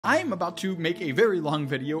I'm about to make a very long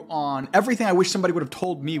video on everything I wish somebody would have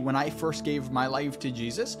told me when I first gave my life to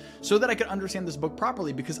Jesus so that I could understand this book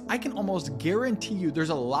properly, because I can almost guarantee you there's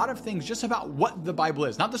a lot of things just about what the Bible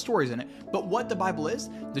is, not the stories in it, but what the Bible is,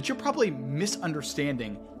 that you're probably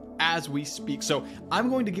misunderstanding as we speak. So I'm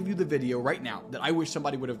going to give you the video right now that I wish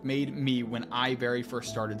somebody would have made me when I very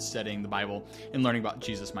first started studying the Bible and learning about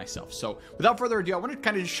Jesus myself. So without further ado, I want to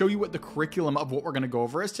kind of show you what the curriculum of what we're going to go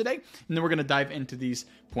over is today, and then we're going to dive into these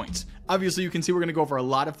points. Obviously, you can see we're going to go over a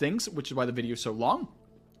lot of things, which is why the video is so long.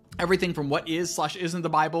 Everything from what is/isn't the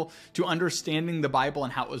Bible to understanding the Bible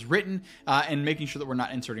and how it was written, and making sure that we're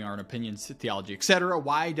not inserting our own opinions, theology, etc.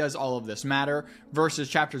 Why does all of this matter? Verses,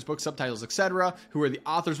 chapters, books, subtitles, etc. Who are the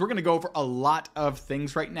authors? We're going to go over a lot of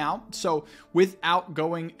things right now. So without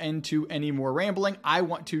going into any more rambling, I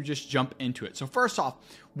want to just jump into it. So first off,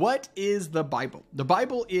 what is the Bible? The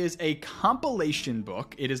Bible is a compilation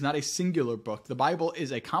book. It is not a singular book. The Bible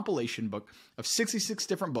is a compilation book of 66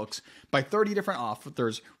 different books by 30 different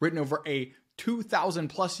authors written over a 2,000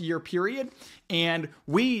 plus year period. And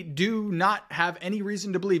we do not have any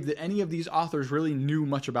reason to believe that any of these authors really knew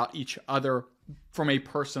much about each other from a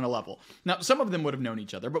personal level. Now, some of them would have known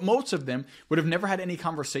each other, but most of them would have never had any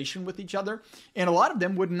conversation with each other. And a lot of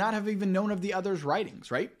them would not have even known of the other's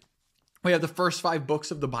writings, right? We have the first 5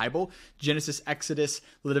 books of the Bible: Genesis, Exodus,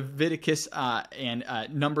 Leviticus, and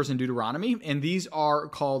Numbers and Deuteronomy. And these are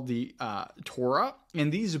called the Torah. And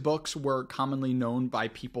these books were commonly known by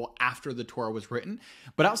people after the Torah was written.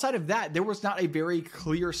 But outside of that, there was not a very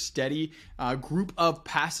clear, steady group of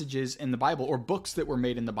passages in the Bible or books that were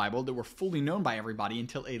made in the Bible that were fully known by everybody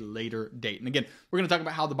until a later date. And again, we're going to talk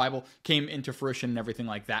about how the Bible came into fruition and everything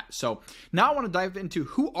like that. So now I want to dive into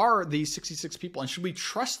who are these 66 people, and should we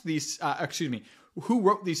trust these, who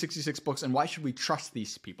wrote these 66 books, and why should we trust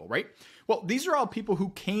these people, right? Well, these are all people who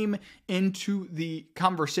came into the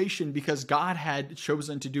conversation because God had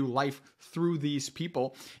chosen to do life through these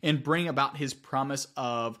people and bring about his promise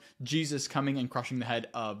of Jesus coming and crushing the head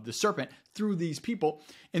of the serpent through these people.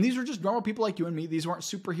 And these were just normal people like you and me. These weren't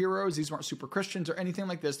superheroes. These weren't super Christians or anything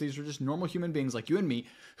like this. These were just normal human beings like you and me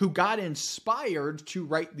who God inspired to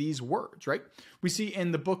write these words, right? We see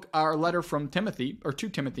in the book, our letter from Timothy, or to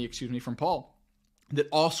Timothy, from Paul, that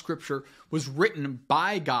all scripture was written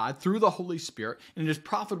by God through the Holy Spirit, and it is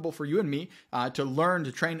profitable for you and me to learn,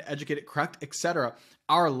 to train, to educate, correct, etc.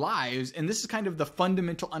 our lives. And this is kind of the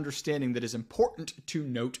fundamental understanding that is important to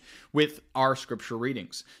note with our scripture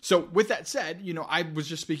readings. So with that said, I was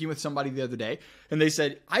just speaking with somebody the other day, and they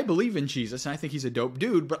said, I believe in Jesus and I think he's a dope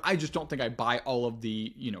dude, but I just don't think I buy all of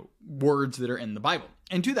the, words that are in the Bible.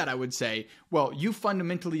 And to that, I would say, well, you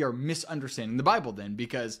fundamentally are misunderstanding the Bible then,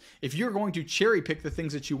 because if you're going to cherry pick the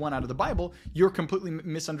things that you want out of the Bible, you're completely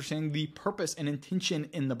misunderstanding the purpose and intention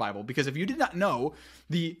in the Bible. Because if you did not know,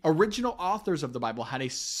 the original authors of the Bible had a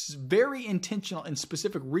very intentional and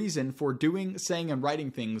specific reason for doing, saying, and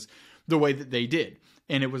writing things the way that they did.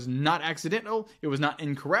 And it was not accidental, it was not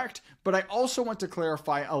incorrect, but I also want to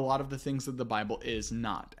clarify a lot of the things that the Bible is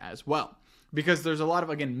not as well. Because there's a lot of,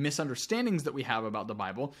 again, misunderstandings that we have about the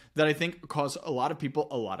Bible that I think cause a lot of people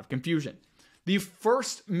a lot of confusion. The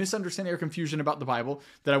first misunderstanding or confusion about the Bible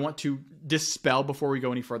that I want to dispel before we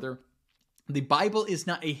go any further: the Bible is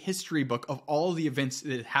not a history book of all the events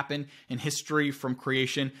that happened in history from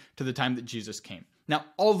creation to the time that Jesus came. Now,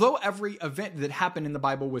 although every event that happened in the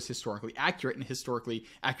Bible was historically accurate and historically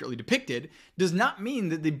accurately depicted, does not mean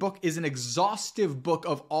that the book is an exhaustive book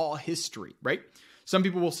of all history, right? Some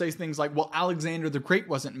people will say things like, well, Alexander the Great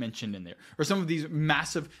wasn't mentioned in there, or some of these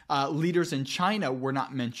massive leaders in China were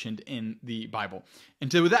not mentioned in the Bible. And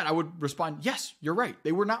to that, I would respond, yes, you're right.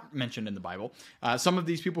 They were not mentioned in the Bible. Some of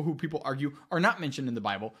these people who people argue are not mentioned in the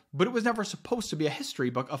Bible, but it was never supposed to be a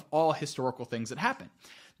history book of all historical things that happened.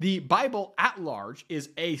 The Bible at large is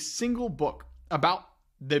a single book about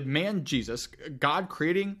the man Jesus, God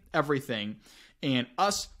creating everything, and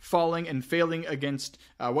us falling and failing against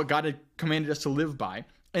what God had commanded us to live by.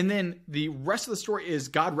 And then the rest of the story is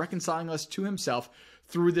God reconciling us to himself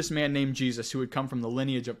through this man named Jesus, who had come from the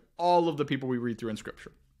lineage of all of the people we read through in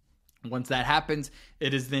Scripture. Once that happens,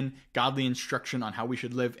 it is then godly instruction on how we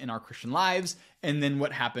should live in our Christian lives, and then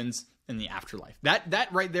what happens in the afterlife. That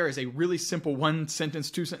right there is a really simple 1-sentence,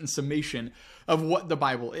 2-sentence summation of what the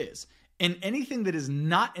Bible is. And anything that is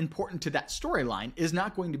not important to that storyline is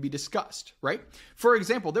not going to be discussed, right? For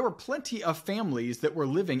example, there were plenty of families that were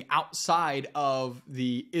living outside of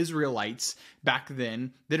the Israelites back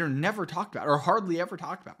then that are never talked about or hardly ever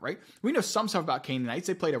talked about, right? We know some stuff about Canaanites.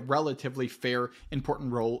 They played a relatively fair,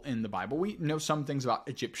 important role in the Bible. We know some things about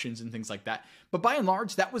Egyptians and things like that. But by and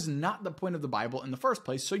large, that was not the point of the Bible in the first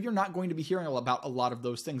place. So you're not going to be hearing about a lot of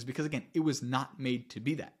those things because, again, it was not made to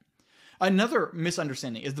be that. Another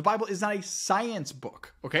misunderstanding is the Bible is not a science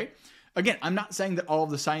book, okay? Again, I'm not saying that all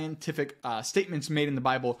of the scientific statements made in the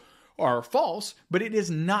Bible are false, but it is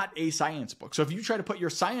not a science book. So if you try to put your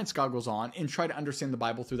science goggles on and try to understand the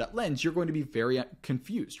Bible through that lens, you're going to be very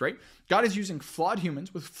confused, right? God is using flawed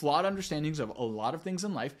humans with flawed understandings of a lot of things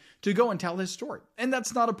in life to go and tell his story. And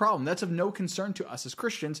that's not a problem. That's of no concern to us as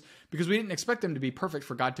Christians because we didn't expect them to be perfect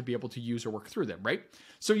for God to be able to use or work through them, right?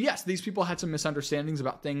 So yes, these people had some misunderstandings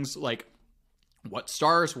about things like what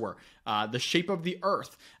stars were, the shape of the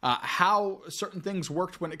earth, how certain things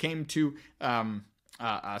worked when it came to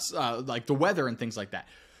like the weather and things like that.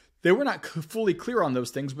 They were not fully clear on those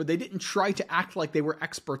things, but they didn't try to act like they were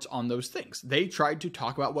experts on those things. They tried to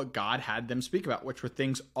talk about what God had them speak about, which were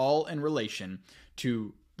things all in relation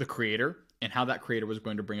to the Creator and how that Creator was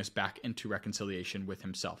going to bring us back into reconciliation with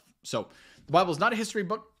himself. So the Bible is not a history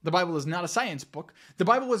book. The Bible is not a science book. The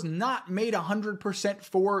Bible was not made 100%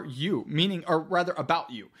 for you, meaning, or rather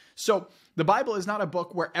about you. So the Bible is not a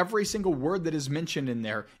book where every single word that is mentioned in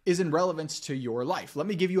there is in relevance to your life. Let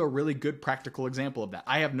me give you a really good practical example of that.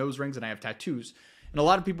 I have nose rings and I have tattoos. And a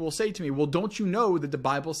lot of people will say to me, well, don't you know that the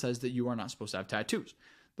Bible says that you are not supposed to have tattoos?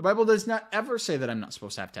 The Bible does not ever say that I'm not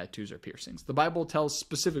supposed to have tattoos or piercings. The Bible tells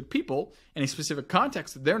specific people in a specific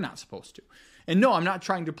context that they're not supposed to. And no, I'm not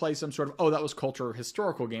trying to play some sort of, oh, that was culture or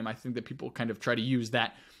historical game. I think that people kind of try to use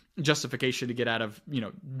that justification to get out of,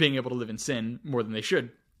 being able to live in sin more than they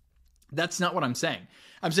should. That's not what I'm saying.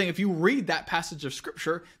 I'm saying if you read that passage of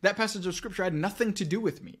scripture had nothing to do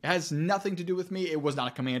with me. It has nothing to do with me. It was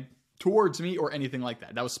not a command towards me or anything like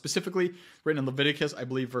that. That was specifically written in Leviticus, I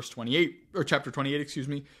believe, chapter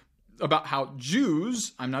 28, about how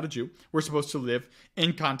Jews, I'm not a Jew, were supposed to live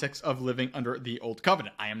in context of living under the old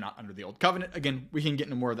covenant. I am not under the old covenant. Again, we can get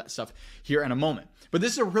into more of that stuff here in a moment. But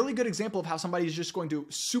this is a really good example of how somebody is just going to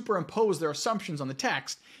superimpose their assumptions on the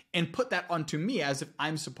text and put that onto me as if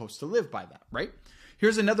I'm supposed to live by that, right?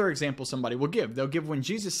 Here's another example somebody will give. They'll give when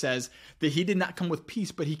Jesus says that he did not come with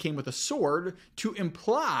peace, but he came with a sword to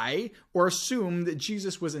imply or assume that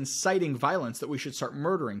Jesus was inciting violence, that we should start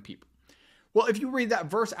murdering people. Well, if you read that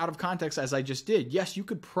verse out of context, as I just did, yes, you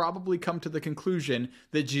could probably come to the conclusion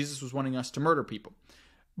that Jesus was wanting us to murder people.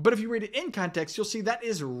 But if you read it in context, you'll see that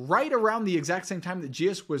is right around the exact same time that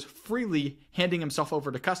Jesus was freely handing himself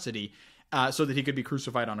over to custody so that he could be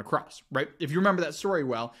crucified on a cross, right? If you remember that story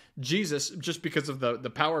well, Jesus, just because of the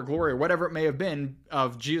power, glory, or whatever it may have been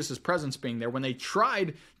of Jesus' presence being there, when they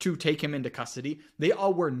tried to take him into custody, they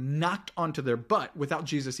all were knocked onto their butt without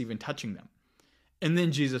Jesus even touching them. And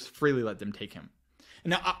then Jesus freely let them take him.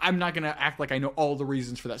 And now, I'm not going to act like I know all the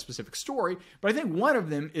reasons for that specific story, but I think one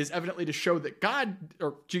of them is evidently to show that God,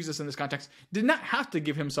 or Jesus in this context, did not have to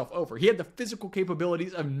give himself over. He had the physical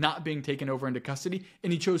capabilities of not being taken over into custody,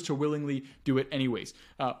 and he chose to willingly do it anyways.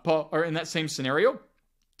 In that same scenario,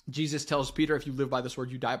 Jesus tells Peter, if you live by the sword,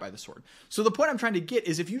 you die by the sword. So the point I'm trying to get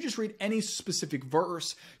is if you just read any specific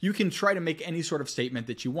verse, you can try to make any sort of statement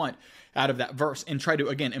that you want out of that verse and try to,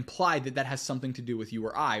 again, imply that that has something to do with you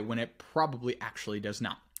or I when it probably actually does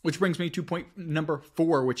not. Which brings me to point number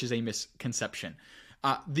 4, which is a misconception.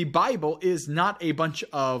 The Bible is not a bunch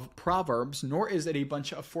of proverbs, nor is it a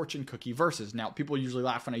bunch of fortune cookie verses. Now, people usually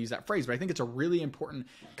laugh when I use that phrase, but I think it's a really important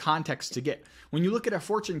context to get. When you look at a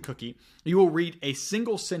fortune cookie, you will read a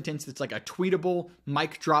single sentence that's like a tweetable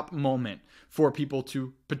mic drop moment for people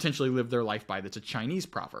to potentially live their life by. That's a Chinese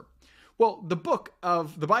proverb. Well, the book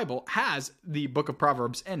of the Bible has the book of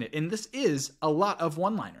Proverbs in it, and this is a lot of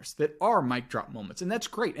one-liners that are mic drop moments, and that's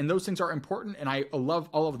great, and those things are important, and I love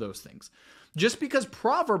all of those things. Just because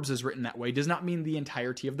Proverbs is written that way does not mean the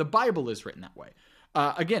entirety of the Bible is written that way.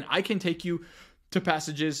 Again, I can take you to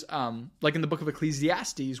passages like in the book of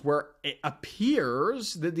Ecclesiastes where it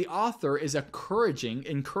appears that the author is encouraging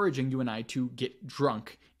you and I to get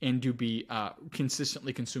drunk and to be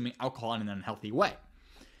consistently consuming alcohol in an unhealthy way.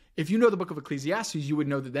 If you know the book of Ecclesiastes, you would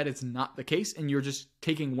know that that is not the case, and you're just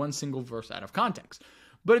taking one single verse out of context.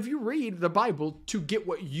 But if you read the Bible to get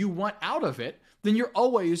what you want out of it, then you're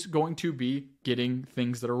always going to be getting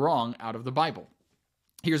things that are wrong out of the Bible.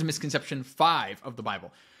 Here's misconception 5 of the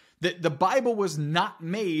Bible. That the Bible was not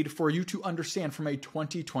made for you to understand from a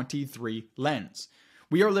 2023 lens.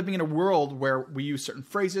 We are living in a world where we use certain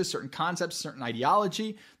phrases, certain concepts, certain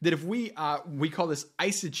ideology, that if we call this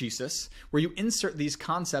eisegesis, where you insert these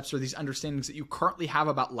concepts or these understandings that you currently have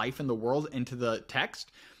about life in the world into the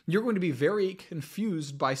text, you're going to be very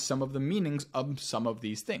confused by some of the meanings of some of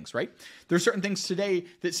these things, right? There are certain things today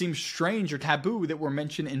that seem strange or taboo that were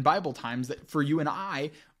mentioned in Bible times that for you and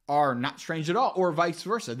I are not strange at all, or vice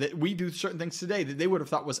versa, that we do certain things today that they would have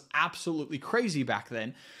thought was absolutely crazy back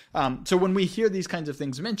then. So when we hear these kinds of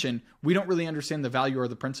things mentioned, we don't really understand the value or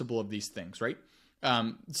the principle of these things, right?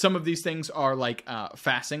 Some of these things are like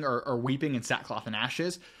fasting or weeping in sackcloth and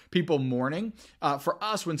ashes, people mourning. For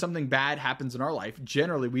us, when something bad happens in our life,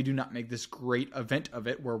 generally we do not make this great event of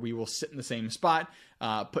it where we will sit in the same spot,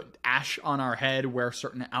 put ash on our head, wear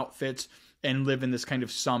certain outfits, and live in this kind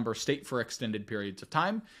of somber state for extended periods of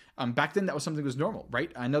time. Back then, that was something that was normal,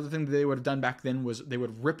 right? Another thing that they would have done back then was they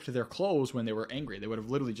would have ripped their clothes when they were angry. They would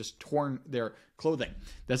have literally just torn their clothing.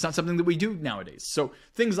 That's not something that we do nowadays. So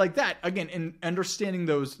things like that, again, in understanding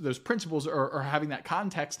those principles or having that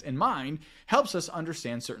context in mind helps us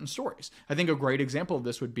understand certain stories. I think a great example of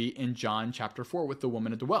this would be in John chapter 4 with the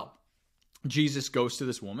woman at the well. Jesus goes to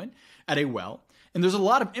this woman at a well, and there's a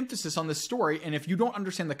lot of emphasis on this story, and if you don't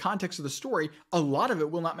understand the context of the story, a lot of it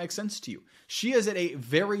will not make sense to you. She is at a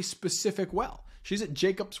very specific well. She's at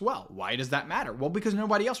Jacob's well. Why does that matter? Well, because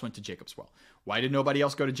nobody else went to Jacob's well. Why did nobody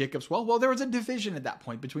else go to Jacob's well? Well, there was a division at that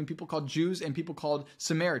point between people called Jews and people called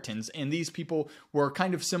Samaritans, and these people were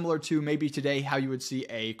kind of similar to maybe today how you would see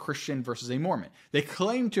a Christian versus a Mormon. They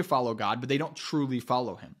claim to follow God, but they don't truly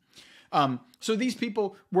follow him. So these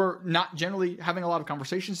people were not generally having a lot of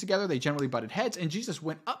conversations together. They generally butted heads, and Jesus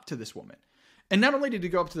went up to this woman. And not only did he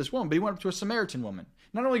go up to this woman, but he went up to a Samaritan woman.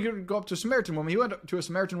 Not only did he go up to a Samaritan woman, he went up to a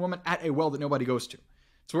Samaritan woman at a well that nobody goes to.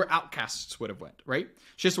 It's where outcasts would have went, right?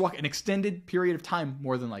 She has to walk an extended period of time,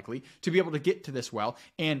 more than likely, to be able to get to this well.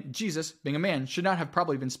 And Jesus, being a man, should not have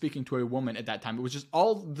probably been speaking to a woman at that time. It was just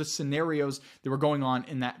all the scenarios that were going on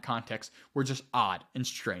in that context were just odd and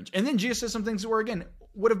strange. And then Jesus says some things that were, again,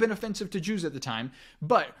 would have been offensive to Jews at the time,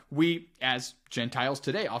 but we, as Gentiles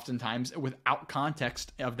today, oftentimes, without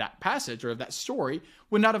context of that passage or of that story,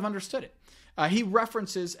 would not have understood it. He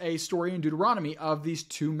references a story in Deuteronomy of these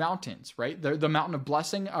two mountains, right? The mountain of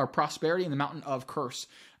blessing or prosperity and the mountain of curse.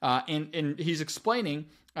 And he's explaining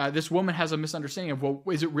this woman has a misunderstanding of, well,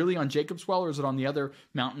 is it really on Jacob's well or is it on the other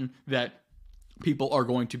mountain that people are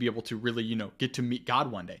going to be able to really, get to meet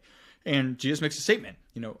God one day? And Jesus makes a statement,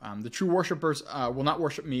 the true worshipers will not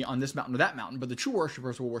worship me on this mountain or that mountain, but the true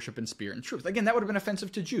worshipers will worship in spirit and truth. Again, that would have been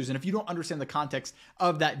offensive to Jews. And if you don't understand the context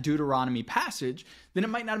of that Deuteronomy passage, then it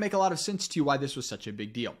might not make a lot of sense to you why this was such a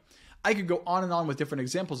big deal. I could go on and on with different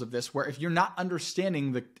examples of this, where if you're not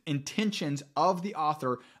understanding the intentions of the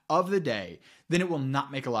author of the day, then it will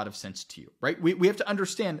not make a lot of sense to you, right? We have to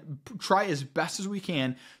understand, try as best as we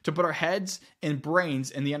can to put our heads and brains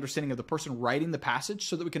in the understanding of the person writing the passage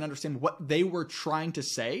so that we can understand what they were trying to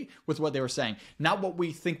say with what they were saying, not what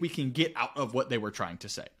we think we can get out of what they were trying to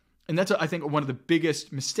say. And that's, I think, one of the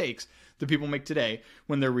biggest mistakes that people make today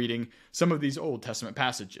when they're reading some of these Old Testament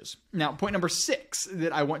passages. Now, point number 6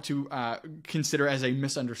 that I want to consider as a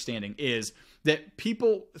misunderstanding is that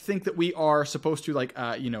people think that we are supposed to, like,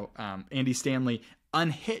 Andy Stanley,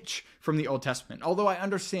 unhitch from the Old Testament. Although I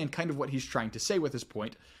understand kind of what he's trying to say with this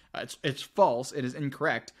point, it's false, it is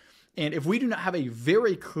incorrect. And if we do not have a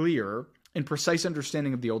very clear and precise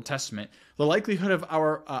understanding of the Old Testament, the likelihood of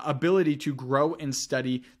our ability to grow and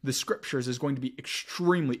study the scriptures is going to be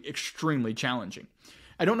extremely, extremely challenging.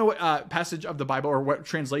 I don't know what passage of the Bible, or what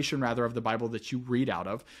translation rather of the Bible that you read out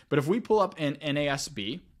of, but if we pull up an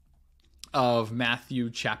NASB of Matthew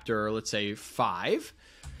chapter, let's say 5,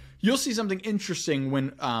 you'll see something interesting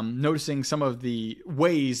when noticing some of the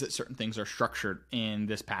ways that certain things are structured in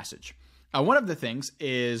this passage. One of the things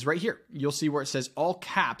is right here. You'll see where it says, all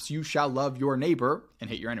caps, you shall love your neighbor and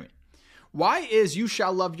hate your enemy. Why is you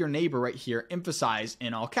shall love your neighbor right here emphasized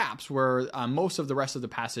in all caps, where most of the rest of the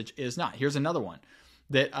passage is not? Here's another one,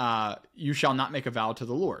 that you shall not make a vow to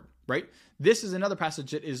the Lord, right? This is another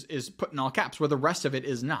passage that is put in all caps, where the rest of it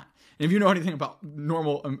is not. And if you know anything about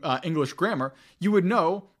normal English grammar, you would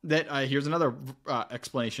know that here's another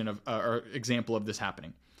explanation of or example of this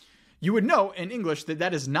happening. You would know in English that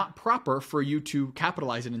that is not proper for you to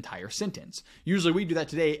capitalize an entire sentence. Usually we do that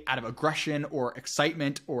today out of aggression or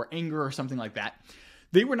excitement or anger or something like that.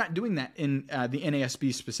 They were not doing that in the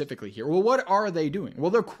NASB specifically here. Well, what are they doing? Well,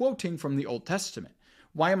 they're quoting from the Old Testament.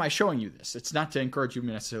 Why am I showing you this? It's not to encourage you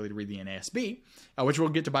necessarily to read the NASB, which we'll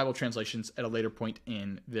get to Bible translations at a later point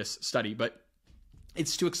in this study, but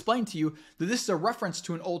it's to explain to you that this is a reference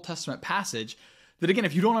to an Old Testament passage that, again,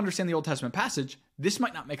 if you don't understand the Old Testament passage, this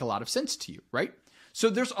might not make a lot of sense to you, right? So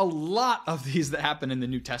there's a lot of these that happen in the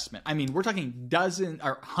New Testament. I mean, we're talking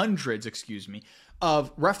hundreds,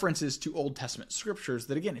 of references to Old Testament scriptures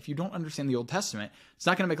that, again, if you don't understand the Old Testament, it's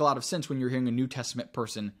not going to make a lot of sense when you're hearing a New Testament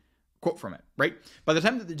person quote from it, right? By the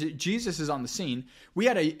time that Jesus is on the scene, we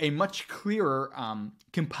had a much clearer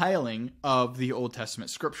compiling of the Old Testament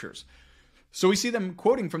scriptures. So we see them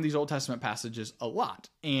quoting from these Old Testament passages a lot,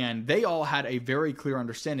 and they all had a very clear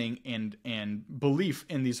understanding and belief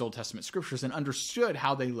in these Old Testament scriptures and understood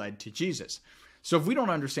how they led to Jesus. So if we don't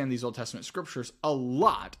understand these Old Testament scriptures a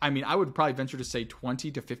lot, I mean, I would probably venture to say 20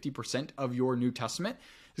 to 50% of your New Testament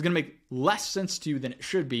is going to make less sense to you than it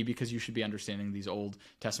should be, because you should be understanding these Old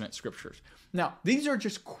Testament scriptures. Now, these are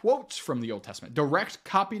just quotes from the Old Testament, direct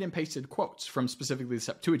copied and pasted quotes from specifically the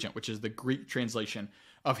Septuagint, which is the Greek translation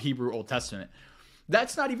of Hebrew Old Testament.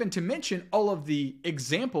 That's not even to mention all of the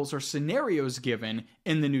examples or scenarios given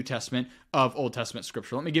in the New Testament of Old Testament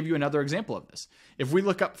scripture. Let me give you another example of this. If we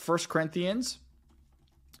look up 1 Corinthians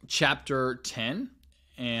chapter 10,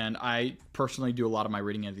 and I personally do a lot of my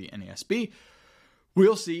reading of the NASB,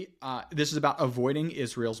 we'll see this is about avoiding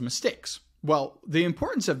Israel's mistakes. Well, the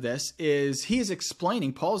importance of this is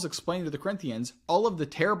Paul is explaining to the Corinthians all of the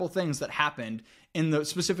terrible things that happened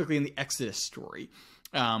specifically in the Exodus story.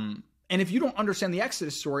 And if you don't understand the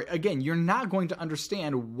Exodus story, again, you're not going to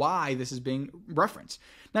understand why this is being referenced.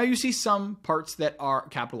 Now, you see some parts that are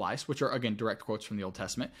capitalized, which are, again, direct quotes from the Old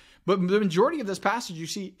Testament. But the majority of this passage you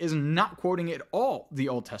see is not quoting at all the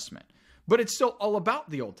Old Testament. But it's still all about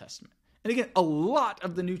the Old Testament. And again, a lot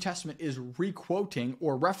of the New Testament is re-quoting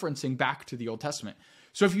or referencing back to the Old Testament.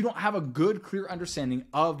 So if you don't have a good, clear understanding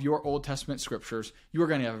of your Old Testament scriptures, you are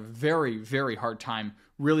going to have a very, very hard time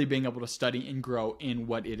really being able to study and grow in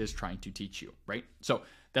what it is trying to teach you, right? So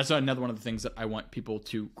that's another one of the things that I want people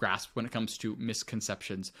to grasp when it comes to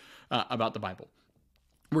misconceptions about the Bible.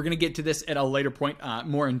 We're going to get to this at a later point,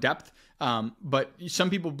 more in depth. But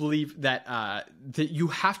some people believe that that you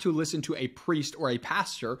have to listen to a priest or a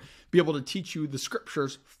pastor be able to teach you the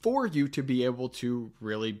scriptures for you to be able to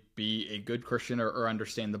really be a good Christian or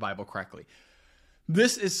understand the Bible correctly.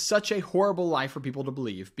 This is such a horrible lie for people to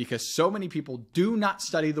believe, because so many people do not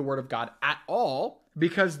study the Word of God at all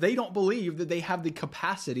because they don't believe that they have the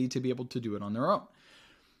capacity to be able to do it on their own.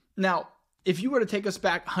 Now, if you were to take us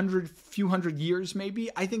back few hundred years, maybe,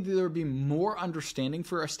 I think that there would be more understanding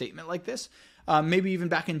for a statement like this. Maybe even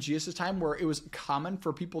back in Jesus' time, where it was common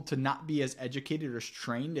for people to not be as educated or as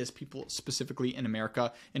trained as people specifically in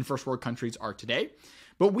America in first world countries are today.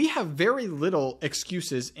 But we have very little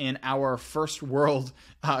excuses in our first world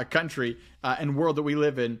country and world that we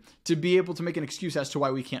live in to be able to make an excuse as to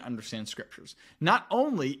why we can't understand scriptures. Not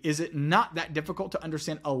only is it not that difficult to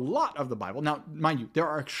understand a lot of the Bible. Now, mind you, there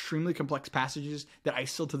are extremely complex passages that I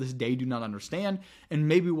still to this day do not understand and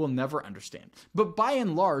maybe will never understand. But by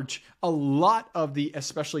and large, a lot of the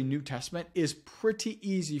especially New Testament is pretty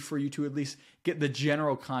easy for you to at least get the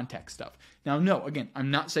general context of. Now, no, again,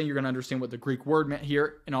 I'm not saying you're going to understand what the Greek word meant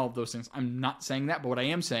here and all of those things. I'm not saying that, but what I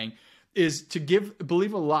am saying is to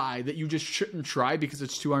believe a lie that you just shouldn't try because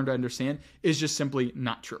it's too hard to understand is just simply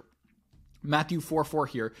not true. Matthew 4:4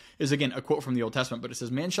 here is, again, a quote from the Old Testament, but it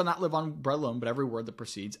says, "Man shall not live on bread alone, but every word that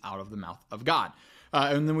proceeds out of the mouth of God."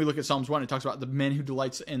 And then we look at Psalms 1. It talks about the man who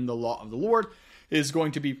delights in the law of the Lord is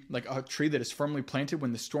going to be like a tree that is firmly planted.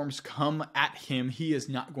 When the storms come at him, he is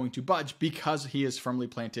not going to budge because he is firmly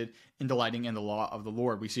planted in delighting in the law of the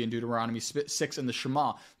Lord. We see in Deuteronomy 6 in the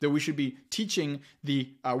Shema that we should be teaching the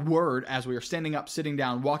word as we are standing up, sitting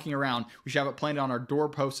down, walking around. We should have it planted on our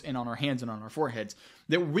doorposts and on our hands and on our foreheads.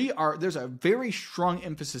 There's a very strong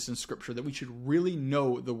emphasis in Scripture that we should really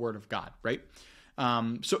know the Word of God, right?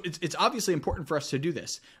 So it's obviously important for us to do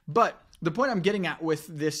this. But the point I'm getting at with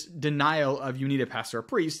this denial of you need a pastor or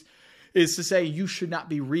priest is to say you should not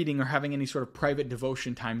be reading or having any sort of private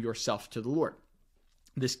devotion time yourself to the Lord.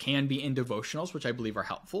 This can be in devotionals, which I believe are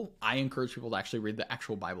helpful. I encourage people to actually read the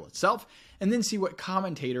actual Bible itself and then see what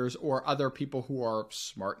commentators or other people who are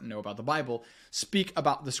smart and know about the Bible speak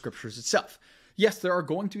about the scriptures itself. Yes, there are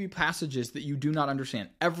going to be passages that you do not understand.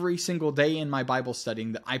 Every single day in my Bible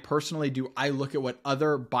studying that I personally do, I look at what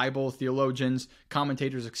other Bible theologians,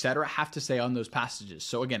 commentators, etc. have to say on those passages.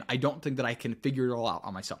 So again, I don't think that I can figure it all out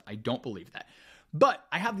on myself. I don't believe that. But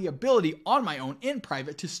I have the ability on my own in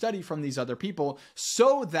private to study from these other people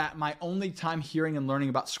so that my only time hearing and learning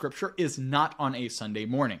about Scripture is not on a Sunday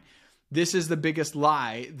morning. This is the biggest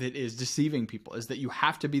lie that is deceiving people, is that you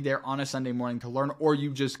have to be there on a Sunday morning to learn or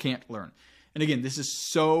you just can't learn. And again, this is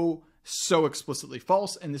so explicitly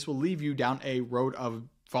false, and this will leave you down a road of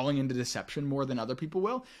falling into deception more than other people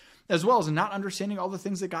will. as well as not understanding all the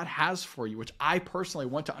things that God has for you, which I personally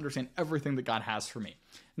want to understand everything that God has for me.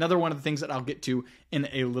 Another one of the things that I'll get to in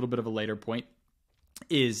a little bit of a later point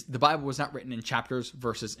is the Bible was not written in chapters,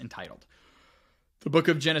 verses, and titled. The book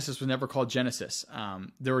of Genesis was never called Genesis.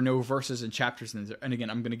 There were no verses and chapters. And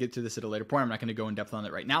again, I'm going to get to this at a later point. I'm not going to go in depth on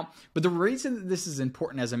it right now. But the reason that this is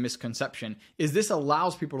important as a misconception is this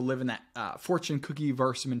allows people to live in that fortune cookie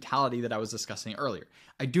verse mentality that I was discussing earlier.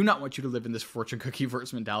 I do not want you to live in this fortune cookie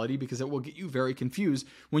verse mentality because it will get you very confused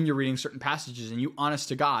when you're reading certain passages and you, honest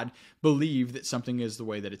to God, believe that something is the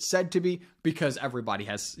way that it's said to be because everybody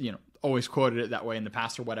has, always quoted it that way in the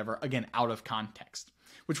past or whatever, again, out of context.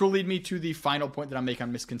 Which will lead me to the final point that I'll make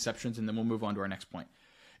on misconceptions, and then we'll move on to our next point.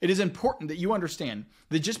 It is important that you understand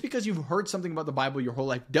that just because you've heard something about the Bible your whole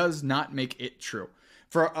life does not make it true.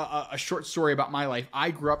 For a short story about my life,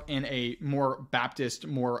 I grew up in a more Baptist,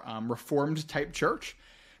 more Reformed type church.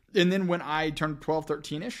 And then when I turned 12,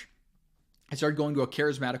 13-ish, I started going to a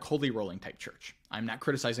charismatic, holy rolling type church. I'm not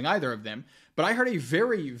criticizing either of them, but I heard a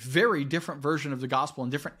very, very different version of the gospel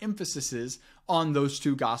and different emphases on those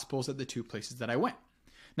two gospels at the two places that I went.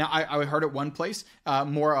 Now, I heard at one place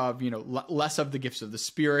more of, less of the gifts of the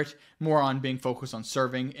Spirit, more on being focused on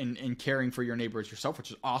serving and caring for your neighbor as yourself,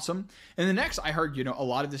 which is awesome. And the next, I heard, a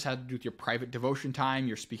lot of this had to do with your private devotion time,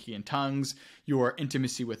 your speaking in tongues, your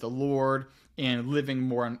intimacy with the Lord, and living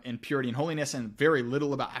more in purity and holiness, and very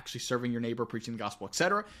little about actually serving your neighbor, preaching the gospel,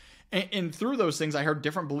 etc. And through those things, I heard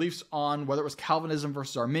different beliefs on whether it was Calvinism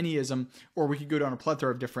versus Arminianism, or we could go down a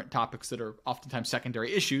plethora of different topics that are oftentimes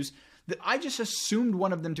secondary issues, that I just assumed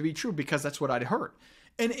one of them to be true because that's what I'd heard.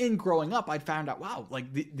 And in growing up, I'd found out, wow,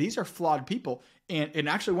 these are flawed people. And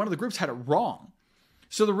actually one of the groups had it wrong.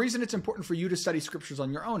 So the reason it's important for you to study scriptures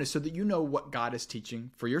on your own is so that you know what God is teaching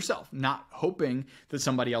for yourself, not hoping that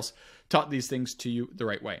somebody else taught these things to you the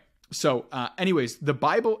right way. So anyways, the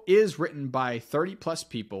Bible is written by 30 plus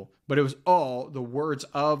people, but it was all the words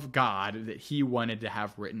of God that he wanted to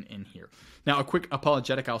have written in here. Now, a quick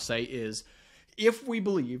apologetic I'll say is, if we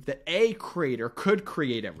believe that a creator could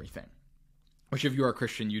create everything, which if you are a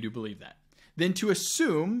Christian, you do believe that, then to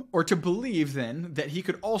assume or to believe then that he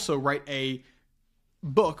could also write a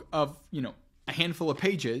book of, a handful of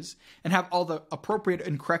pages and have all the appropriate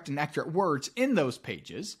and correct and accurate words in those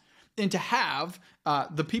pages, and to have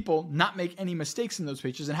the people not make any mistakes in those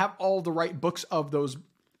pages and have all the right books of those,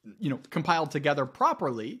 compiled together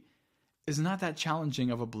properly is not that challenging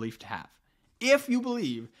of a belief to have. If you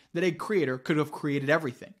believe that a creator could have created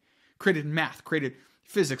everything, created math, created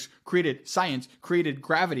physics, created science, created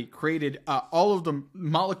gravity, created all of the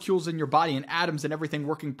molecules in your body and atoms and everything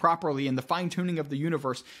working properly and the fine-tuning of the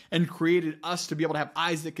universe, and created us to be able to have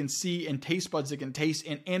eyes that can see and taste buds that can taste,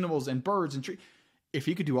 and animals and birds and trees. If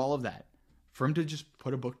he could do all of that, for him to just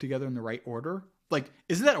put a book together in the right order,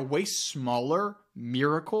 isn't that a way smaller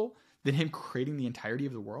miracle than him creating the entirety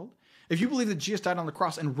of the world? If you believe that Jesus died on the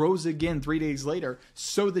cross and rose again 3 days later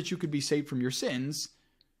so that you could be saved from your sins,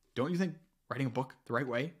 don't you think writing a book the right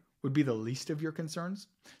way would be the least of your concerns?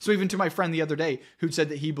 So even to my friend the other day who said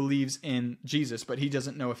that he believes in Jesus, but he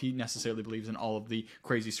doesn't know if he necessarily believes in all of the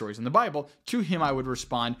crazy stories in the Bible, to him I would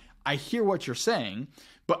respond, I hear what you're saying,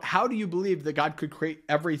 but how do you believe that God could create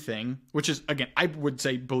everything, which is, again, I would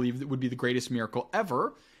say believe that would be the greatest miracle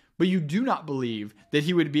ever, but you do not believe that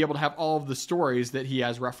he would be able to have all of the stories that he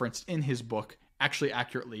has referenced in his book actually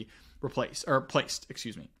accurately placed.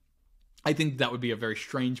 I think that would be a very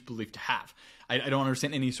strange belief to have. I don't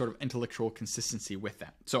understand any sort of intellectual consistency with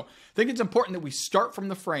that. So I think it's important that we start from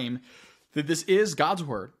the frame that this is God's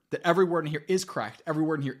word, that every word in here is correct, every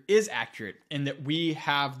word in here is accurate, and that we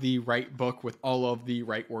have the right book with all of the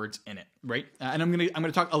right words in it, right? And I'm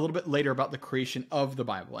gonna talk a little bit later about the creation of the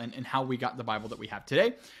Bible and how we got the Bible that we have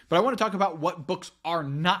today. But I want to talk about what books are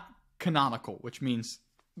not canonical, which means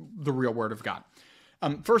the real word of God.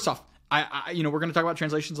 First off, we're going to talk about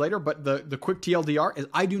translations later, but the quick TLDR is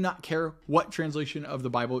I do not care what translation of the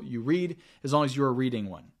Bible you read as long as you are reading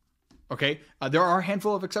one. Okay, there are a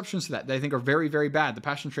handful of exceptions to that I think are very, very bad. The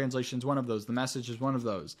Passion Translation is one of those. The Message is one of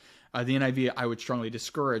those. The NIV I would strongly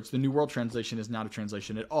discourage. The New World Translation is not a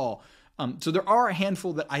translation at all. So there are a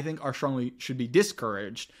handful that I think should be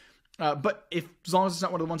discouraged. But as long as it's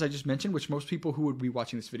not one of the ones I just mentioned, which most people who would be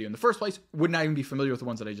watching this video in the first place would not even be familiar with the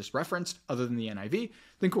ones that I just referenced, other than the NIV,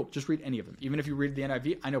 then cool, just read any of them. Even if you read the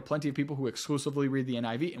NIV, I know plenty of people who exclusively read the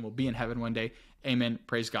NIV and will be in heaven one day. Amen.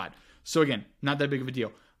 Praise God. So again, not that big of a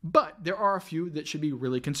deal. But there are a few that should be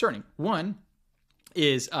really concerning. One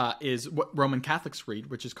is what Roman Catholics read,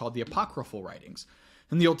 which is called the Apocryphal writings.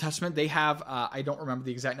 In the Old Testament, they have, I don't remember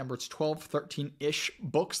the exact number, it's 12, 13-ish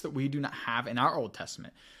books that we do not have in our Old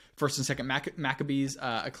Testament. First and Second Maccabees,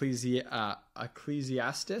 Ecclesiastes.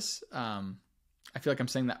 I feel like I'm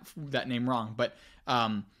saying that name wrong, but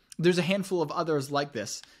there's a handful of others like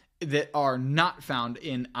this that are not found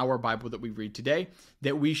in our Bible that we read today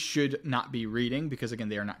that we should not be reading because, again,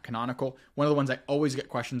 they are not canonical. One of the ones I always get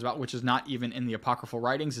questions about, which is not even in the apocryphal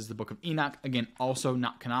writings, is the Book of Enoch. Again, also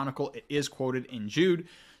not canonical. It is quoted in Jude.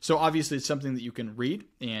 So obviously it's something that you can read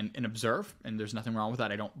and observe, and there's nothing wrong with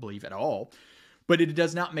that, I don't believe at all. But it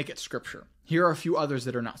does not make it scripture. Here are a few others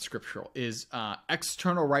that are not scriptural, is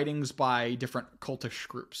external writings by different cultish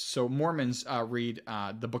groups. So Mormons read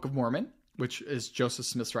the Book of Mormon, which is Joseph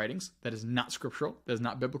Smith's writings. That is not scriptural. That is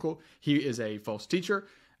not biblical. He is a false teacher.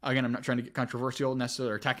 Again, I'm not trying to get controversial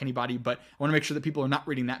necessarily or attack anybody, but I want to make sure that people are not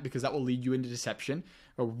reading that because that will lead you into deception.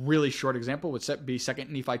 A really short example would be 2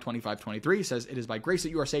 Nephi 25:23. Says, "It is by grace that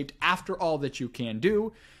you are saved after all that you can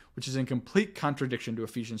do," which is in complete contradiction to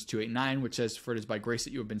Ephesians 2:8-9, which says, "For it is by grace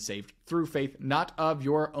that you have been saved through faith, not of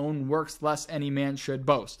your own works, lest any man should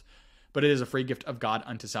boast. But it is a free gift of God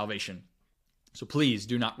unto salvation." So please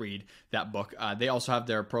do not read that book. They also have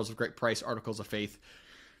their Pearls of Great Price, Articles of Faith.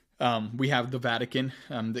 We have the Vatican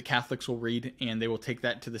that Catholics will read, and they will take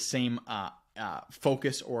that to the same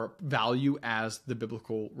focus or value as the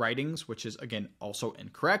biblical writings, which is, again, also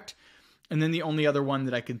incorrect. And then the only other one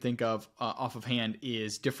that I can think of off of hand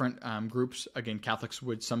is different groups. Again, Catholics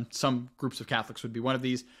would, some groups of Catholics would be one of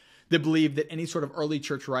these, that believe that any sort of early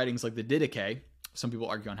church writings like the Didache, some people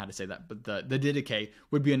argue on how to say that, but the Didache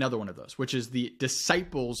would be another one of those, which is the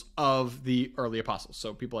disciples of the early apostles.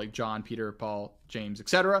 So people like John, Peter, Paul, James,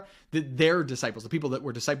 etc., that their disciples, the people that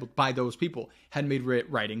were discipled by those people, had made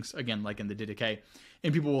writings, again, like in the Didache,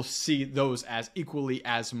 and people will see those as equally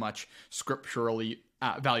as much scripturally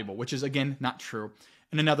valuable, which is, again, not true.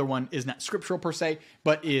 And another one is not scriptural per se,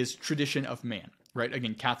 but is tradition of man. Right?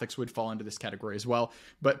 Again, Catholics would fall into this category as well.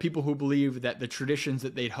 But people who believe that the traditions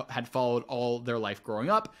that they had followed all their life growing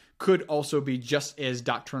up could also be just as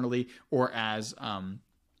doctrinally or as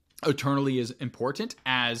eternally as important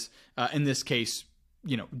as, in this case,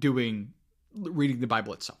 reading the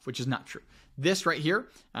Bible itself, which is not true. This right here,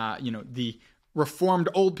 the Reformed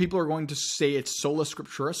old people are going to say it's sola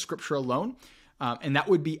scriptura, scripture alone. And that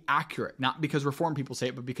would be accurate, not because Reformed people say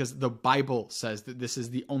it, but because the Bible says that this is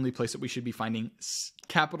the only place that we should be finding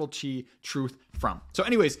capital T truth from. So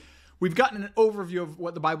anyways, we've gotten an overview of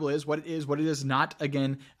what the Bible is, what it is not.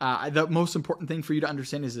 Again, the most important thing for you to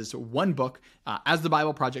understand is this one book, as the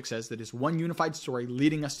Bible Project says, that is one unified story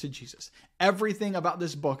leading us to Jesus. Everything about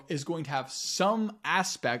this book is going to have some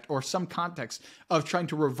aspect or some context of trying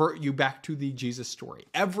to revert you back to the Jesus story.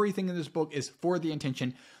 Everything in this book is for the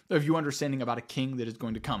intention of you understanding about a king that is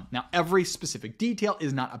going to come. Now, every specific detail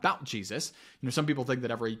is not about Jesus. Some people think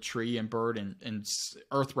that every tree and bird and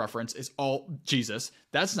earth reference is all Jesus.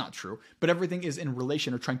 That's not true. But everything is in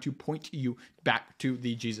relation or trying to point you back to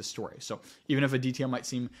the Jesus story. So even if a detail might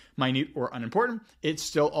seem minute or unimportant, it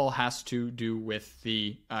still all has to do with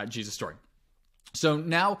the Jesus story. So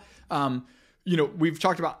now, we've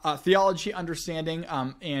talked about theology, understanding,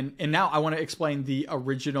 and now I want to explain the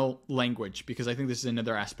original language, because I think this is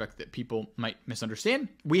another aspect that people might misunderstand.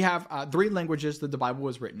 We have 3 languages that the Bible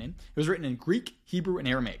was written in. It was written in Greek, Hebrew, and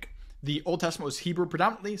Aramaic. The Old Testament was Hebrew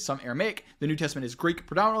predominantly, some Aramaic. The New Testament is Greek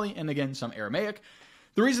predominantly, and again, some Aramaic.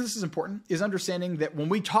 The reason this is important is understanding that when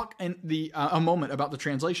we talk in a moment about the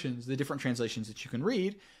translations, the different translations that you can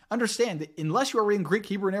read, understand that unless you are reading Greek,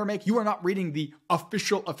 Hebrew, and Aramaic, you are not reading the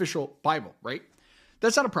official Bible, right?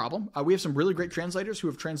 That's not a problem. We have some really great translators who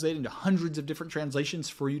have translated into hundreds of different translations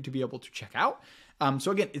for you to be able to check out.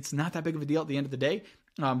 So again, it's not that big of a deal at the end of the day.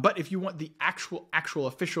 But if you want the actual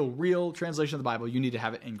official, real translation of the Bible, you need to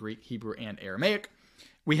have it in Greek, Hebrew, and Aramaic.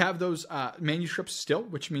 We have those manuscripts still,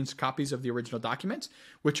 which means copies of the original documents,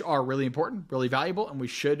 which are really important, really valuable, and we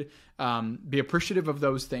should be appreciative of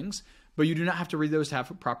those things. But you do not have to read those to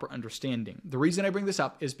have a proper understanding. The reason I bring this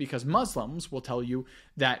up is because Muslims will tell you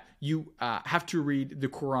that you have to read the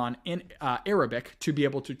Quran in Arabic to be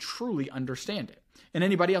able to truly understand it. And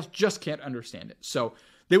anybody else just can't understand it. So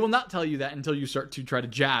they will not tell you that until you start to try to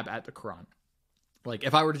jab at the Quran. Like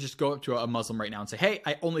if I were to just go up to a Muslim right now and say, hey,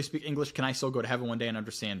 I only speak English, can I still go to heaven one day and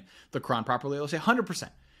understand the Quran properly? They'll say 100%.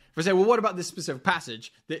 If I say, well, what about this specific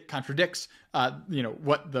passage that contradicts,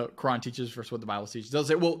 what the Quran teaches versus what the Bible teaches? They'll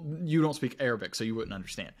say, well, you don't speak Arabic, so you wouldn't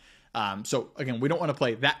understand. So again, we don't want to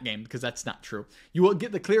play that game because that's not true. You will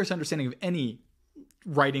get the clearest understanding of any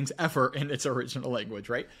writings ever in its original language,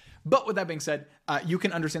 right? But with that being said, you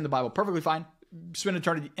can understand the Bible perfectly fine, spend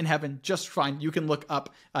eternity in heaven just fine. You can look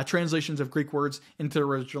up translations of Greek words into the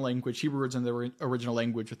original language, Hebrew words in the original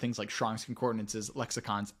language with things like Strong's Concordances,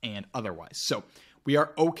 lexicons, and otherwise. So We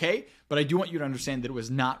are okay, but I do want you to understand that it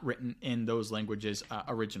was not written in those languages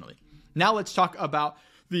originally. Now let's talk about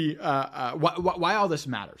the why all this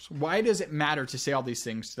matters. Why does it matter to say all these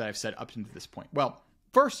things that I've said up to this point? Well,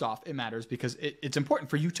 first off, it matters because it's important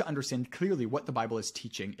for you to understand clearly what the Bible is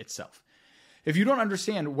teaching itself. If you don't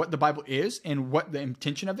understand what the Bible is and what the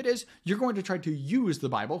intention of it is, you're going to try to use the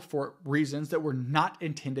Bible for reasons that were not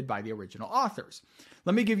intended by the original authors.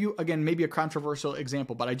 Let me give you, again, maybe a controversial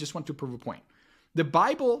example, but I just want to prove a point. The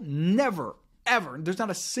Bible never, ever, there's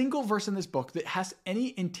not a single verse in this book that has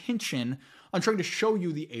any intention on trying to show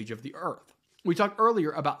you the age of the earth. We talked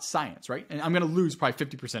earlier about science, right? And I'm going to lose probably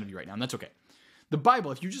 50% of you right now, and that's okay. The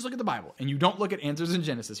Bible, if you just look at the Bible and you don't look at answers in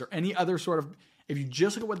Genesis or any other sort of, if you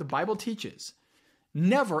just look at what the Bible teaches,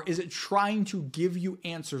 never is it trying to give you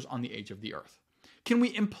answers on the age of the earth. Can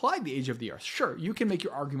we imply the age of the earth? Sure, you can make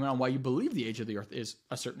your argument on why you believe the age of the earth is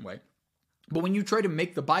a certain way. But when you try to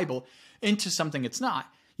make the Bible into something it's not,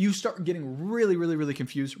 you start getting really, really, really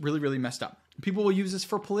confused, really, really messed up. People will use this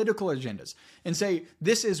for political agendas and say,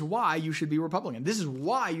 this is why you should be Republican. This is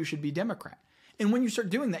why you should be Democrat. And when you start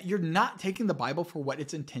doing that, you're not taking the Bible for what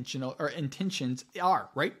its intentions are,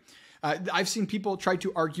 right? I've seen people try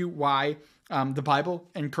to argue why the Bible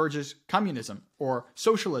encourages communism or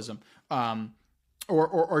socialism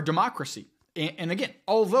or democracy. And again,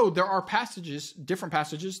 although there are different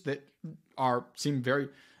passages that seem very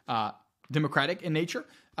democratic in nature,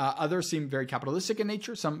 others seem very capitalistic in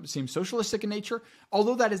nature, some seem socialistic in nature.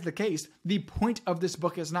 Although that is the case, the point of this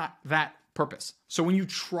book is not that purpose. So when you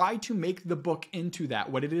try to make the book into that,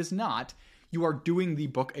 what it is not, you are doing the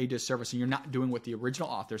book a disservice, and you're not doing what the original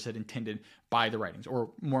authors had intended by the writings,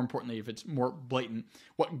 or more importantly, if it's more blatant,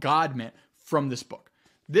 what God meant from this book.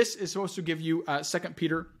 This is supposed to give you 2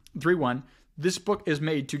 Peter 3:1. This book is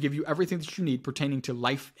made to give you everything that you need pertaining to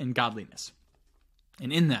life and godliness.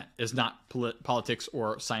 And in that is not politics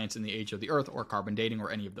or science in the age of the earth or carbon dating or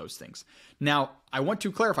any of those things. Now, I want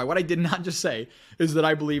to clarify, what I did not just say is that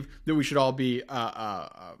I believe that we should all be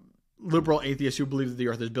liberal atheists who believe that the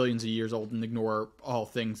earth is billions of years old and ignore all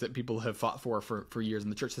things that people have fought for years in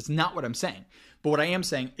the church. That's not what I'm saying. But what I am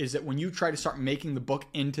saying is that when you try to start making the book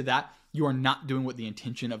into that, you are not doing what the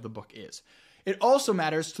intention of the book is. It also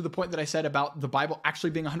matters to the point that I said about the Bible actually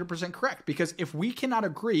being 100% correct, because if we cannot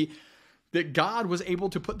agree that God was able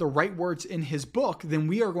to put the right words in his book, then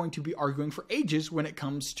we are going to be arguing for ages when it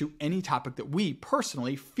comes to any topic that we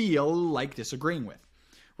personally feel like disagreeing with,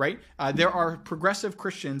 right? There are progressive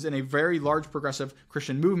Christians in a very large progressive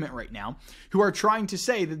Christian movement right now who are trying to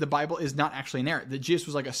say that the Bible is not actually inerrant, that Jesus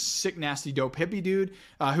was like a sick, nasty, dope hippie dude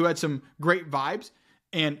who had some great vibes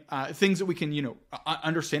and things that we can,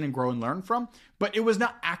 understand and grow and learn from, but it was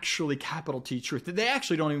not actually capital T truth. They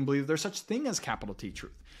actually don't even believe there's such thing as capital T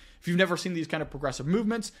truth. If you've never seen these kind of progressive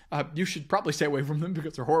movements, you should probably stay away from them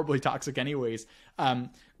because they're horribly toxic anyways.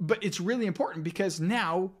 But it's really important because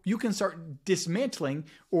now you can start dismantling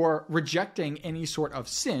or rejecting any sort of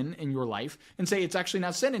sin in your life and say it's actually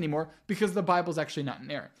not sin anymore because the Bible's actually not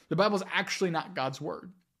inerrant. The Bible's actually not God's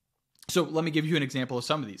word. So let me give you an example of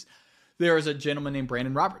some of these. There is a gentleman named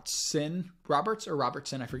Brandon Robertson,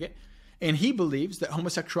 I forget. And he believes that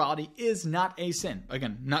homosexuality is not a sin.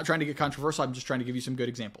 Again, not trying to get controversial. I'm just trying to give you some good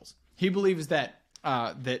examples. He believes that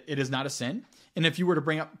it is not a sin. And if you were to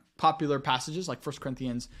bring up popular passages like 1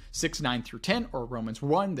 Corinthians 6, 9 through 10, or Romans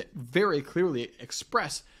 1 that very clearly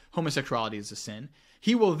express homosexuality as a sin,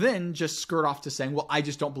 he will then just skirt off to saying, well, I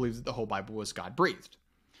just don't believe that the whole Bible was God-breathed.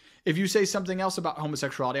 If you say something else about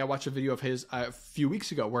homosexuality, I watched a video of his a few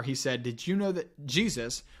weeks ago where he said, did you know that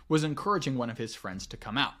Jesus was encouraging one of his friends to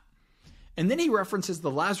come out? And then he references the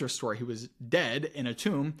Lazarus story. He was dead in a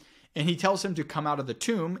tomb, and he tells him to come out of the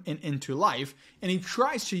tomb and into life. And he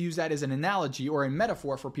tries to use that as an analogy or a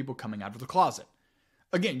metaphor for people coming out of the closet.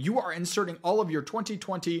 Again, you are inserting all of your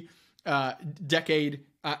 2020 decade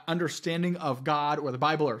understanding of God or the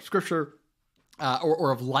Bible or Scripture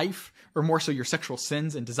or of life, or more so your sexual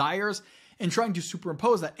sins and desires, and trying to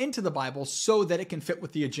superimpose that into the Bible so that it can fit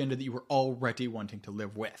with the agenda that you were already wanting to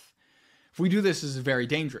live with. If we do this is very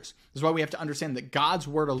dangerous. This is why we have to understand that God's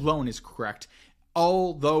word alone is correct,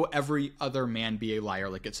 although every other man be a liar,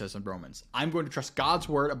 like it says in Romans. I'm going to trust God's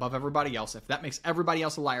word above everybody else. If that makes everybody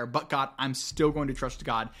else a liar but God, I'm still going to trust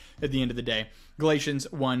God at the end of the day. Galatians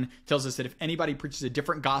 1 tells us that if anybody preaches a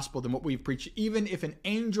different gospel than what we've preached, even if an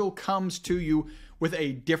angel comes to you with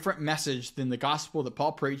a different message than the gospel that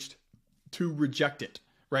Paul preached, to reject it,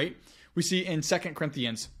 right? We see in 2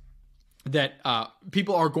 Corinthians that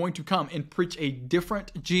people are going to come and preach a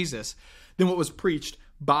different Jesus than what was preached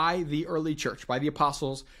by the early church, by the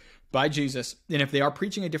apostles, by Jesus, and if they are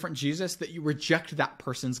preaching a different Jesus, that you reject that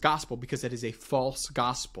person's gospel because it is a false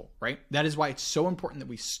gospel, right? That is why it's so important that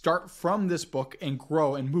we start from this book and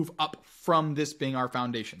grow and move up from this being our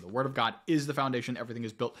foundation. The Word of God is the foundation. Everything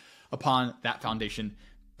is built upon that foundation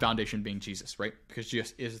being Jesus, right? Because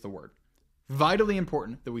Jesus is the Word. Vitally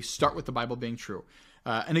important that we start with the Bible being true.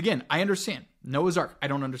 And again, I understand. Noah's Ark, I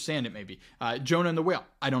don't understand it maybe. Jonah and the whale,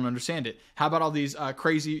 I don't understand it. How about all these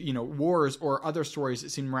crazy, wars or other stories that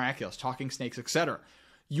seem miraculous, talking snakes, etc.?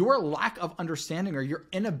 Your lack of understanding or your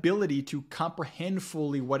inability to comprehend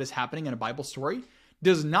fully what is happening in a Bible story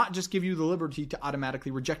does not just give you the liberty to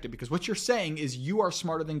automatically reject it, because what you're saying is you are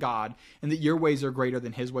smarter than God and that your ways are greater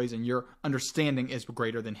than his ways and your understanding is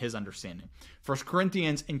greater than his understanding. 1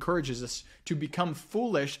 Corinthians encourages us to become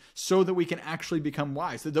foolish so that we can actually become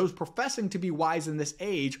wise. That those professing to be wise in this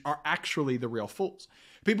age are actually the real fools.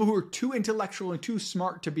 People who are too intellectual and too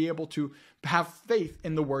smart to be able to have faith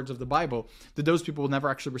in the words of the Bible, that those people will never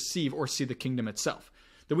actually receive or see the kingdom itself.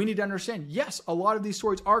 That we need to understand, yes, a lot of these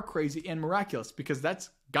stories are crazy and miraculous because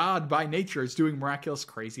that's God by nature is doing miraculous,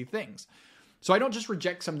 crazy things. So I don't just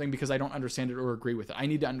reject something because I don't understand it or agree with it. I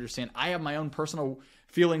need to understand I have my own personal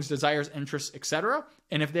feelings, desires, interests, etc.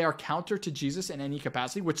 And if they are counter to Jesus in any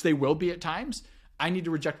capacity, which they will be at times, I need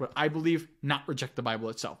to reject what I believe, not reject the Bible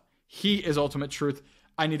itself. He is ultimate truth.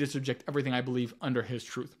 I need to subject everything I believe under his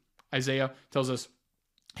truth. Isaiah tells us,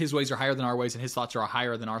 his ways are higher than our ways, and his thoughts are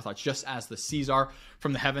higher than our thoughts. Just as the seas are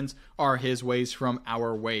from the heavens, are his ways from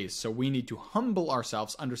our ways. So we need to humble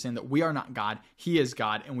ourselves, understand that we are not God, he is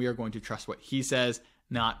God, and we are going to trust what he says,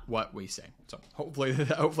 not what we say. So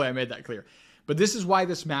hopefully I made that clear. But this is why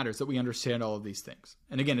this matters, that we understand all of these things.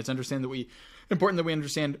 And again, it's important that we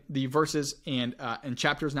understand the verses and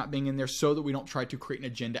chapters not being in there so that we don't try to create an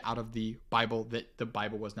agenda out of the Bible that the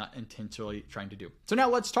Bible was not intentionally trying to do. So now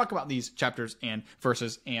let's talk about these chapters and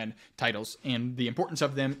verses and titles and the importance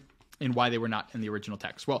of them and why they were not in the original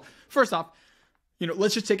text. Well, first off,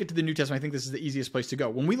 let's just take it to the New Testament. I think this is the easiest place to go.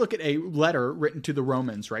 When we look at a letter written to the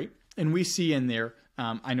Romans, right? And we see in there,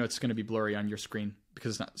 I know it's going to be blurry on your screen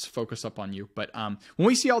because it's not focused up on you. But when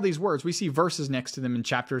we see all these words, we see verses next to them in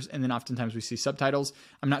chapters, and then oftentimes we see subtitles.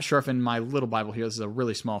 I'm not sure if in my little Bible here, this is a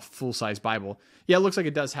really small, full-size Bible. Yeah, it looks like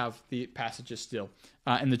it does have the passages still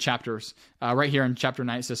in the chapters. Right here in chapter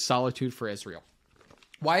 9, it says, Solitude for Israel.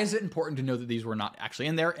 Why is it important to know that these were not actually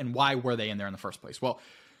in there, and why were they in there in the first place? Well,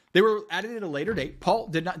 they were added at a later date. Paul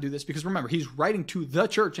did not do this because, remember, he's writing to the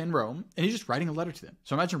church in Rome, and he's just writing a letter to them.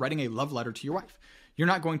 So imagine writing a love letter to your wife. You're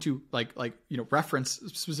not going to reference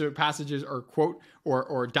specific passages or quote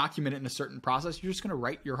or document it in a certain process. You're just going to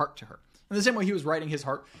write your heart to her. In the same way he was writing his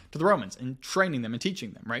heart to the Romans and training them and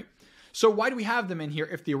teaching them, right? So why do we have them in here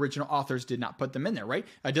if the original authors did not put them in there, right?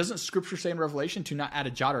 Doesn't Scripture say in Revelation to not add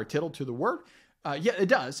a jot or a tittle to the word? Yeah, it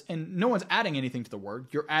does. And no one's adding anything to the word.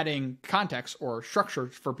 You're adding context or structure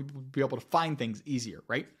for people to be able to find things easier,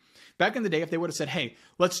 right? Back in the day, if they would have said, hey,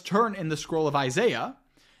 let's turn in the scroll of Isaiah,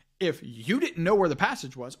 if you didn't know where the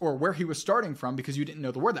passage was or where he was starting from because you didn't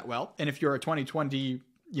know the word that well, and if you're a 2020,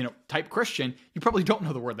 type Christian, you probably don't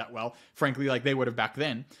know the word that well, frankly, like they would have back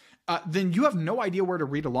then you have no idea where to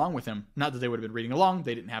read along with him. Not that they would have been reading along.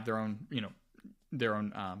 They didn't have their own,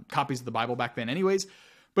 copies of the Bible back then anyways,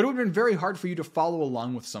 but it would have been very hard for you to follow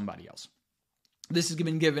along with somebody else. This has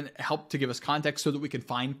been given help to give us context so that we can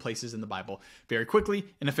find places in the Bible very quickly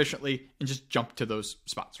and efficiently and just jump to those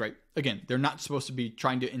spots, right? Again, they're not supposed to be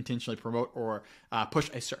trying to intentionally promote or push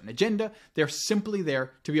a certain agenda. They're simply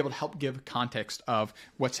there to be able to help give context of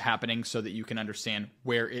what's happening so that you can understand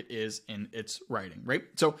where it is in its writing, right?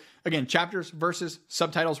 So again, chapters, verses,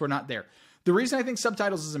 subtitles were not there. The reason I think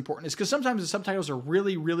subtitles is important is because sometimes the subtitles are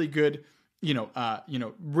really, really good,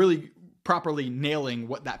 really properly nailing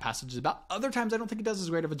what that passage is about. Other times, I don't think it does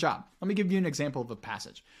as great of a job. Let me give you an example of a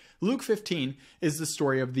passage. Luke 15 is the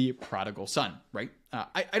story of the prodigal son, right?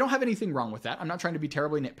 I don't have anything wrong with that. I'm not trying to be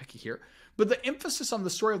terribly nitpicky here. But the emphasis on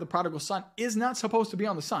the story of the prodigal son is not supposed to be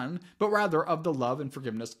on the son, but rather of the love and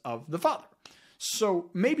forgiveness of the father.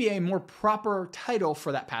 So maybe a more proper title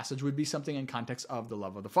for that passage would be something in context of the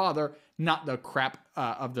love of the father, not the crap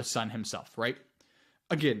of the son himself, right?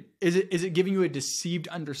 Again, is it giving you a deceived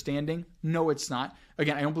understanding? No, it's not.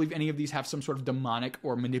 Again, I don't believe any of these have some sort of demonic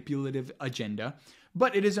or manipulative agenda,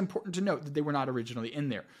 but it is important to note that they were not originally in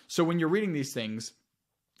there. So when you're reading these things,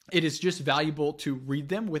 it is just valuable to read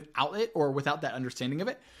them without it or without that understanding of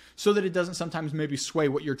it so that it doesn't sometimes maybe sway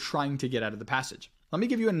what you're trying to get out of the passage. Let me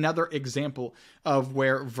give you another example of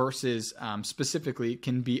where verses specifically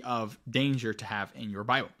can be of danger to have in your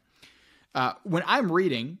Bible. When I'm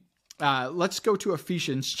reading, let's go to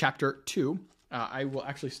Ephesians chapter 2, I will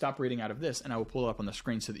actually stop reading out of this and I will pull it up on the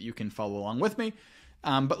screen so that you can follow along with me.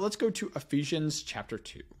 But let's go to Ephesians chapter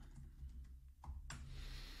 2.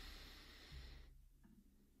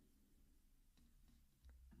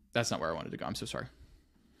 That's not where I wanted to go. I'm so sorry.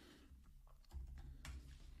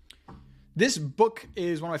 This book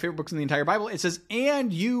is one of my favorite books in the entire Bible. It says,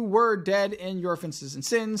 and you were dead in your offenses and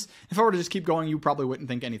sins. If I were to just keep going, you probably wouldn't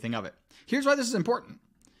think anything of it. Here's why this is important.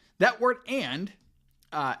 That word and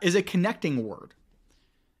is a connecting word.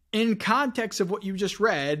 In context of what you just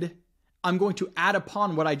read, I'm going to add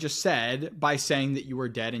upon what I just said by saying that you were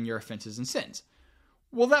dead in your offenses and sins.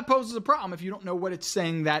 Well, that poses a problem if you don't know what it's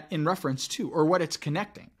saying that in reference to or what it's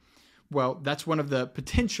connecting. Well, that's one of the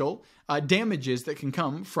potential damages that can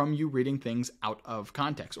come from you reading things out of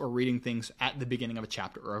context or reading things at the beginning of a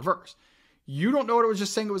chapter or a verse. You don't know what it was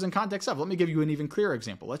just saying it was in context of. Let me give you an even clearer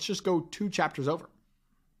example. Let's just go 2 chapters over.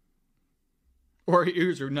 Or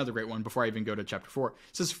here's another great one before I even go to chapter 4.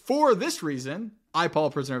 It says, for this reason, I, Paul,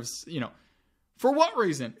 a prisoner of, for what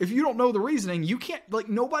reason? If you don't know the reasoning, you can't,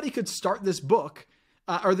 nobody could start this book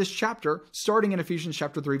or this chapter starting in Ephesians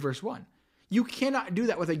chapter 3, verse 1. You cannot do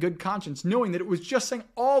that with a good conscience, knowing that it was just saying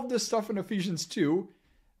all this stuff in Ephesians 2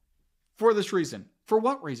 for this reason. For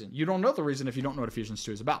what reason? You don't know the reason if you don't know what Ephesians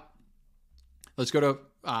 2 is about. Let's go to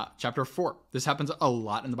chapter 4. This happens a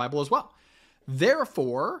lot in the Bible as well.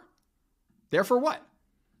 Therefore what?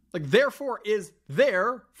 Therefore is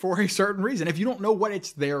there for a certain reason. If you don't know what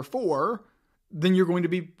it's there for, then you're going to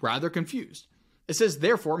be rather confused. It says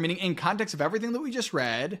therefore, meaning in context of everything that we just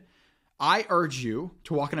read, I urge you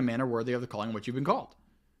to walk in a manner worthy of the calling in which you've been called.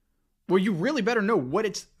 Well, you really better know what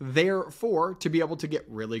it's there for to be able to get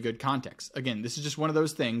really good context. Again, this is just one of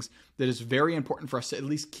those things that is very important for us to at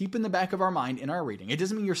least keep in the back of our mind in our reading. It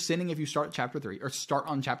doesn't mean you're sinning if you start at chapter 3 or start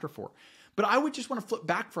on chapter 4. But I would just want to flip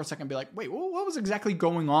back for a second and be like, wait, well, what was exactly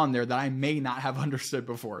going on there that I may not have understood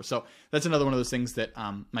before? So that's another one of those things that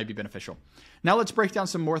might be beneficial. Now let's break down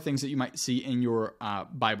some more things that you might see in your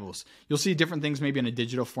Bibles. You'll see different things maybe in a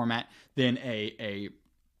digital format than a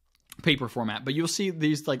paper format, but you'll see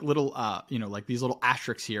these little, these little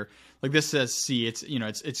asterisks here. Like this says C,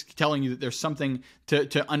 it's telling you that there's something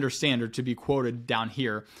to understand or to be quoted down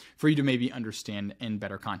here for you to maybe understand in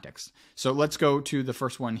better context. So let's go to the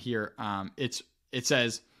first one here. It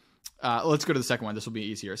says, let's go to the second one. This will be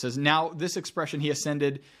easier. It says, now this expression, he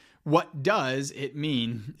ascended, what does it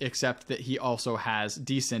mean except that he also has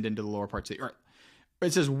descended into the lower parts of the earth?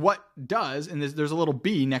 It says, what does, and there's a little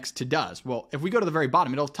B next to does. Well, if we go to the very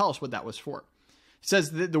bottom, it'll tell us what that was for. It says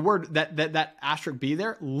the word, that asterisk B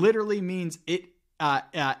there literally means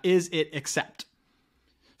is it except.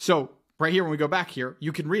 So right here, when we go back here,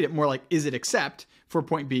 you can read it more like, is it except for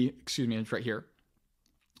point B, excuse me, it's right here.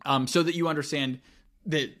 So that you understand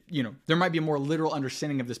that, there might be a more literal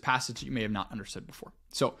understanding of this passage that you may have not understood before.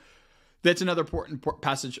 So that's another important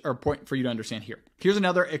passage or point for you to understand here. Here's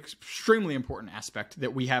another extremely important aspect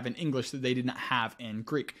that we have in English that they did not have in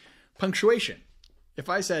Greek. Punctuation. If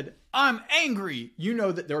I said, I'm angry, you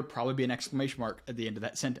know that there would probably be an exclamation mark at the end of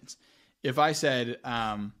that sentence. If I said,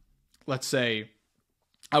 let's say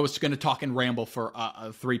I was going to talk and ramble for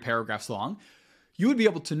 3 paragraphs long, you would be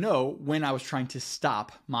able to know when I was trying to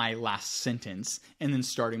stop my last sentence and then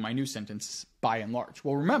starting my new sentence by and large.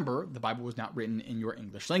 Well, remember, the Bible was not written in your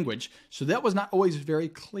English language, so that was not always very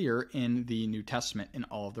clear in the New Testament in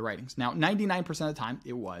all of the writings. Now, 99% of the time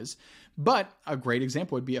it was, but a great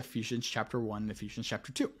example would be Ephesians chapter 1 and Ephesians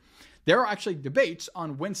chapter 2. There are actually debates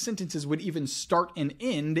on when sentences would even start and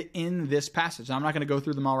end in this passage. Now, I'm not going to go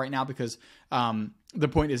through them all right now because the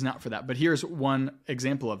point is not for that. But here's one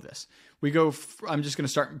example of this. I'm just going to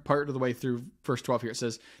start part of the way through verse 12 here. It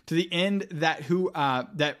says, to the end that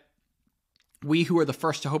we who are the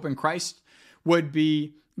first to hope in Christ would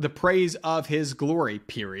be the praise of his glory,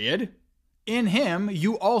 period. In him,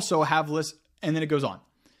 you also have and then it goes on.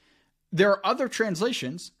 There are other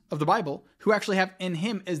translations of the Bible who actually have in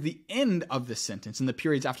him as the end of this sentence in the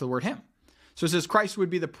periods after the word him. So it says Christ would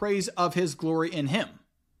be the praise of his glory in him,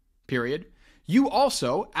 period. You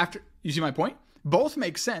also, you see my point? Both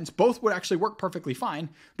make sense. Both would actually work perfectly fine,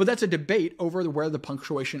 but that's a debate over where the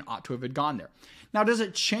punctuation ought to have gone there. Now, does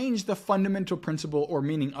it change the fundamental principle or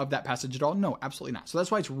meaning of that passage at all? No, absolutely not. So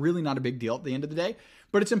that's why it's really not a big deal at the end of the day,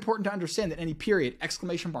 but it's important to understand that any period,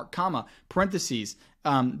 exclamation mark, comma, parentheses,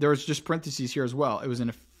 there was just parentheses here as well. It was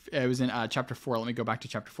in chapter 4. Let me go back to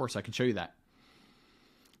chapter 4 so I can show you that.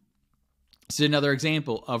 This is another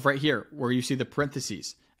example of right here where you see the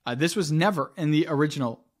parentheses. This was never in the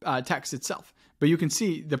original text itself, but you can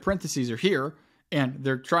see the parentheses are here, and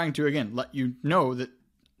they're trying to, again, let you know that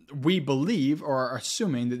we believe or are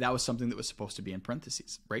assuming that that was something that was supposed to be in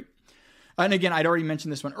parentheses, right? And again, I'd already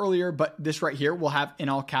mentioned this one earlier, but this right here will have in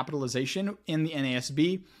all capitalization in the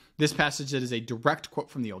NASB. This passage that is a direct quote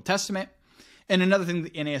from the Old Testament. And another thing the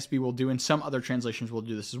NASB will do, and some other translations will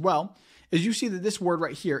do this as well, is you see that this word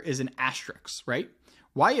right here is an asterisk, right?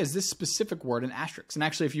 Why is this specific word an asterisk? And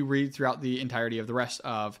actually, if you read throughout the entirety of the rest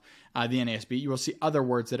of the NASB, you will see other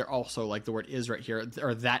words that are also like the word is right here,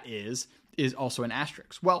 or that is also an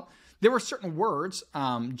asterisk. Well, there were certain words,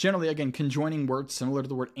 generally, again, conjoining words similar to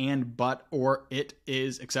the word and, but, or, it,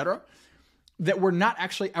 is, etc., that were not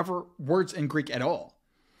actually ever words in Greek at all.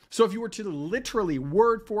 So if you were to literally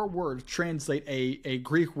word for word translate a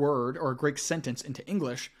Greek word or a Greek sentence into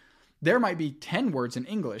English, there might be 10 words in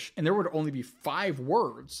English and there would only be 5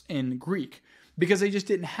 words in Greek because they just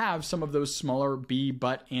didn't have some of those smaller be,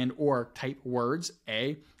 but, and, or type words,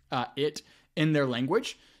 it, in their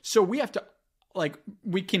language. So we have to,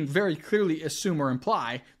 we can very clearly assume or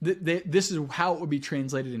imply that this is how it would be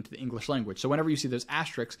translated into the English language. So whenever you see those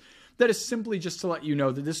asterisks, that is simply just to let you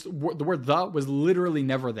know that the word "the" was literally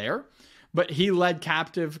never there, but he led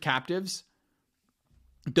captives.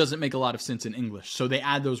 It doesn't make a lot of sense in English. So they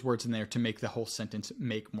add those words in there to make the whole sentence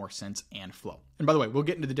make more sense and flow. And by the way, we'll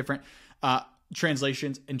get into the different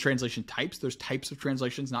translations and translation types. There's types of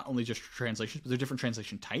translations, not only just translations, but there's different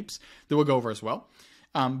translation types that we'll go over as well.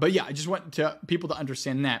 But yeah, I just want people to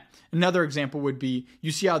understand that. Another example would be,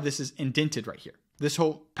 you see how this is indented right here. This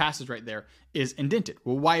whole passage right there is indented.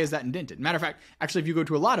 Well, why is that indented? Matter of fact, actually, if you go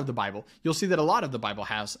to a lot of the Bible, you'll see that a lot of the Bible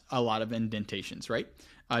has a lot of indentations, right?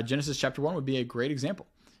 Genesis chapter 1 would be a great example.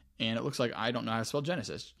 And it looks like I don't know how to spell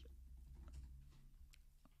Genesis.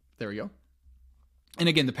 There we go. And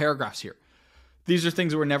again, the paragraphs here. These are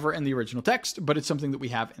things that were never in the original text, but it's something that we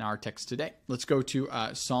have in our text today. Let's go to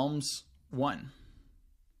Psalms 1.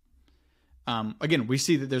 Again, we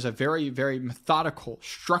see that there's a very, very methodical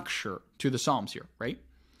structure to the Psalms here, right?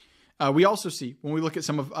 We also see, when we look at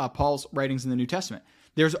some of Paul's writings in the New Testament,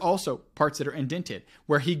 there's also parts that are indented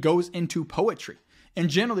where he goes into poetry. And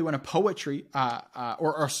generally, when a poetry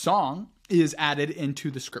or a song is added into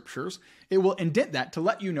the scriptures, it will indent that to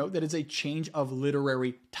let you know that it's a change of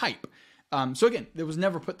literary type. So again, it was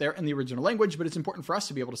never put there in the original language, but it's important for us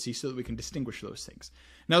to be able to see so that we can distinguish those things.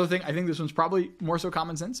 Another thing, I think this one's probably more so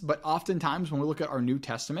common sense, but oftentimes when we look at our New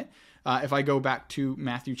Testament, if I go back to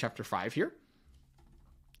Matthew chapter 5 here,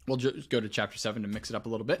 we'll just go to chapter 7 to mix it up a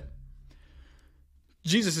little bit.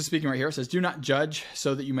 Jesus is speaking right here. It says, do not judge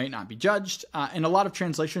so that you may not be judged. In a lot of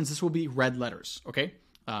translations, this will be red letters, okay?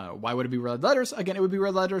 Why would it be red letters? Again, it would be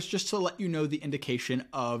red letters just to let you know the indication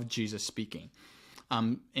of Jesus speaking.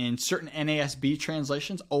 In certain NASB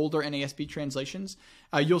translations, older NASB translations,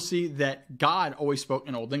 you'll see that God always spoke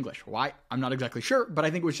in Old English. Why? I'm not exactly sure, but I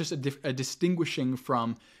think it was just a distinguishing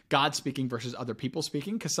from God speaking versus other people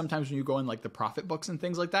speaking, because sometimes when you go in like the prophet books and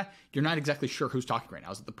things like that, you're not exactly sure who's talking right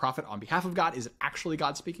now. Is it the prophet on behalf of God? Is it actually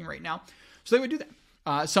God speaking right now? So they would do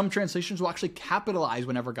that. Some translations will actually capitalize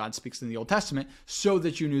whenever God speaks in the Old Testament so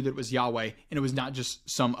that you knew that it was Yahweh and it was not just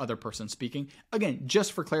some other person speaking. Again,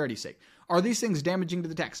 just for clarity's sake. Are these things damaging to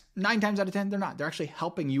the text? 9 times out of 10, they're not. They're actually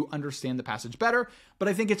helping you understand the passage better. But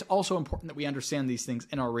I think it's also important that we understand these things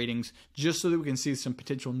in our readings just so that we can see some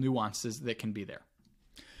potential nuances that can be there.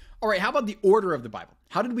 All right, how about the order of the Bible?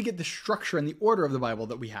 How did we get the structure and the order of the Bible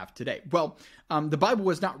that we have today? Well, the Bible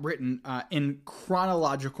was not written in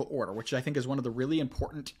chronological order, which I think is one of the really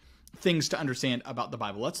important things to understand about the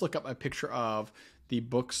Bible. Let's look up a picture of the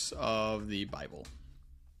books of the Bible.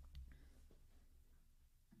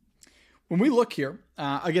 When we look here,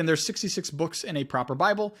 again, there's 66 books in a proper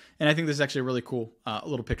Bible, and I think this is actually a really cool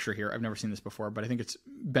little picture here. I've never seen this before, but I think it's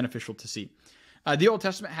beneficial to see. The Old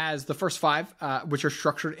Testament has the first 5, which are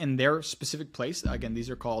structured in their specific place. Again, these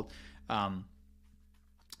are called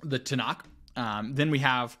the Tanakh. Then we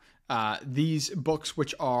have these books,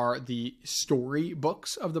 which are the story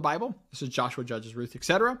books of the Bible. This is Joshua, Judges, Ruth,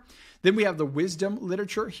 etc. Then we have the wisdom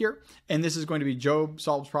literature here, and this is going to be Job,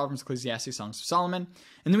 Psalms, Proverbs, Ecclesiastes, Songs of Solomon.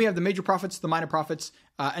 And then we have the major prophets, the minor prophets,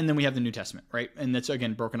 and then we have the New Testament, right? And that's,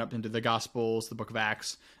 again, broken up into the Gospels, the book of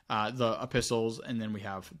Acts, the epistles, and then we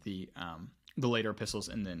have the later epistles,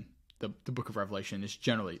 and then the book of Revelation is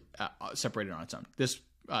generally separated on its own. This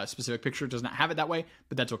specific picture does not have it that way,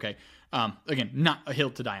 but that's okay. Again, not a hill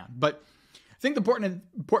to die on. But I think the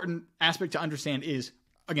important aspect to understand is,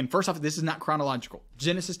 again, first off, this is not chronological.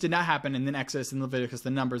 Genesis did not happen, and then Exodus, then Leviticus,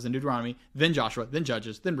 then Numbers, then Deuteronomy, then Joshua, then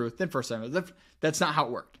Judges, then Ruth, then 1 Samuel. That's not how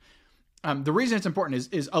it worked. The reason it's important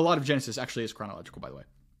is a lot of Genesis actually is chronological, by the way.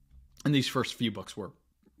 And these first few books were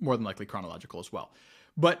more than likely chronological as well.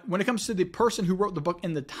 But when it comes to the person who wrote the book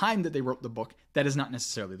and the time that they wrote the book, that is not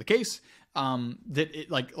necessarily the case.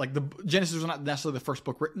 The Genesis was not necessarily the first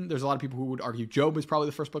book written. There's a lot of people who would argue Job is probably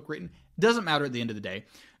the first book written. Doesn't matter at the end of the day.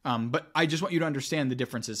 But I just want you to understand the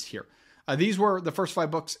differences here. These were the first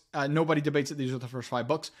 5 books. Nobody debates that these are the first 5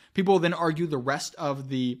 books. People will then argue the rest of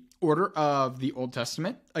the order of the Old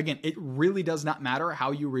Testament. Again, it really does not matter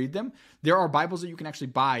how you read them. There are Bibles that you can actually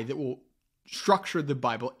buy that will structure the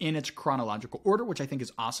Bible in its chronological order, which I think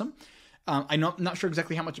is awesome. I'm not sure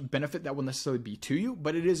exactly how much benefit that will necessarily be to you,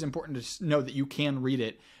 but it is important to know that you can read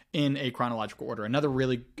it in a chronological order. Another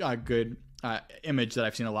really good image that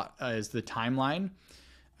I've seen a lot is the timeline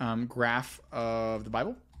graph of the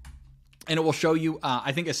Bible. And it will show you,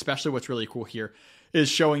 I think especially what's really cool here is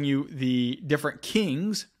showing you the different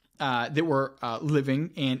kings that were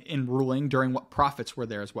living and ruling during what prophets were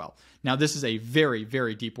there as well. Now, this is a very,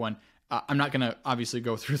 very deep one. I'm not going to obviously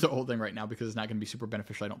go through the whole thing right now because it's not going to be super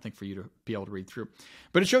beneficial, I don't think, for you to be able to read through.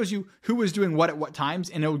 But it shows you who was doing what at what times,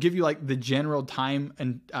 and it will give you like the general time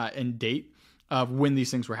and date of when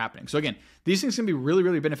these things were happening. So again, these things can be really,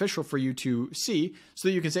 really beneficial for you to see so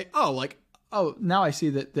that you can say, oh, now I see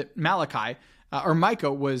that Malachi or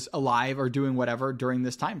Micah was alive or doing whatever during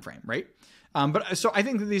this time frame, right? So I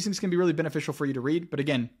think that these things can be really beneficial for you to read, but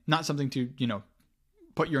again, not something to,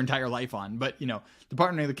 put your entire life on. But, the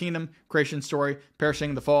partnering of the kingdom, creation story,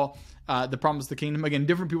 perishing, the fall, the promise of the kingdom. Again,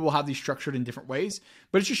 different people will have these structured in different ways,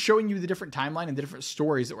 but it's just showing you the different timeline and the different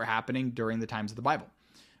stories that were happening during the times of the Bible.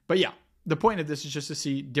 But yeah, the point of this is just to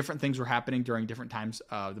see different things were happening during different times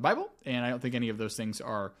of the Bible. And I don't think any of those things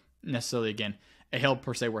are necessarily, again, a hill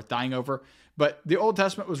per se worth dying over. But the Old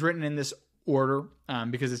Testament was written in this order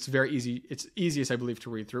because it's very easy. It's easiest, I believe, to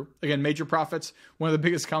read through. Again, major prophets. One of the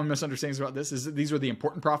biggest common misunderstandings about this is that these are the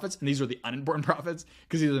important prophets and these are the unimportant prophets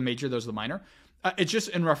because these are the major, those are the minor. It's just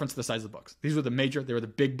in reference to the size of the books. These were the major. They were the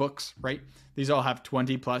big books, right? These all have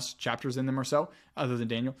 20 plus chapters in them or so, other than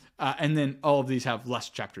Daniel. And then all of these have less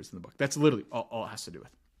chapters in the book. That's literally all it has to do with.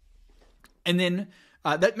 And then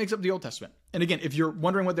that makes up the Old Testament. And again, if you're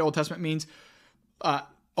wondering what the Old Testament means,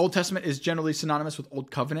 Old Testament is generally synonymous with Old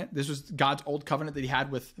Covenant. This was God's Old Covenant that he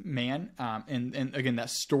had with man. And again, that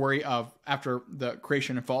story of after the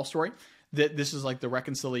creation and fall story, that this is like the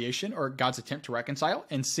reconciliation or God's attempt to reconcile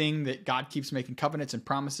and seeing that God keeps making covenants and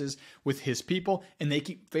promises with his people and they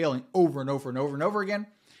keep failing over and over and over and over again.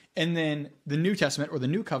 And then the New Testament or the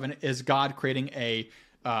New Covenant is God creating a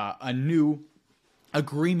new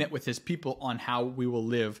agreement with his people on how we will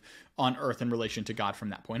live on earth in relation to God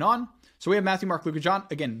from that point on. So we have Matthew, Mark, Luke, and John,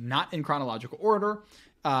 again, not in chronological order.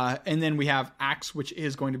 And then we have Acts, which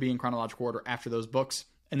is going to be in chronological order after those books.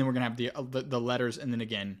 And then we're going to have the letters, and then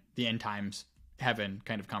again, the end times, heaven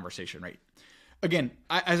kind of conversation, right? Again,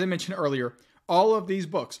 as I mentioned earlier, all of these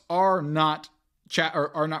books are not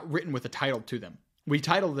written with a title to them. We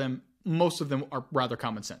title them, most of them are rather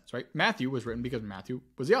common sense, right? Matthew was written because Matthew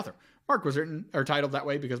was the author. Mark was written or titled that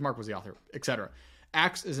way because Mark was the author, etc.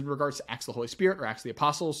 Acts is in regards to Acts of the Holy Spirit or Acts of the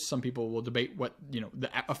Apostles. Some people will debate what, the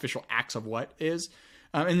official Acts of what is.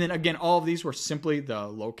 And then again, all of these were simply the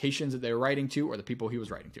locations that they were writing to or the people he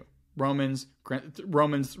was writing to. Romans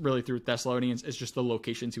really through Thessalonians is just the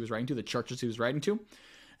locations he was writing to, the churches he was writing to.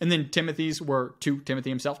 And then Timothy's were to Timothy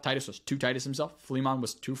himself. Titus was to Titus himself. Philemon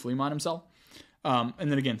was to Philemon himself. And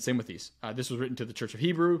then again, same with these. This was written to the church of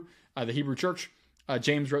Hebrew, the Hebrew church.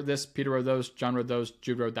 James wrote this, Peter wrote those, John wrote those,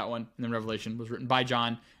 Jude wrote that one, and then Revelation was written by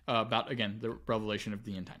John about, again, the revelation of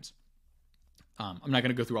the end times. I'm not going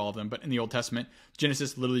to go through all of them, but in the Old Testament,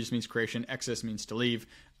 Genesis literally just means creation. Exodus means to leave.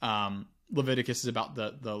 Leviticus is about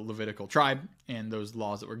the Levitical tribe and those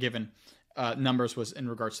laws that were given. Numbers was in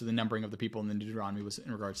regards to the numbering of the people, and then Deuteronomy was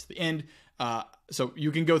in regards to the end. So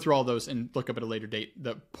you can go through all those and look up at a later date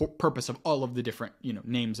the purpose of all of the different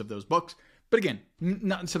names of those books. But again,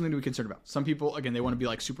 not something to be concerned about. Some people, again, they want to be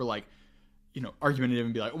like super argumentative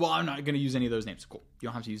and be like, well, I'm not going to use any of those names. Cool. You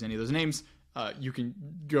don't have to use any of those names. You can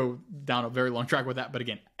go down a very long track with that. But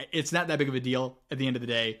again, it's not that big of a deal at the end of the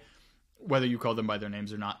day, whether you call them by their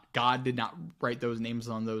names or not. God did not write those names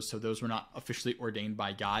on those, so those were not officially ordained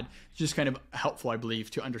by God. It's just kind of helpful, I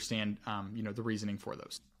believe, to understand, the reasoning for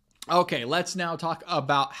those. Okay, let's now talk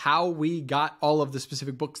about how we got all of the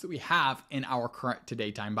specific books that we have in our current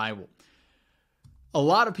Today Time Bible. A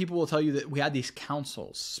lot of people will tell you that we had these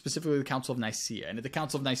councils, specifically the Council of Nicaea. And at the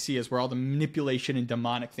Council of Nicaea is where all the manipulation and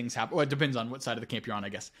demonic things happen. Well, it depends on what side of the camp you're on, I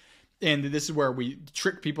guess. And this is where we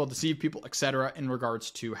trick people, deceive people, etc., in regards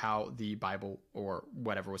to how the Bible or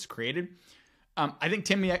whatever was created. I think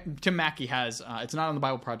Tim Mackie has, it's not on the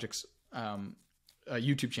Bible Project's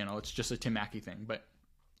YouTube channel. It's just a Tim Mackie thing. But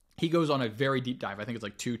he goes on a very deep dive. I think it's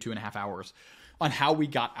like 2.5 hours on how we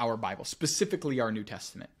got our Bible, specifically our New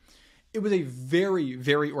Testament. It was a very,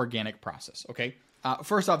 very organic process, okay?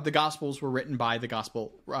 First off, the Gospels were written by the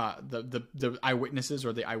eyewitnesses,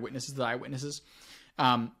 or the eyewitnesses of the eyewitnesses.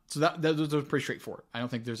 So those are pretty straightforward. I don't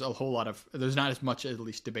think there's there's not as much, at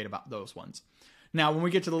least, debate about those ones. Now, when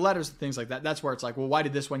we get to the letters and things like that, that's where it's like, well, why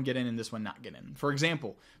did this one get in and this one not get in? For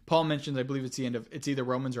example, Paul mentions, I believe it's either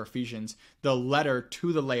Romans or Ephesians, the letter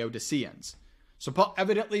to the Laodiceans. So Paul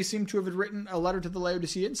evidently seemed to have written a letter to the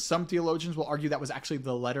Laodiceans. Some theologians will argue that was actually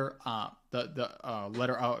the letter,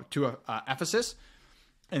 letter to Ephesus,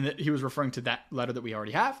 and that he was referring to that letter that we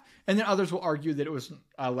already have. And then others will argue that it was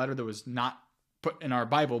a letter that was not put in our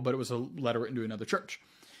Bible, but it was a letter written to another church.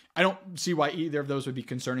 I don't see why either of those would be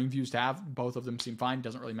concerning views to have. Both of them seem fine.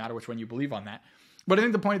 Doesn't really matter which one you believe on that. But I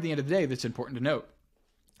think the point at the end of the day that's important to note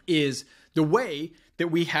is the way that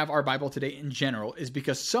we have our Bible today in general is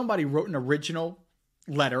because somebody wrote an original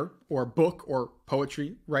letter or book or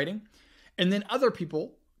poetry writing, and then other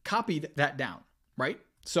people copied that down, right?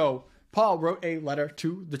 So Paul wrote a letter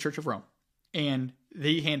to the Church of Rome, and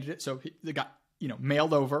they handed it. So they got,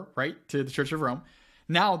 mailed over, right, to the Church of Rome.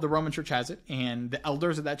 Now the Roman church has it, and the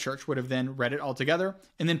elders of that church would have then read it all together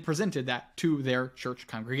and then presented that to their church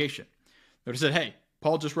congregation. They would have said, hey,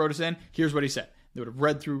 Paul just wrote us in. Here's what he said. They would have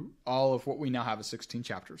read through all of what we now have as 16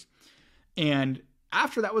 chapters. And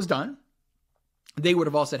after that was done, they would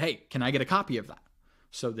have all said, hey, can I get a copy of that?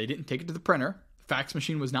 So they didn't take it to the printer. The fax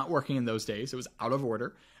machine was not working in those days. It was out of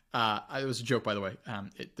order. It was a joke, by the way.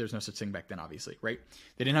 There's no such thing back then, obviously, right?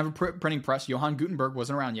 They didn't have a printing press. Johann Gutenberg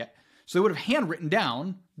wasn't around yet. So they would have handwritten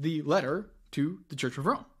down the letter to the Church of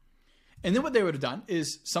Rome. And then what they would have done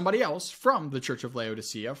is somebody else from the Church of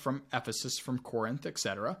Laodicea, from Ephesus, from Corinth,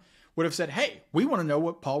 etc., would have said, hey, we want to know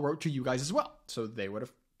what Paul wrote to you guys as well. So they would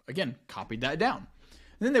have, again, copied that down.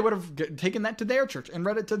 And then they would have taken that to their church and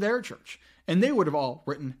read it to their church. And they would have all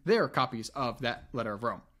written their copies of that letter of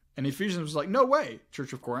Rome. And Ephesians was like, no way,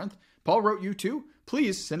 Church of Corinth. Paul wrote you too.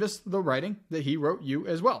 Please send us the writing that he wrote you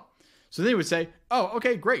as well. So they would say, oh,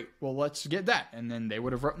 okay, great. Well, let's get that. And then they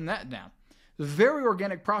would have written that down. The very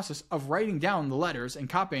organic process of writing down the letters and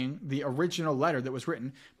copying the original letter that was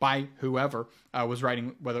written by whoever was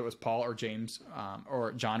writing, whether it was Paul or James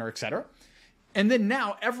or John or etc. And then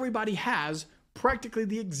now everybody has practically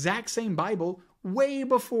the exact same Bible way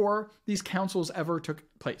before these councils ever took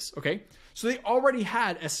place, okay? So they already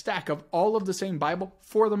had a stack of all of the same Bible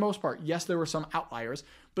for the most part. Yes, there were some outliers,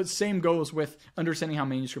 but same goes with understanding how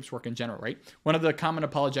manuscripts work in general, right? One of the common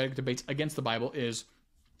apologetic debates against the Bible is,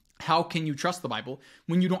 how can you trust the Bible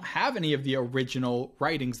when you don't have any of the original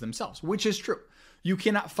writings themselves? Which is true. You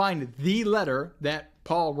cannot find the letter that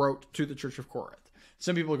Paul wrote to the Church of Corinth.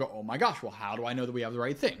 Some people go, oh my gosh, well, how do I know that we have the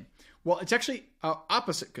right thing? Well, it's actually an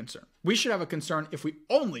opposite concern. We should have a concern if we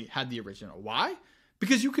only had the original. Why?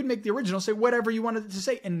 Because you could make the original say whatever you wanted it to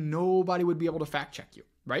say and nobody would be able to fact check you,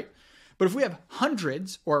 right? But if we have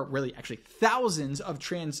hundreds, or really actually thousands of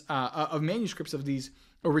manuscripts of these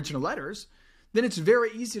original letters, then it's very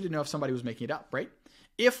easy to know if somebody was making it up, right?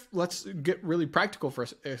 If, let's get really practical for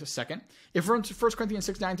a second, if 1 Corinthians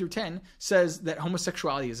 6, 9 through 10 says that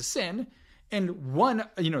homosexuality is a sin, and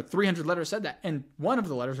 300 letters said that, and one of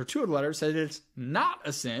the letters or two of the letters said it's not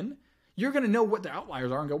a sin, you're going to know what the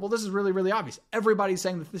outliers are and go, well, this is really, really obvious. Everybody's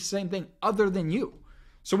saying the same thing other than you.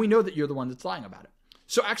 So we know that you're the one that's lying about it.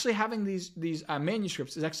 So actually having these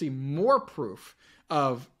manuscripts is actually more proof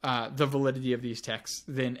of the validity of these texts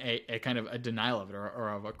than a kind of a denial of it or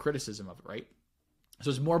of a criticism of it, right? So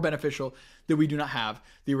it's more beneficial that we do not have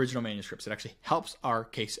the original manuscripts. It actually helps our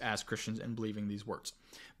case as Christians in believing these words.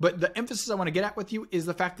 But the emphasis I want to get at with you is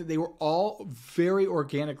the fact that they were all very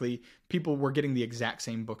organically, people were getting the exact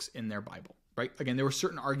same books in their Bible, right? Again, there were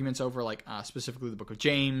certain arguments over like specifically the book of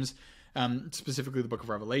James, specifically the book of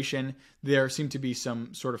Revelation. There seemed to be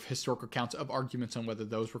some sort of historical accounts of arguments on whether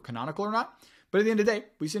those were canonical or not. But at the end of the day,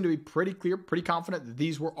 we seem to be pretty clear, pretty confident that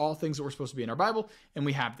these were all things that were supposed to be in our Bible, and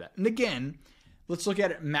we have that. And again, let's look at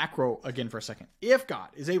it macro again for a second. If God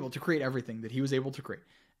is able to create everything that he was able to create,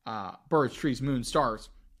 birds, trees, moon, stars,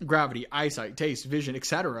 gravity, eyesight, taste, vision,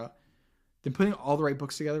 etc., then putting all the right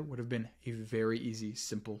books together would have been a very easy,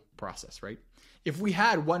 simple process, right? If we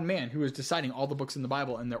had one man who was deciding all the books in the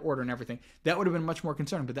Bible and their order and everything, that would have been much more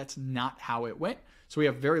concern, but that's not how it went. So we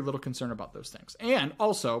have very little concern about those things. And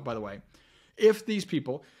also, by the way, if these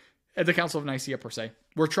people at the Council of Nicaea per se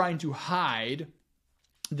were trying to hide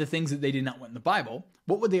the things that they did not want in the Bible,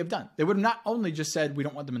 what would they have done? They would have not only just said, we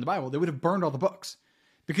don't want them in the Bible, they would have burned all the books.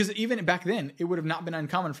 Because even back then, it would have not been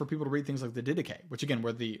uncommon for people to read things like the Didache, which again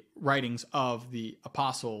were the writings of the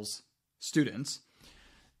apostles' students.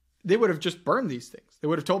 they would have just burned these things. They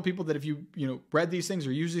would have told people that if you read these things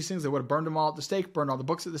or used these things, they would have burned them all at the stake, burned all the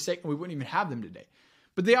books at the stake, and we wouldn't even have them today.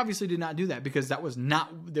 But they obviously did not do that because that was not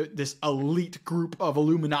this elite group of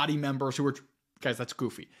Illuminati members who were, guys, that's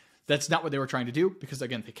goofy. That's not what they were trying to do because,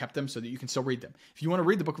 again, they kept them so that you can still read them. If you want to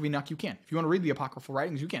read the Book of Enoch, you can. If you want to read the Apocryphal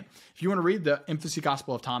writings, you can. If you want to read the Infancy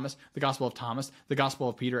Gospel of Thomas, the Gospel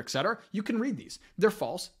of Peter, etc., you can read these. They're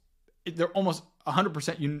false. They're almost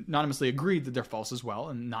 100% unanimously agreed that they're false as well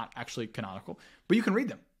and not actually canonical, but you can read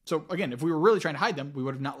them. So again, if we were really trying to hide them, we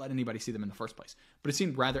would have not let anybody see them in the first place. But it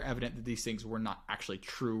seemed rather evident that these things were not actually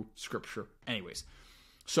true scripture anyways.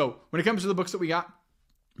 So when it comes to the books that we got,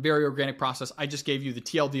 Very Organic Process, I just gave you the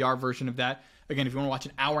TLDR version of that. Again, if you want to watch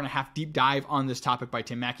an hour and a half deep dive on this topic by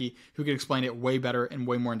Tim Mackie, who can explain it way better and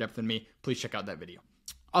way more in depth than me, please check out that video.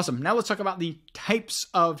 Awesome. Now let's talk about the types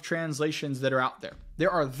of translations that are out there. There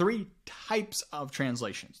are 3 types of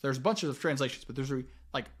translations. There's bunches of translations, but there's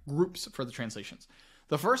like groups for the translations.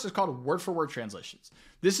 The first is called word-for-word translations.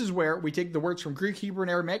 This is where we take the words from Greek, Hebrew,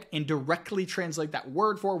 and Aramaic and directly translate that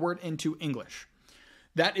word for word into English.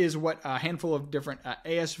 That is what a handful of different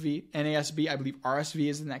ASV, NASB, I believe RSV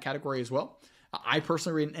is in that category as well. I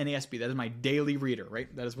personally read an NASB. That is my daily reader,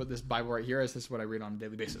 right? That is what this Bible right here is. This is what I read on a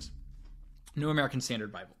daily basis. New American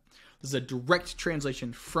Standard Bible. This is a direct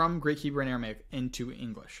translation from Greek, Hebrew, and Aramaic into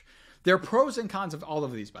English. There are pros and cons of all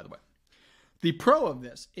of these, by the way. The pro of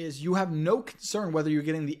this is you have no concern whether you're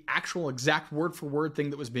getting the actual exact word-for-word thing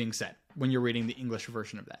that was being said when you're reading the English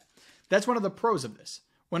version of that. That's one of the pros of this.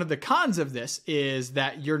 One of the cons of this is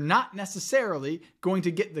that you're not necessarily going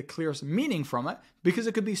to get the clearest meaning from it because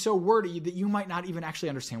it could be so wordy that you might not even actually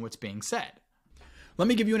understand what's being said. Let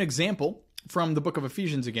me give you an example from the book of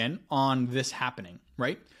Ephesians again on this happening,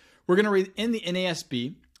 right? We're going to read in the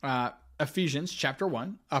NASB, Ephesians chapter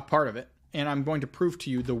 1, a part of it, and I'm going to prove to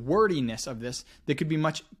you the wordiness of this that could be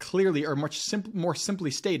much clearly or much more simply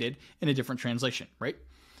stated in a different translation, right?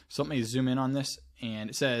 So let me zoom in on this, and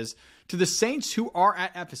it says, to the saints who are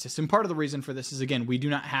at Ephesus, and part of the reason for this is, again, we do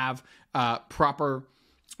not have proper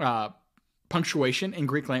punctuation in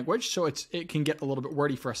Greek language, so it can get a little bit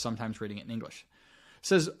wordy for us sometimes reading it in English. It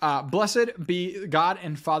says, blessed be God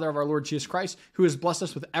and Father of our Lord Jesus Christ, who has blessed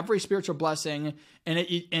us with every spiritual blessing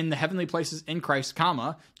in the heavenly places in Christ,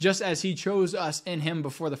 comma, just as he chose us in him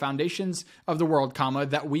before the foundations of the world, comma,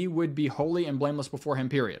 that we would be holy and blameless before him,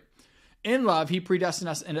 period. In love, he predestined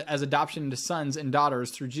us as adoption into sons and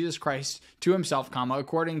daughters through Jesus Christ to himself, comma,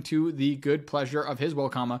 according to the good pleasure of his will,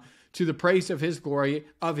 comma, to the praise of his glory,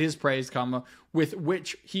 of his praise, comma, with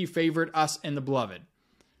which he favored us in the beloved.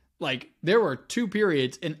 Like, there were 2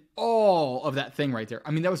 periods in all of that thing right there.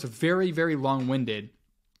 I mean, that was very, very long-winded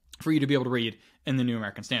for you to be able to read in the New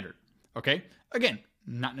American Standard. Okay? Again,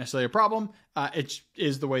 not necessarily a problem. It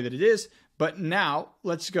is the way that it is. But now,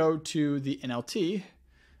 let's go to the NLT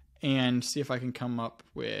and see if I can come up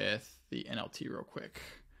with the NLT real quick.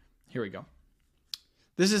 Here we go.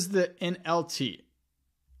 This is the NLT.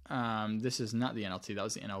 This is not the NLT. That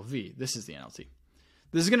was the NLV. This is the NLT.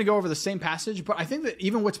 This is going to go over the same passage, but I think that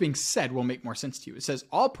even what's being said will make more sense to you. It says,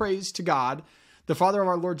 all praise to God, the Father of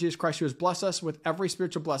our Lord Jesus Christ, who has blessed us with every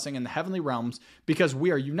spiritual blessing in the heavenly realms because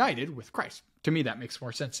we are united with Christ. To me, that makes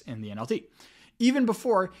more sense in the NLT. Even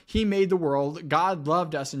before he made the world, God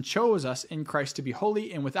loved us and chose us in Christ to be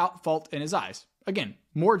holy and without fault in his eyes. Again,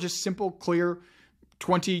 more just simple, clear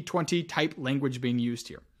 2020 type language being used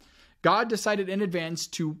here. God decided in advance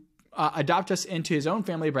to adopt us into his own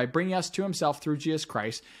family by bringing us to himself through Jesus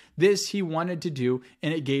Christ. This he wanted to do,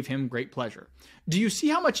 and it gave him great pleasure. Do you see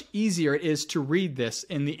how much easier it is to read this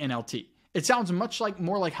in the NLT? It sounds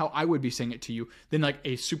more like how I would be saying it to you than like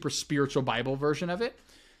a super spiritual Bible version of it.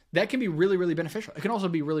 That can be really, really beneficial. It can also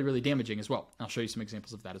be really, really damaging as well. I'll show you some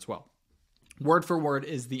examples of that as well. Word for word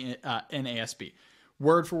is the NASB.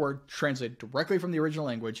 Word for word translated directly from the original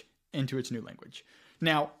language into its new language.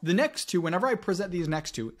 Now, the next 2, whenever I present these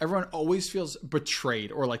next 2, everyone always feels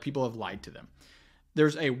betrayed or like people have lied to them.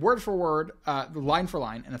 There's a word for word, line for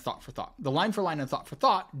line, and a thought for thought. The line for line and thought for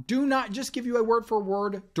thought do not just give you a word for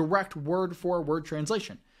word, direct word for word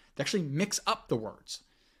translation. They actually mix up the words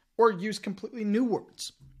or use completely new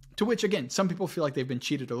words, to which, again, some people feel like they've been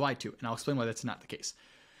cheated or lied to, and I'll explain why that's not the case.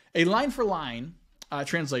 A line for line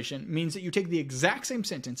translation means that you take the exact same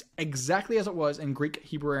sentence exactly as it was in Greek,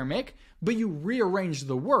 Hebrew, Aramaic, but you rearrange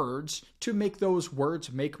the words to make those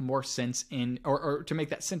words make more sense or to make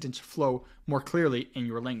that sentence flow more clearly in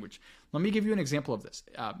your language. Let me give you an example of this.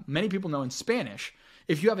 Many people know in Spanish,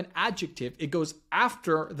 if you have an adjective, it goes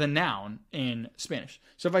after the noun in Spanish.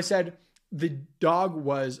 So if I said the dog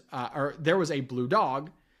was, or there was a blue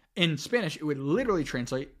dog, in Spanish, it would literally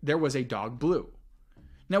translate, there was a dog blue.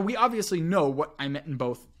 Now, we obviously know what I meant in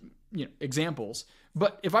both examples,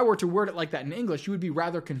 but if I were to word it like that in English, you would be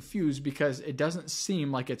rather confused because it doesn't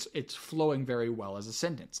seem like it's flowing very well as a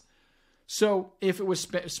sentence. So if it was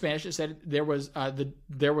Spanish, it said there was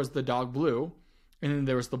the dog blue, and then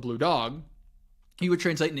there was the blue dog. You would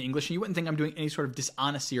translate into English, and you wouldn't think I'm doing any sort of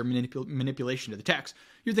dishonesty or manipulation to the text.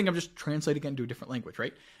 You'd think I'm just translating it into a different language,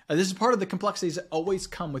 right? This is part of the complexities that always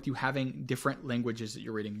come with you having different languages that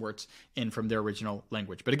you're reading words in from their original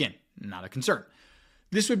language. But again, not a concern.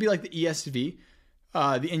 This would be like the ESV.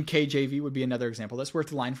 The NKJV would be another example. That's where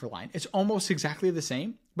it's line for line. It's almost exactly the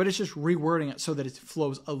same, but it's just rewording it so that it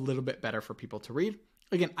flows a little bit better for people to read.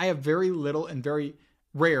 Again, I have very little and very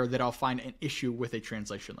rare that I'll find an issue with a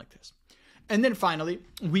translation like this. And then finally,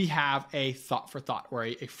 we have a thought for thought, or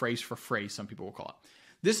a phrase for phrase, some people will call it.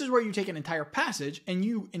 This is where you take an entire passage and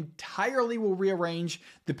you entirely will rearrange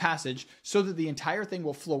the passage so that the entire thing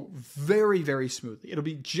will flow very, very smoothly. It'll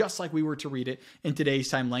be just like we were to read it in today's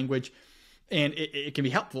time language, and it can be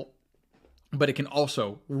helpful, but it can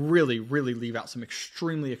also really, really leave out some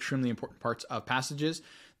extremely, extremely important parts of passages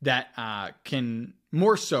that can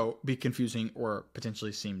more so be confusing or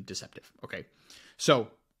potentially seem deceptive. Okay, so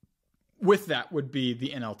with that would be the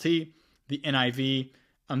NLT, the NIV.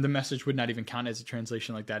 The Message would not even count as a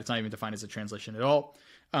translation like that. It's not even defined as a translation at all.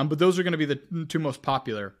 But those are going to be the two most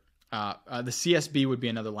popular. The CSB would be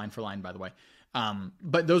another line for line, by the way.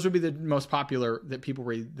 But those would be the most popular that people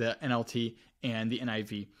read, the NLT and the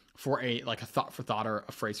NIV, for a thought for thought or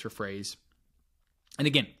a phrase for phrase. And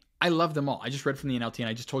again, I love them all. I just read from the NLT, and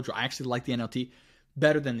I just told you I actually like the NLT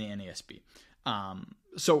better than the NASB.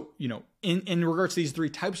 So, in regards to these three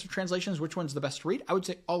types of translations, which one's the best to read? I would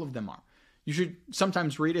say all of them are. You should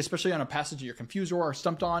sometimes read, especially on a passage that you're confused or are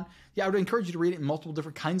stumped on. Yeah, I would encourage you to read it in multiple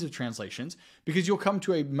different kinds of translations, because you'll come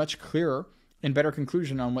to a much clearer and better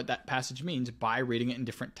conclusion on what that passage means by reading it in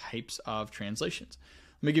different types of translations.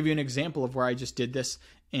 Let me give you an example of where I just did this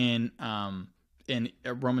in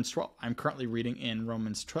Romans 12. I'm currently reading in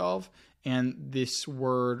Romans 12, and this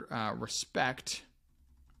word respect.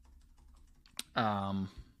 I'm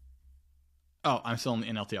still in the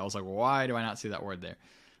NLT. I was like, why do I not see that word there?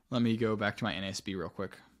 Let me go back to my NASB real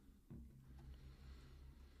quick.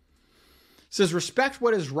 It says, respect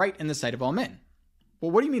what is right in the sight of all men.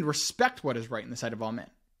 Well, what do you mean respect what is right in the sight of all men?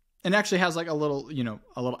 And it actually has like a little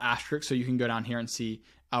asterisk, so you can go down here and see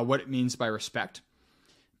what it means by respect.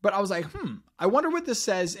 But I was like, I wonder what this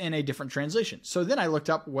says in a different translation. So then I looked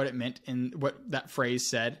up what it meant and what that phrase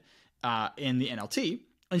said in the NLT.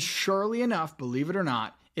 And surely enough, believe it or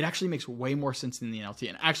not, it actually makes way more sense in the NLT.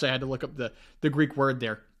 And actually, I had to look up the Greek word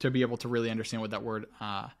there to be able to really understand what that word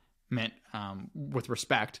meant with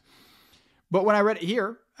respect. But when I read it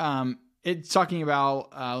here, it's talking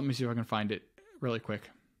about, let me see if I can find it really quick.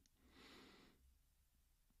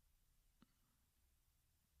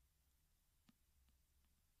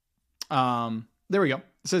 There we go.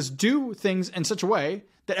 It says, do things in such a way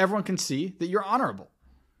that everyone can see that you're honorable.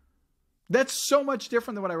 That's so much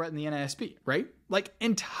different than what I read in the NASB, right? Like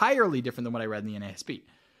entirely different than what I read in the NASB.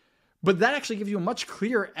 But that actually gives you a much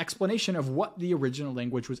clearer explanation of what the original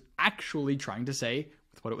language was actually trying to say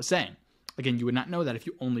with what it was saying. Again, you would not know that if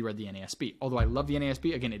you only read the NASB. Although I love the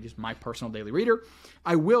NASB, again, it is my personal daily reader.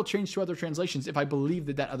 I will change to other translations if I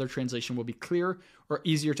believe that other translation will be clearer or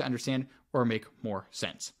easier to understand or make more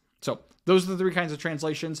sense. So those are the three kinds of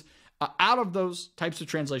translations. Out of those types of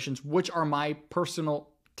translations, which are my personal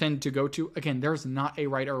tend to go to, again, there's not a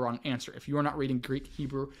right or wrong answer. If you are not reading Greek,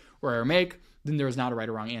 Hebrew, or Aramaic, then there is not a right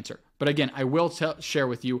or wrong answer. But again, I will share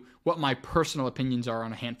with you what my personal opinions are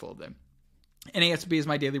on a handful of them. NASB is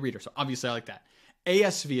my daily reader, so obviously I like that.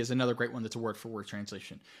 ASV is another great one that's a word-for-word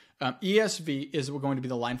translation. ESV is going to be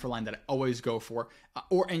the line for line that I always go for,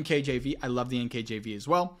 or NKJV. I love the NKJV as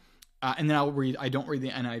well. And then I don't read the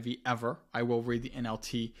NIV ever. I will read the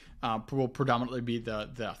NLT, will predominantly be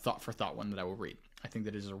the thought for thought one that I will read. I think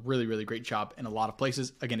that is a really, really great job in a lot of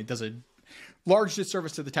places. Again, it does a large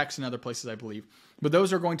disservice to the text in other places, I believe. But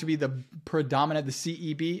those are going to be the predominant, the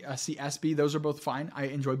CEB, CSB. Those are both fine. I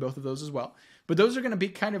enjoy both of those as well. But those are going to be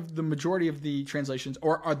kind of the majority of the translations,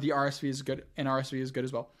 or the RSV is good, and RSV is good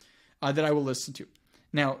as well, that I will listen to.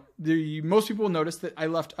 Now, most people will notice that I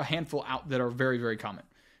left a handful out that are very, very common.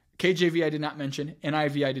 KJV I did not mention,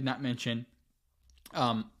 NIV I did not mention,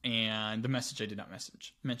 and the Message I did not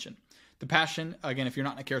mention. The Passion, again, if you're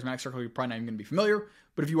not in a charismatic circle, you're probably not even going to be familiar.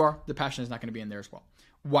 But if you are, the Passion is not going to be in there as well.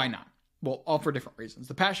 Why not? Well, all for different reasons.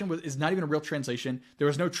 The Passion is not even a real translation. There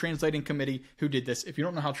was no translating committee who did this. If you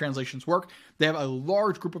don't know how translations work, they have a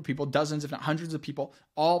large group of people, dozens, if not hundreds of people,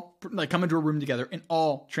 all like come into a room together and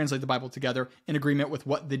all translate the Bible together in agreement with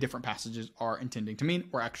what the different passages are intending to mean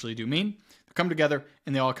or actually do mean. They come together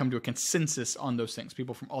and they all come to a consensus on those things,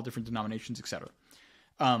 people from all different denominations, etc.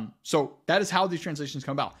 So that is how these translations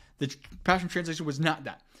come about. The Passion Translation was not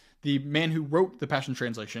that. The man who wrote the Passion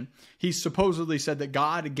Translation, he supposedly said that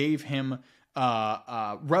God gave him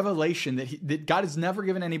revelation that God has never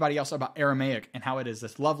given anybody else about Aramaic and how it is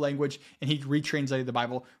this love language, and he retranslated the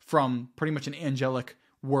Bible from pretty much an angelic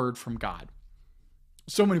word from God.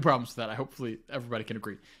 So many problems with that. Hopefully everybody can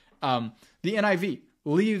agree. The NIV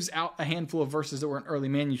leaves out a handful of verses that were in early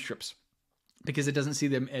manuscripts because it doesn't see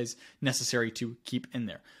them as necessary to keep in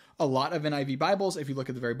there. A lot of NIV Bibles, if you look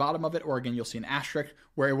at the very bottom of it, or again, you'll see an asterisk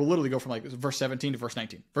where it will literally go from like verse 17 to verse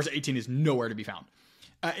 19. Verse 18 is nowhere to be found.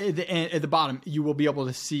 At the bottom, you will be able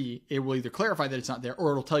to see, it will either clarify that it's not there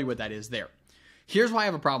or it'll tell you what that is there. Here's why I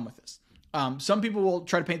have a problem with this. Some people will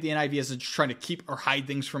try to paint the NIV as just trying to keep or hide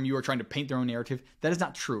things from you or trying to paint their own narrative. That is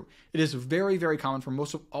not true. It is very, very common for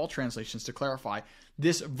most of all translations to clarify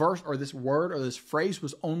this verse or this word or this phrase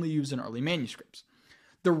was only used in early manuscripts.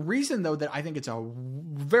 The reason, though, that I think it's a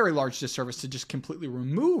very large disservice to just completely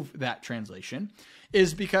remove that translation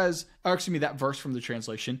is because, or excuse me, that verse from the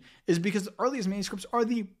translation is because the earliest manuscripts are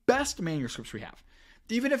the best manuscripts we have.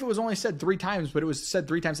 Even if it was only said 3 times, but it was said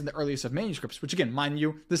 3 times in the earliest of manuscripts, which again, mind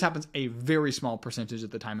you, this happens a very small percentage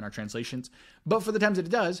at the time in our translations. But for the times that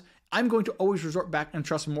it does, I'm going to always resort back and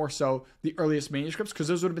trust more so the earliest manuscripts because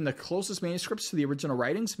those would have been the closest manuscripts to the original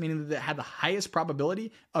writings, meaning that they had the highest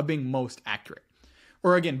probability of being most accurate.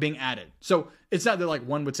 Or again, being added. So it's not that like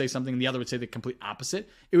one would say something and the other would say the complete opposite.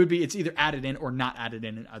 It would be it's either added in or not added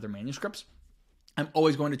in other manuscripts. I'm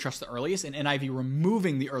always going to trust the earliest, and NIV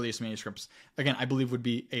removing the earliest manuscripts, again, I believe would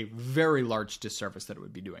be a very large disservice that it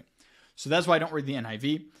would be doing. So that's why I don't read the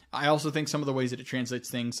NIV. I also think some of the ways that it translates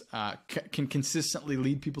things can consistently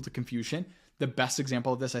lead people to confusion. The best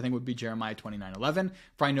example of this, I think, would be Jeremiah 29:11.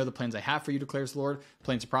 For I know the plans I have for you, declares the Lord,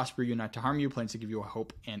 plans to prosper you, not to harm you, plans to give you a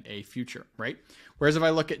hope and a future, right? Whereas if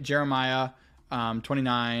I look at Jeremiah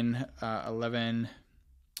 29:11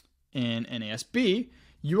 in NASB,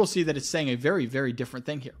 you will see that it's saying a very, very different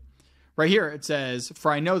thing here. Right here, it says,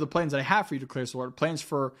 for I know the plans that I have for you, declares the Lord, plans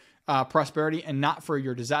for prosperity and not for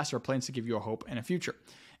your disaster, plans to give you a hope and a future.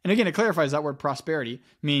 And again, it clarifies that word prosperity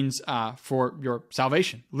means for your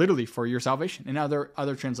salvation, literally for your salvation. And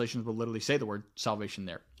other translations will literally say the word salvation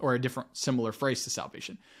there, or a different similar phrase to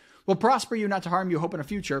salvation. Will prosper you, not to harm you, hope in a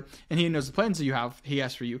future, and he knows the plans that you have, he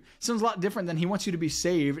has for you. Sounds a lot different than he wants you to be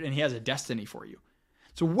saved and he has a destiny for you.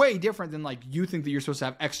 It's way different than like you think that you're supposed to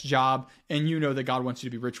have X job and you know that God wants you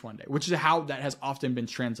to be rich one day, which is how that has often been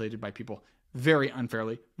translated by people very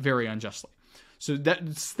unfairly, very unjustly. So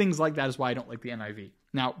things like that is why I don't like the NIV.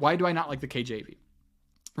 Now, why do I not like the KJV?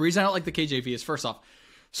 The reason I don't like the KJV is, first off,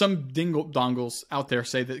 some dingle-dongles out there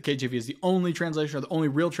say that the KJV is the only translation or the only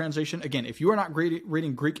real translation. Again, if you are not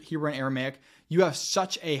reading Greek, Hebrew, and Aramaic, you have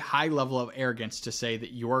such a high level of arrogance to say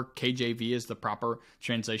that your KJV is the proper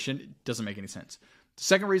translation. It doesn't make any sense. The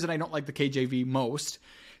second reason I don't like the KJV most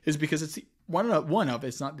is because it's one of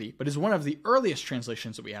the earliest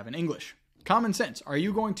translations that we have in English. Common sense. Are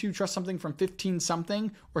you going to trust something from 15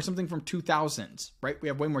 something or something from 2000s, right? We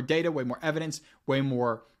have way more data, way more evidence, way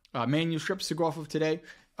more manuscripts to go off of today,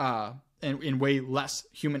 and way less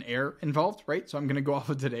human error involved, right? So I'm going to go off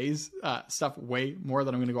of today's stuff way more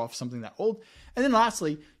than I'm going to go off of something that old. And then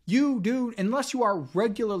lastly, unless you are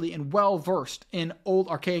regularly and well-versed in old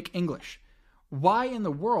archaic English, why in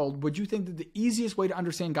the world would you think that the easiest way to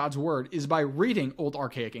understand God's word is by reading old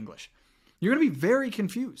archaic English? You're going to be very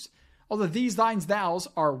confused. Although these, thines, thous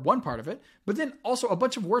are one part of it, but then also a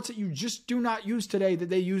bunch of words that you just do not use today that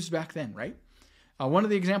they used back then, right? One of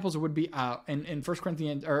the examples would be in 1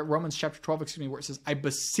 Corinthians or Romans chapter 12, where it says, I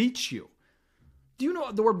beseech you. Do you know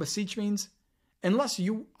what the word beseech means? Unless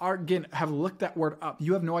you have looked that word up,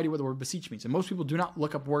 you have no idea what the word beseech means. And most people do not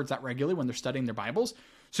look up words that regularly when they're studying their Bibles.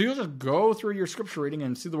 So you'll just go through your scripture reading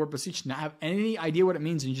and see the word beseech, not have any idea what it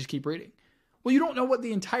means, and you just keep reading. Well, you don't know what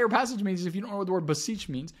the entire passage means if you don't know what the word beseech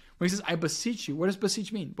means. When he says, I beseech you, what does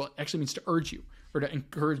beseech mean? Well, it actually means to urge you or to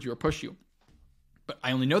encourage you or push you. But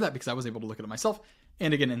I only know that because I was able to look at it myself.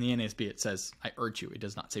 And again, in the NASB, it says, I urge you. It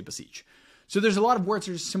does not say beseech. So there's a lot of words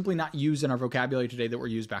that are just simply not used in our vocabulary today that were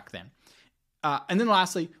used back then. And then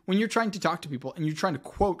lastly, when you're trying to talk to people and you're trying to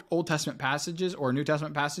quote Old Testament passages or New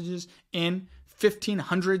Testament passages in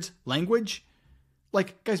 1500s language,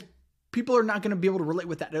 like, guys, people are not going to be able to relate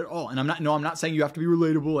with that at all. And I'm not saying you have to be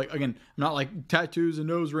relatable. Like, again, I'm not like tattoos and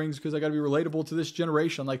nose rings because I got to be relatable to this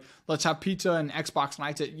generation. Like, let's have pizza and Xbox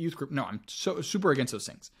nights at youth group. No, I'm so super against those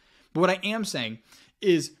things. But what I am saying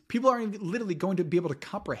is people aren't literally going to be able to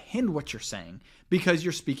comprehend what you're saying because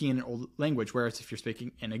you're speaking in an old language. Whereas if you're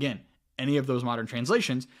speaking in, again, any of those modern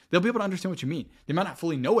translations, they'll be able to understand what you mean. They might not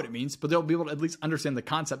fully know what it means, but they'll be able to at least understand the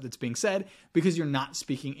concept that's being said because you're not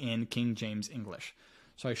speaking in King James English.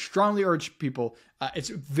 So I strongly urge people, it's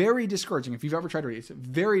very discouraging. If you've ever tried to read it, it's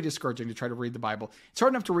very discouraging to try to read the Bible. It's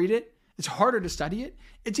hard enough to read it. It's harder to study it.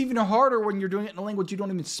 It's even harder when you're doing it in a language you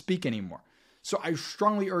don't even speak anymore. So I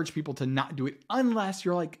strongly urge people to not do it unless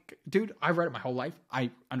you're like, dude, I've read it my whole life.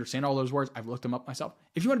 I understand all those words. I've looked them up myself.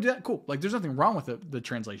 If you want to do that, cool. Like, there's nothing wrong with the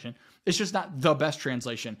translation. It's just not the best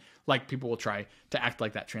translation. Like, people will try to act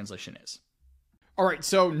like that translation is. All right,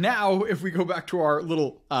 so now if we go back to our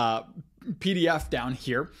little PDF down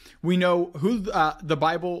here, we know who the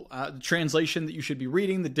Bible translation that you should be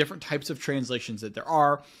reading, the different types of translations that there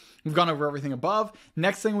are. We've gone over everything above.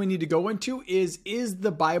 Next thing we need to go into is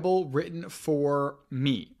the Bible written for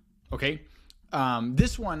me? Okay.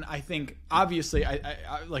 This one, I think, obviously,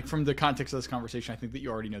 I like from the context of this conversation, I think that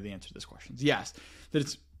you already know the answer to this question. Yes, that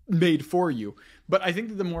it's made for you. But I think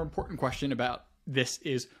that the more important question about this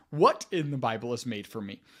is what in the Bible is made for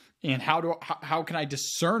me? And how can I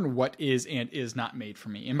discern what is and is not made for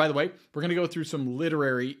me? And by the way, we're going to go through some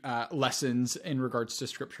literary lessons in regards to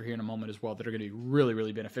scripture here in a moment as well that are going to be really,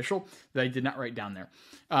 really beneficial that I did not write down there.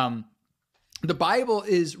 The Bible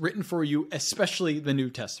is written for you, especially the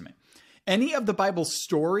New Testament. Any of the Bible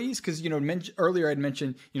stories, because, earlier I'd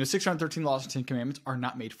mentioned, 613 laws and 10 commandments are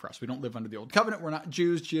not made for us. We don't live under the old covenant. We're not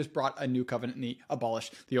Jews. Jesus brought a new covenant and he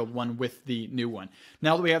abolished the old one with the new one.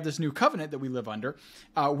 Now that we have this new covenant that we live under,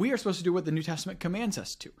 we are supposed to do what the New Testament commands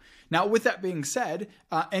us to. Now, with that being said,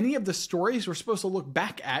 any of the stories we're supposed to look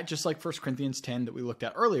back at, just like 1 Corinthians 10 that we looked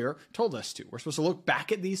at earlier told us to. We're supposed to look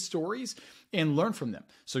back at these stories and learn from them.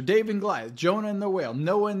 So David and Goliath, Jonah and the whale,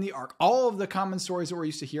 Noah and the ark, all of the common stories that we're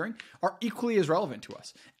used to hearing are equally as relevant to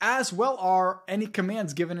us, as well are any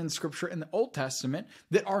commands given in scripture in the Old Testament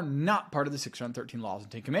that are not part of the 613 laws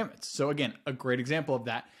and 10 commandments. So again, a great example of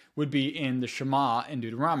that would be in the Shema in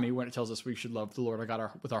Deuteronomy when it tells us we should love the Lord our God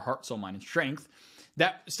with our heart, soul, mind, and strength.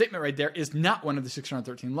 That statement right there is not one of the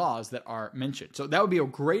 613 laws that are mentioned. So that would be a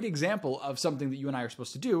great example of something that you and I are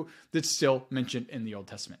supposed to do that's still mentioned in the Old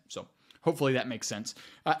Testament. So hopefully that makes sense.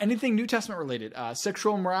 Anything New Testament related,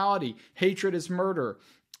 sexual immorality, hatred is murder.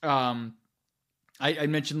 I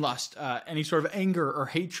mentioned lust, any sort of anger or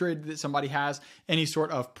hatred that somebody has, any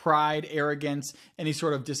sort of pride, arrogance, any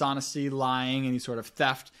sort of dishonesty, lying, any sort of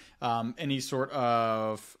theft, any sort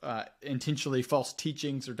of intentionally false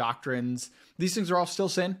teachings or doctrines. These things are all still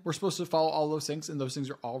sin. We're supposed to follow all those things, and those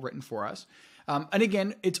things are all written for us. And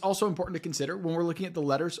again, it's also important to consider when we're looking at the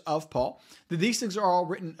letters of Paul, that these things are all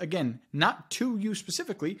written, again, not to you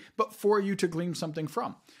specifically, but for you to glean something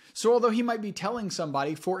from. So although he might be telling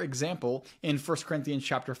somebody, for example, in 1 Corinthians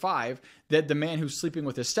chapter 5, that the man who's sleeping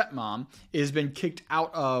with his stepmom has been kicked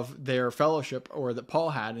out of their fellowship, or that Paul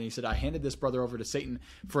had, and he said, I handed this brother over to Satan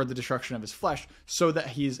for the destruction of his flesh so that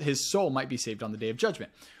his soul might be saved on the day of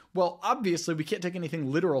judgment. Well, obviously, we can't take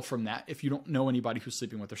anything literal from that if you don't know anybody who's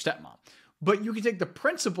sleeping with their stepmom. But you can take the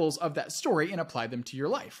principles of that story and apply them to your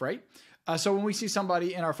life, right? So when we see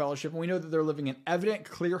somebody in our fellowship and we know that they're living in evident,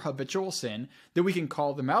 clear, habitual sin, that we can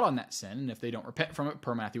call them out on that sin. And if they don't repent from it,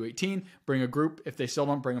 per Matthew 18, bring a group. If they still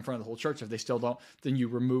don't, bring them in front of the whole church. If they still don't, then you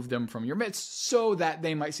remove them from your midst so that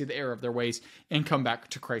they might see the error of their ways and come back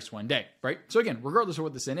to Christ one day, right? So again, regardless of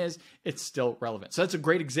what the sin is, it's still relevant. So that's a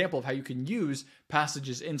great example of how you can use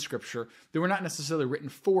passages in Scripture that were not necessarily written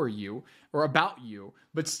for you or about you,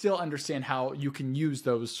 but still understand how you can use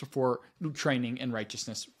those for training and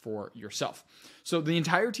righteousness for yourself. So the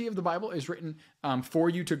entirety of the Bible is written for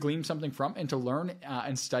you to glean something from and to learn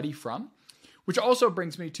and study from, which also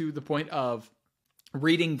brings me to the point of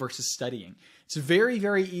reading versus studying. It's very,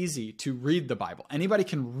 very easy to read the Bible. Anybody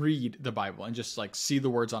can read the Bible and just like see the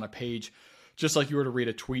words on a page, just like you were to read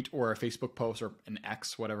a tweet or a Facebook post or an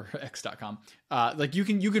X, whatever, x.com. Like you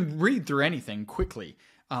can read through anything quickly.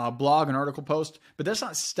 Blog, an article post, but that's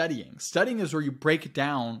not studying. Studying is where you break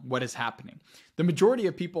down what is happening. The majority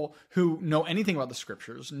of people who know anything about the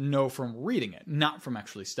scriptures know from reading it, not from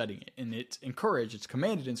actually studying it. And it's encouraged, it's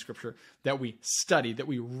commanded in scripture that we study, that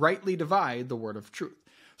we rightly divide the word of truth.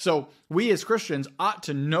 So we as Christians ought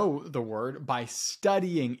to know the word by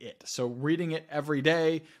studying it. So reading it every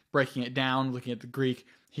day, breaking it down, looking at the Greek,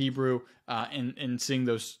 Hebrew, and seeing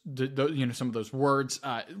those, some of those words,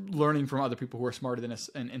 learning from other people who are smarter than us,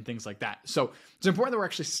 and things like that. So it's important that we're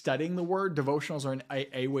actually studying the word. Devotionals are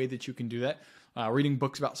a way that you can do that. Reading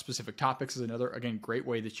books about specific topics is another, again, great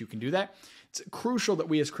way that you can do that. It's crucial that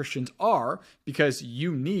we as Christians are, because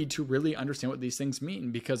you need to really understand what these things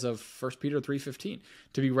mean because of 1 Peter 3:15,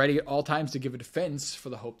 to be ready at all times to give a defense for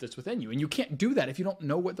the hope that's within you. And you can't do that if you don't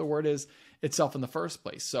know what the word is itself in the first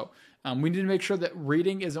place. So we need to make sure that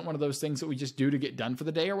reading isn't one of those things that we just do to get done for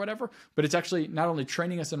the day or whatever, but it's actually not only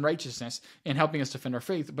training us in righteousness and helping us defend our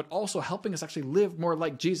faith, but also helping us actually live more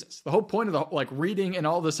like Jesus. The whole point of the reading and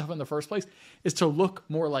all this stuff in the first place is to look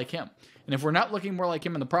more like him. And if we're not looking more like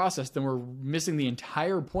him in the process, then we're missing the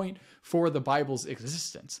entire point for the Bible's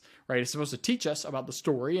existence, right? It's supposed to teach us about the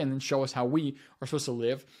story and then show us how we are supposed to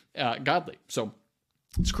live godly. So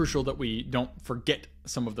it's crucial that we don't forget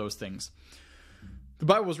some of those things. The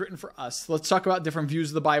Bible was written for us. Let's talk about different views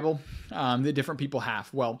of the Bible that different people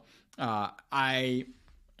have. Well, I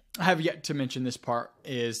have yet to mention this part,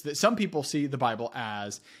 is that some people see the Bible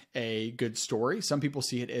as a good story. Some people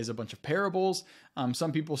see it as a bunch of parables.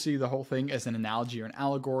 Some people see the whole thing as an analogy or an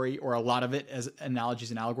allegory, or a lot of it as analogies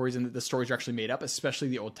and allegories, and that the stories are actually made up, especially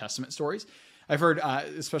the Old Testament stories. I've heard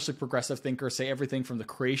especially progressive thinkers say everything from the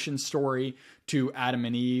creation story to Adam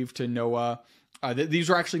and Eve to Noah, these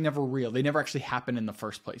were actually never real. They never actually happened in the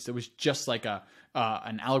first place. It was just like an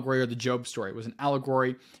allegory, or the Job story. It was an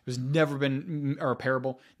allegory. It was never been, or a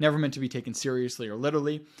parable, never meant to be taken seriously or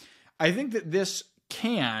literally. I think that this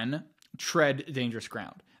can tread dangerous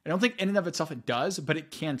ground. I don't think in and of itself it does, but it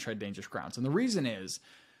can tread dangerous grounds. And the reason is,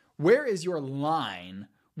 where is your line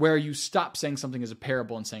where you stop saying something is a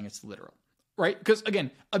parable and saying it's literal, right? Because again,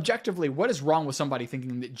 objectively, what is wrong with somebody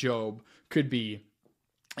thinking that Job could be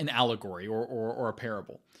an allegory or a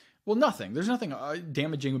parable? Well, nothing. There's nothing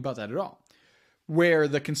damaging about that at all. Where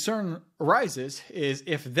the concern arises is,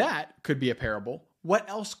 if that could be a parable, what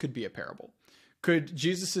else could be a parable? Could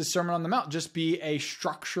Jesus' Sermon on the Mount just be a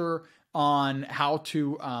structure on how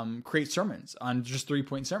to create sermons, on just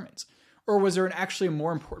 3-point sermons? Or was there actually a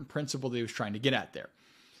more important principle that he was trying to get at there?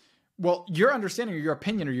 Well, your understanding or your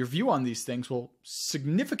opinion or your view on these things will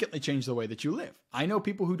significantly change the way that you live. I know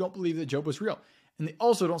people who don't believe that Job was real, and they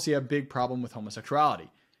also don't see a big problem with homosexuality.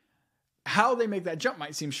 How they make that jump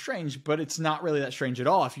might seem strange, but it's not really that strange at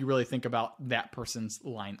all if you really think about that person's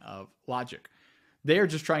line of logic. They are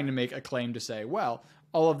just trying to make a claim to say, well,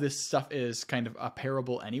 all of this stuff is kind of a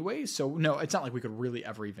parable anyway, so no, it's not like we could really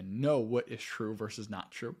ever even know what is true versus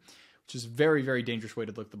not true, which is a very, very dangerous way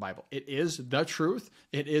to look at the Bible. It is the truth.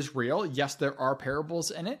 It is real. Yes, there are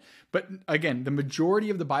parables in it, but again, the majority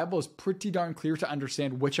of the Bible is pretty darn clear to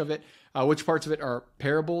understand which parts of it are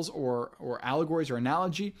parables or allegories or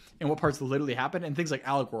analogy, and what parts literally happen. And things like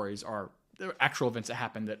allegories are actual events that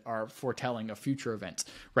happen that are foretelling of future events,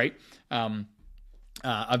 right? Or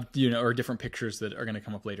different pictures that are going to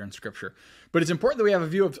come up later in Scripture. But it's important that we have a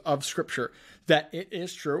view of Scripture, that it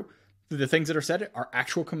is true. The things that are said are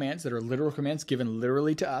actual commands, that are literal commands given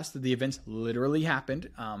literally to us, that the events literally happened.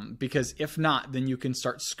 Because if not, then you can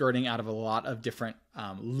start skirting out of a lot of different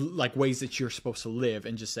ways that you're supposed to live,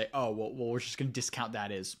 and just say, oh, well, we're just going to discount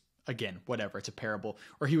that as, again, whatever, it's a parable,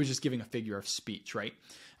 or he was just giving a figure of speech, right?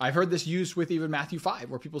 I've heard this used with even Matthew 5,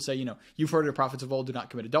 where people say, you've heard of the prophets of old, do not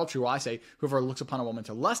commit adultery. Well, I say, whoever looks upon a woman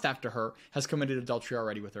to lust after her has committed adultery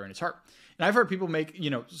already with her in his heart. And I've heard people make,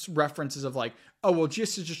 references of like, oh, well,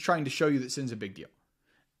 Jesus is just trying to show you that sin's a big deal.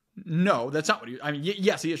 No, that's not what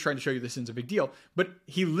yes, he is trying to show you that sin's a big deal, but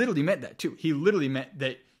he literally meant that too. He literally meant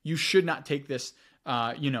that you should not take this,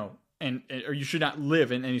 or you should not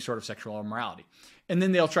live in any sort of sexual immorality. And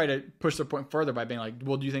then they'll try to push their point further by being like,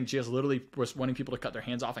 well, do you think Jesus literally was wanting people to cut their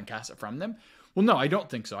hands off and cast it from them? Well, no, I don't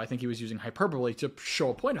think so. I think he was using hyperbole to show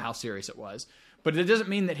a point of how serious it was. But it doesn't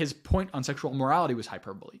mean that his point on sexual immorality was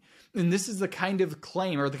hyperbole. And this is the kind of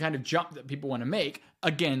claim or the kind of jump that people want to make.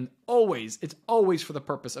 Again, it's always for the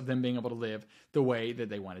purpose of them being able to live the way that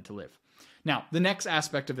they wanted to live. Now, the next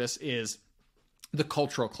aspect of this is the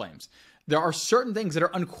cultural claims. There are certain things that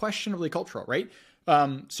are unquestionably cultural, right?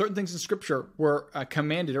 Certain things in Scripture were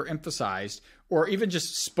commanded or emphasized or even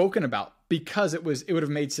just spoken about because it would have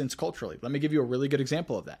made sense culturally. Let me give you a really good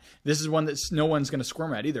example of that. This is one that no one's going to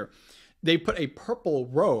squirm at either. They put a purple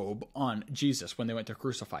robe on Jesus when they went to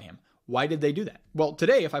crucify him. Why did they do that? Well,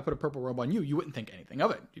 today, if I put a purple robe on you, you wouldn't think anything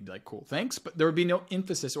of it. You'd be like, cool, thanks. But there would be no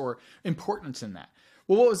emphasis or importance in that.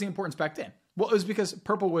 Well, what was the importance back then? Well, it was because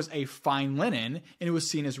purple was a fine linen and it was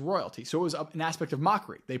seen as royalty. So it was an aspect of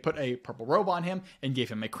mockery. They put a purple robe on him and gave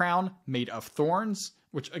him a crown made of thorns,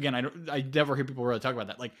 which again, I never hear people really talk about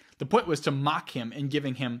that. Like the point was to mock him and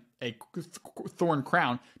giving him a thorn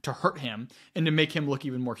crown to hurt him and to make him look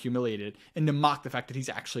even more humiliated and to mock the fact that he's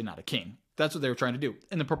actually not a king. That's what they were trying to do.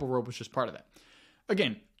 And the purple robe was just part of that.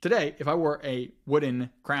 Again, today, if I wore a wooden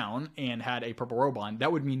crown and had a purple robe on,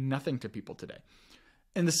 that would mean nothing to people today.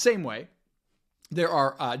 In the same way, there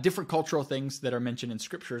are different cultural things that are mentioned in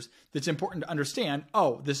scriptures that's important to understand.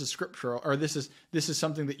 Oh, this is scriptural, or this is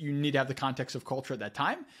something that you need to have the context of culture at that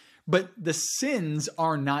time. But the sins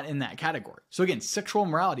are not in that category. So again, sexual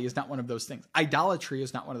immorality is not one of those things. Idolatry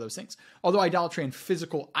is not one of those things. Although idolatry and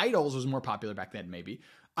physical idols was more popular back then, maybe.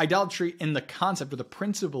 Idolatry in the concept or the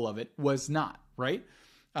principle of it was not, right?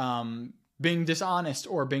 Being dishonest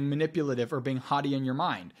or being manipulative or being haughty in your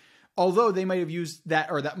mind. Although they might have used that,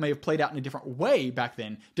 or that may have played out in a different way back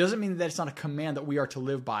then, doesn't mean that it's not a command that we are to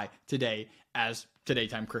live by today as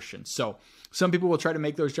today-time Christians. So some people will try to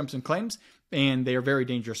make those jumps and claims, and they are very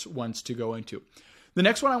dangerous ones to go into. The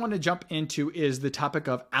next one I want to jump into is the topic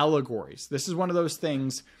of allegories. This is one of those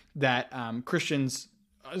things that Christians,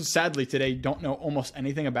 sadly today, don't know almost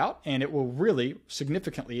anything about, and it will really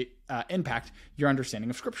significantly impact your understanding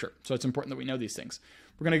of Scripture. So it's important that we know these things.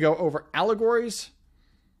 We're going to go over allegories,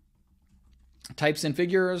 types and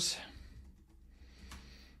figures,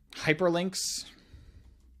 hyperlinks,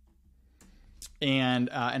 and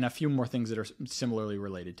a few more things that are similarly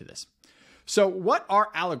related to this. So what are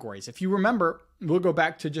allegories? If you remember, we'll go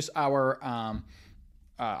back to just our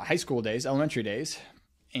high school days, elementary days,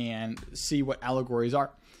 and see what allegories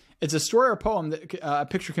are. It's a story or poem that a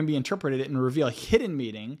picture can be interpreted and reveal a hidden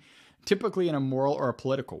meaning, typically in a moral or a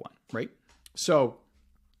political one, right? So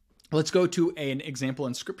let's go to an example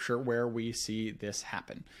in Scripture where we see this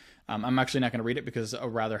happen. I'm actually not going to read it because it's a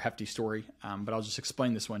rather hefty story, but I'll just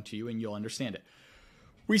explain this one to you and you'll understand it.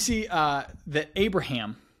 We see that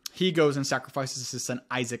Abraham, he goes and sacrifices his son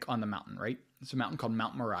Isaac on the mountain, right? It's a mountain called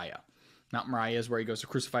Mount Moriah. Mount Moriah is where he goes to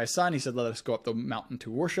crucify his son. He said, let us go up the mountain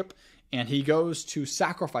to worship. And he goes to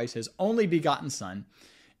sacrifice his only begotten son,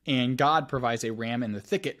 and God provides a ram in the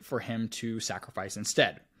thicket for him to sacrifice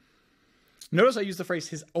instead. Notice I use the phrase,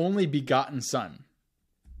 his only begotten son.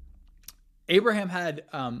 Abraham had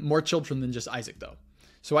more children than just Isaac, though.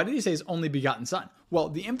 So why did he say his only begotten son? Well,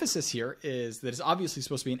 the emphasis here is that it's obviously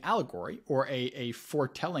supposed to be an allegory or a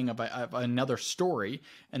foretelling of another story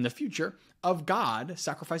in the future of God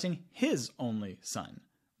sacrificing his only son,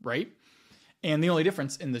 right? And the only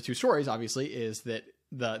difference in the two stories, obviously, is that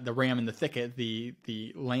the ram in the thicket,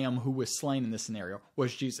 the lamb who was slain in this scenario,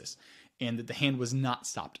 was Jesus, and that the hand was not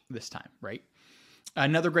stopped this time, right?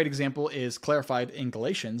 Another great example is clarified in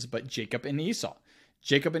Galatians, but Jacob and Esau.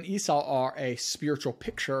 Jacob and Esau are a spiritual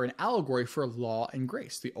picture, an allegory for law and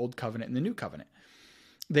grace, the Old Covenant and the New Covenant.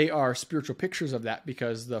 They are spiritual pictures of that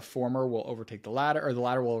because the former will overtake the latter, or the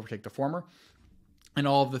latter will overtake the former, and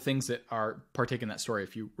all of the things that are partake in that story,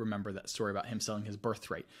 if you remember that story about him selling his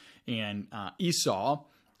birthright. And Esau,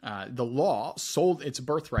 the law, sold its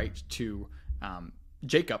birthright to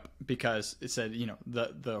Jacob because it said, you know,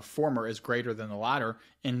 the former is greater than the latter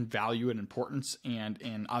in value and importance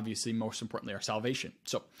and obviously most importantly our salvation.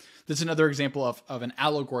 So this is another example of an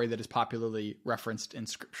allegory that is popularly referenced in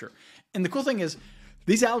Scripture. And the cool thing is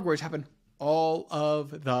these allegories happen all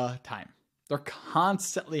of the time. They're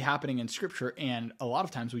constantly happening in Scripture, and a lot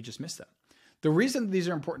of times we just miss them. The reason these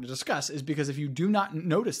are important to discuss is because if you do not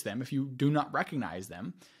notice them, if you do not recognize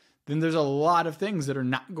them, then there's a lot of things that are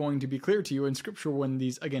not going to be clear to you in Scripture when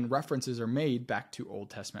these, again, references are made back to Old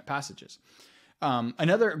Testament passages.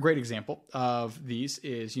 Another great example of these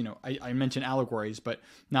is, you know, I mentioned allegories, but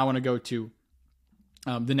now I want to go to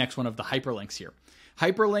the next one of the hyperlinks here.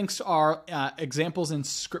 Hyperlinks are examples in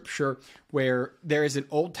Scripture where there is an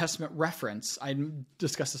Old Testament reference. I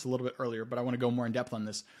discussed this a little bit earlier, but I want to go more in depth on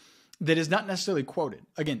this. That is not necessarily quoted.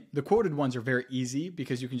 Again, the quoted ones are very easy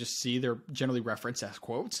because you can just see they're generally referenced as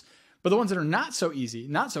quotes. But the ones that are not so easy,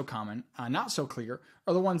 not so common, not so clear,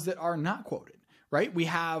 are the ones that are not quoted, right? We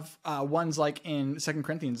have ones like in 2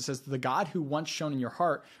 Corinthians, it says, the God who once shone in your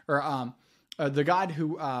heart, or the God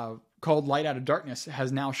who called light out of darkness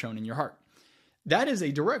has now shone in your heart. That is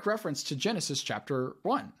a direct reference to Genesis chapter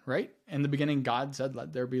 1, right? In the beginning, God said,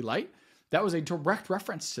 let there be light. That was a direct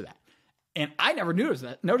reference to that. And I never noticed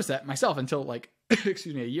that myself until like,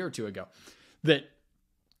 excuse me, a year or two ago, that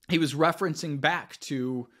he was referencing back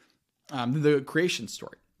to the creation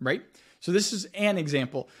story, right? So this is an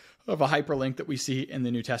example of a hyperlink that we see in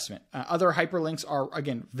the New Testament. Other hyperlinks are,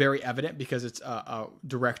 again, very evident because it's a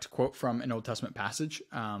direct quote from an Old Testament passage.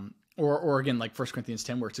 Or again, like 1 Corinthians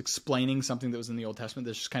 10, where it's explaining something that was in the Old Testament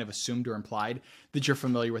that's just kind of assumed or implied that you're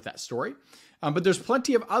familiar with that story. But there's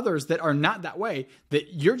plenty of others that are not that way,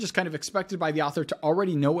 that you're just kind of expected by the author to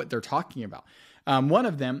already know what they're talking about. One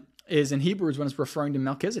of them is in Hebrews when it's referring to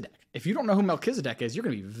Melchizedek. If you don't know who Melchizedek is, you're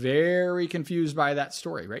going to be very confused by that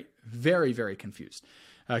story, right? Very, very confused.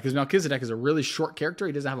 Because Melchizedek is a really short character.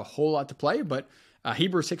 He doesn't have a whole lot to play, but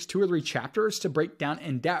Hebrews takes 2 or 3 chapters to break down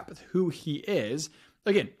in depth who he is.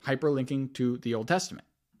 Again, hyperlinking to the Old Testament.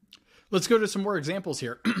 Let's go to some more examples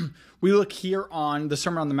here. We look here on the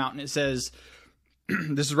Sermon on the Mountain. It says,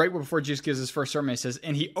 this is right before Jesus gives his first sermon. It says,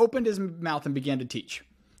 and he opened his mouth and began to teach.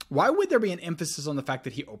 Why would there be an emphasis on the fact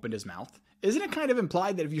that he opened his mouth? Isn't it kind of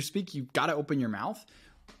implied that if you speak, you've got to open your mouth?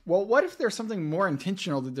 Well, what if there's something more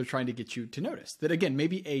intentional that they're trying to get you to notice? That, again,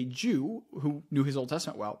 maybe a Jew who knew his Old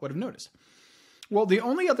Testament well would have noticed. Well, the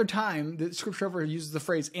only other time that Scripture ever uses the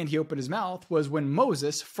phrase, and he opened his mouth, was when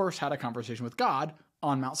Moses first had a conversation with God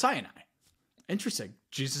on Mount Sinai. Interesting.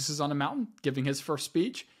 Jesus is on a mountain giving his first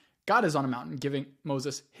speech. God is on a mountain giving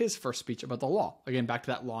Moses his first speech about the law. Again, back to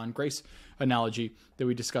that law and grace analogy that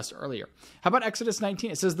we discussed earlier. How about Exodus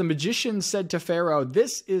 19? It says, the magician said to Pharaoh,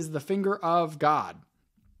 this is the finger of God.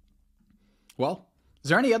 Well, is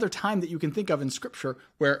there any other time that you can think of in Scripture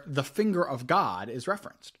where the finger of God is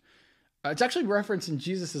referenced? It's actually referenced in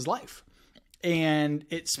Jesus' life. And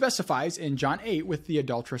it specifies in John 8 with the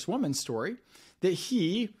adulterous woman story that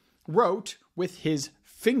he wrote with his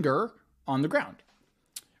finger on the ground.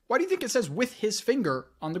 Why do you think it says with his finger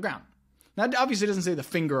on the ground? Now, obviously it doesn't say the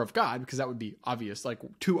finger of God because that would be obvious, like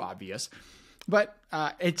too obvious. But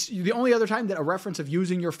it's the only other time that a reference of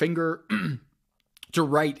using your finger to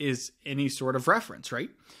write is any sort of reference, right?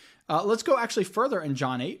 Let's go actually further in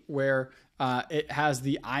John 8 where it has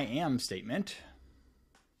the I am statement.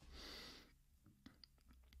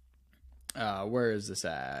 Where is this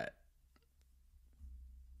at?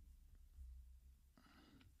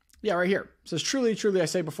 Yeah, right here. It says, truly, truly, I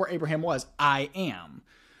say before Abraham was, I am.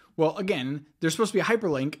 Well, again, there's supposed to be a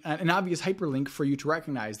hyperlink, an obvious hyperlink for you to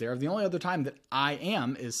recognize there. The only other time that I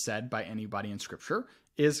am is said by anybody in Scripture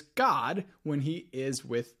is God when he is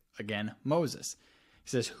with, again, Moses. He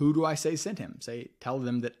says, who do I say sent him? Tell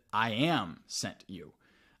them that I am sent you.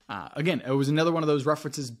 Again, it was another one of those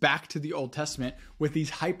references back to the Old Testament with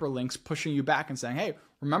these hyperlinks pushing you back and saying, hey,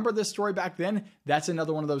 remember this story back then? That's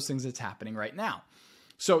another one of those things that's happening right now.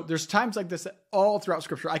 So there's times like this all throughout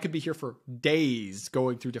Scripture. I could be here for days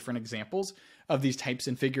going through different examples of these types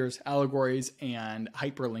and figures, allegories, and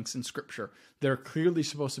hyperlinks in Scripture that are clearly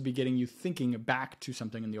supposed to be getting you thinking back to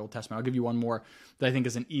something in the Old Testament. I'll give you one more that I think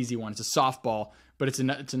is an easy one. It's a softball, but it's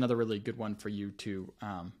another really good one for you to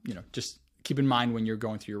just keep in mind when you're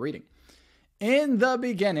going through your reading. In the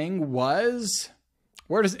beginning was...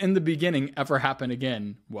 Where does in the beginning ever happen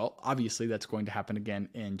again? Well, obviously that's going to happen again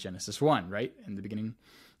in Genesis 1, right? In the beginning,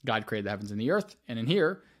 God created the heavens and the earth. And in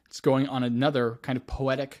here, it's going on another kind of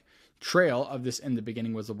poetic trail of this in the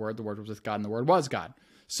beginning was the Word was with God, and the Word was God.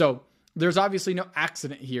 So there's obviously no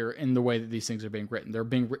accident here in the way that these things are being written. They're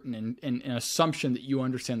being written in an assumption that you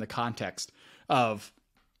understand the context of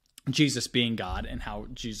Jesus being God and how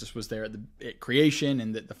Jesus was there at creation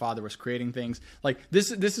and that the Father was creating things. Like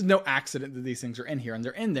this is no accident that these things are in here, and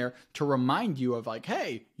they're in there to remind you of like,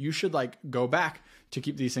 hey, you should like go back to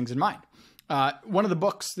keep these things in mind. One of the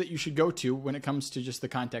books that you should go to when it comes to just the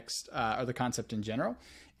context or the concept in general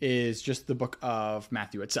is just the book of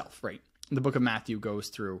Matthew itself, right? The book of Matthew goes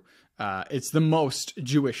through, it's the most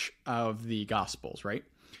Jewish of the Gospels, right?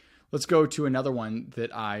 Let's go to another one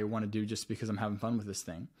that I want to do just because I'm having fun with this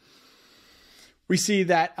thing. We see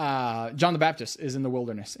that John the Baptist is in the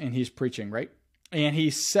wilderness and he's preaching, right? And he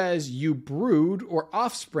says, you brood or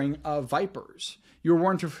offspring of vipers. You were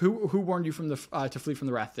warned to, who warned you from to flee from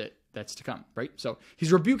the wrath that's to come, right? So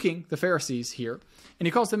he's rebuking the Pharisees here, and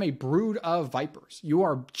he calls them a brood of vipers. You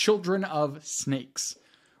are children of snakes.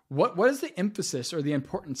 What is the emphasis or the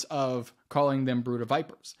importance of calling them brood of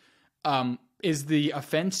vipers? Is the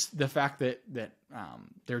offense the fact that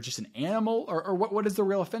they're just an animal, or what is the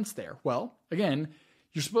real offense there? Well, again,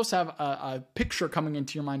 you're supposed to have a picture coming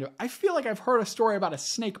into your mind of, I feel like I've heard a story about a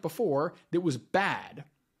snake before that was bad.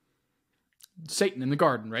 Satan in the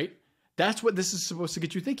garden, right? That's what this is supposed to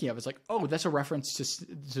get you thinking of. It's like, oh, that's a reference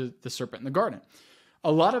to the serpent in the garden.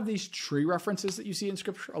 A lot of these tree references that you see in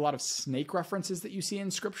Scripture, a lot of snake references that you see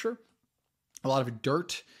in Scripture, a lot of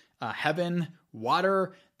dirt, heaven,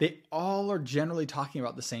 water, they all are generally talking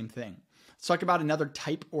about the same thing. Let's talk about another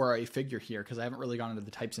type or a figure here, because I haven't really gone into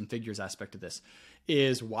the types and figures aspect of this,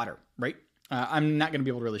 is water, right? I'm not going to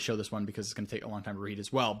be able to really show this one because it's going to take a long time to read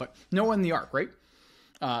as well, but Noah and the ark, right?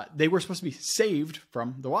 They were supposed to be saved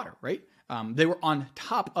from the water, right? They were on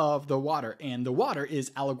top of the water, and the water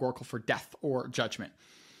is allegorical for death or judgment.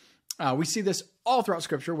 We see this all throughout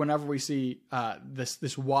Scripture. Whenever we see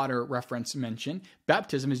this water reference mentioned,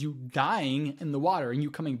 baptism is you dying in the water and you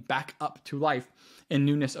coming back up to life in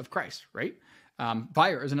newness of Christ, right?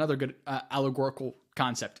 Fire is another good allegorical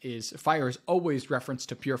concept. Is fire is always reference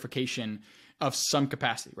to purification of some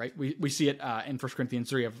capacity, right? We see it in 1 Corinthians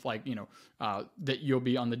 3 of like, that you'll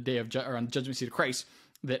be on the day of or on the judgment seat of Christ,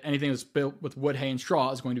 that anything that's built with wood, hay, and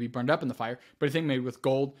straw is going to be burned up in the fire, but anything made with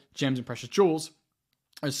gold, gems, and precious jewels,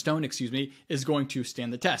 or stone, is going to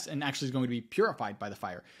stand the test and actually is going to be purified by the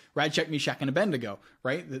fire. Shadrach, Meshach, and Abednego,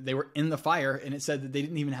 right? They were in the fire, and it said that they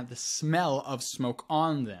didn't even have the smell of smoke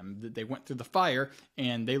on them. That they went through the fire,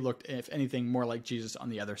 and they looked, if anything, more like Jesus on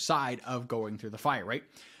the other side of going through the fire, right?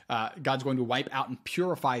 God's going to wipe out and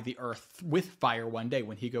purify the earth with fire one day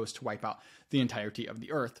when he goes to wipe out the entirety of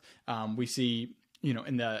the earth. We see,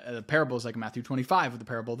 in the parables like Matthew 25 of the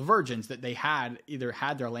parable of the virgins, that they either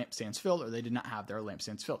had their lampstands filled or they did not have their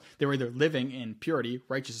lampstands filled. They were either living in purity,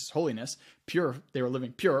 righteousness, holiness, pure. They were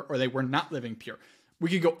living pure, or they were not living pure. We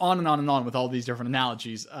could go on and on and on with all these different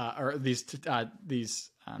analogies, or these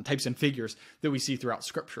types and figures that we see throughout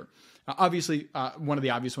Scripture. Obviously, one of the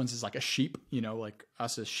obvious ones is like a sheep, like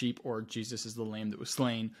us as sheep, or Jesus is the lamb that was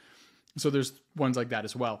slain. So there's ones like that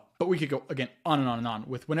as well. But we could go, again, on and on and on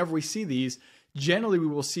with whenever we see these. Generally, we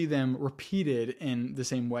will see them repeated in the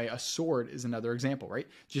same way. A sword is another example, right?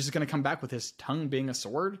 Jesus is going to come back with his tongue being a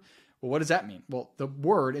sword. Well, what does that mean? Well, the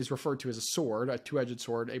word is referred to as a sword, a two-edged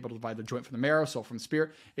sword, able to divide the joint from the marrow, soul from the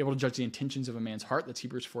spirit, able to judge the intentions of a man's heart. That's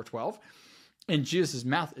Hebrews 4:12. And Jesus'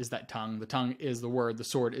 mouth is that tongue. The tongue is the word. The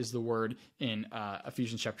sword is the word in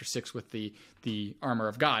Ephesians chapter 6 with the armor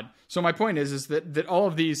of God. So my point is that all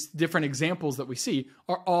of these different examples that we see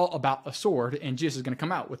are all about a sword, and Jesus is going to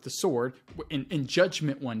come out with the sword in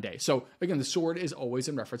judgment one day. So again, the sword is always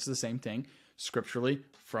in reference to the same thing scripturally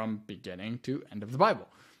from beginning to end of the Bible.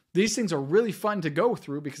 These things are really fun to go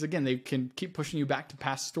through because, again, they can keep pushing you back to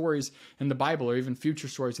past stories in the Bible or even future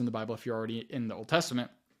stories in the Bible if you're already in the Old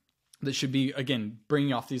Testament. That should be, again,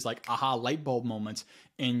 bringing off these like aha light bulb moments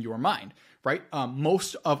in your mind, right?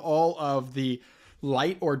 Most of all of the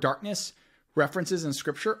light or darkness references in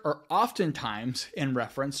Scripture are oftentimes in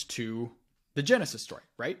reference to the Genesis story,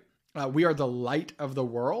 right? We are the light of the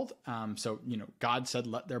world. So, God said,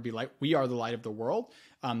 let there be light. We are the light of the world.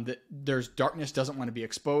 That there's darkness doesn't want to be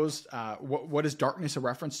exposed. What is darkness a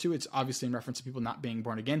reference to? It's obviously in reference to people not being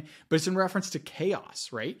born again, but it's in reference to chaos,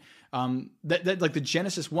 right? That like the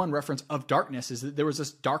Genesis 1 reference of darkness is that there was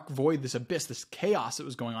this dark void, this abyss, this chaos that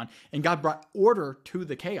was going on, and God brought order to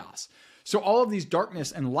the chaos. So all of these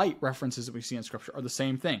darkness and light references that we see in Scripture are the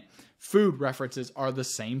same thing. Food references are the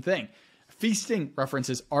same thing. Feasting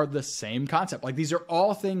references are the same concept. Like these are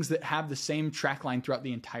all things that have the same track line throughout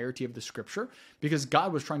the entirety of the Scripture because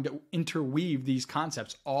God was trying to interweave these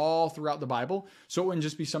concepts all throughout the Bible. So it wouldn't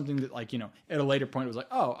just be something that like, at a later point it was like,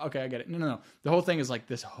 oh, okay, I get it. No. The whole thing is like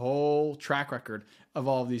this whole track record of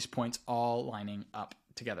all of these points all lining up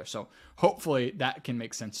together. So hopefully that can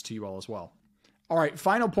make sense to you all as well. All right,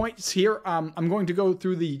 final points here. I'm going to go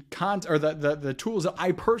through the tools that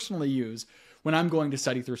I personally use when I'm going to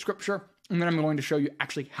study through Scripture. And then I'm going to show you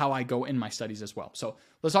actually how I go in my studies as well. So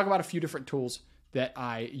let's talk about a few different tools that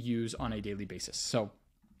I use on a daily basis. So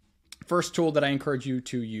first tool that I encourage you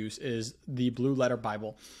to use is the Blue Letter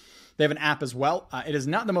Bible. They have an app as well. It is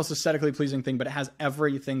not the most aesthetically pleasing thing, but it has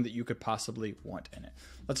everything that you could possibly want in it.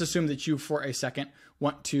 Let's assume that you, for a second,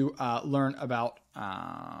 want to learn about,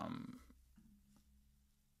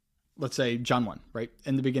 let's say, John 1, right?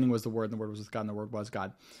 In the beginning was the Word, and the Word was with God, and the Word was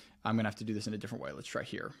God. I'm going to have to do this in a different way. Let's try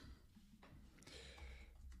here.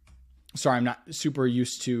 Sorry, I'm not super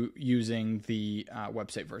used to using the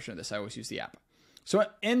website version of this. I always use the app. So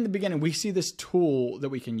in the beginning, we see this tool that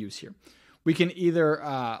we can use here. We can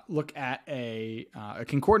either look at a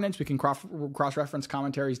concordance. We can cross-reference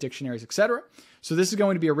commentaries, dictionaries, etc. So this is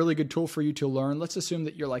going to be a really good tool for you to learn. Let's assume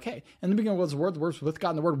that you're like, hey, in the beginning was the Word was with God,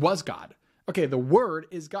 and the Word was God. Okay, the Word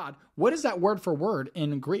is God. What is that word for word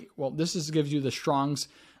in Greek? Well, this gives you the Strong's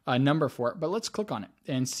number for it, but let's click on it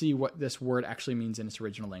and see what this word actually means in its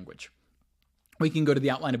original language. We can go to the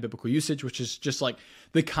outline of biblical usage, which is just like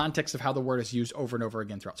the context of how the word is used over and over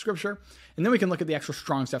again throughout Scripture. And then we can look at the actual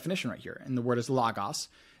Strong's definition right here. And the word is logos.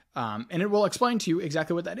 And it will explain to you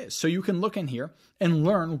exactly what that is. So you can look in here and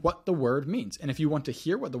learn what the word means. And if you want to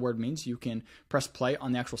hear what the word means, you can press play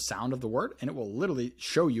on the actual sound of the word, and it will literally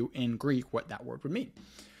show you in Greek what that word would mean.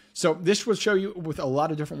 So this will show you with a lot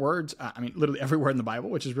of different words. Literally every word in the Bible,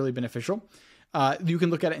 which is really beneficial. You can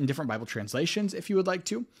look at it in different Bible translations if you would like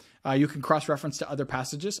to. You can cross-reference to other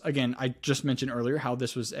passages. Again, I just mentioned earlier how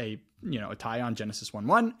this was a tie on Genesis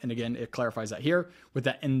 1:1. And again, it clarifies that here with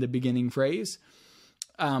that in the beginning phrase.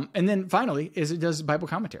 And then finally is it does Bible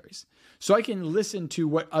commentaries. So I can listen to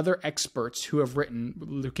what other experts who have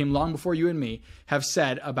written, who came long before you and me, have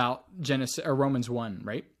said about Genesis or Romans 1,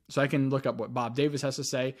 right? So I can look up what Bob Davis has to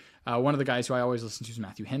say. One of the guys who I always listen to is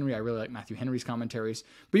Matthew Henry. I really like Matthew Henry's commentaries.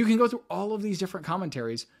 But you can go through all of these different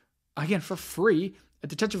commentaries, again, for free, at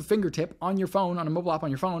the touch of a fingertip on your phone, on a mobile app on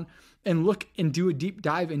your phone, and look and do a deep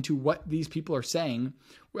dive into what these people are saying.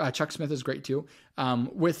 Chuck Smith is great too,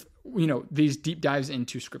 with these deep dives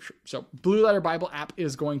into scripture. So Blue Letter Bible app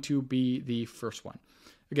is going to be the first one.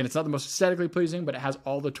 Again, it's not the most aesthetically pleasing, but it has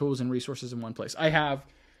all the tools and resources in one place. I have,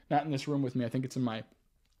 not in this room with me, I think it's in my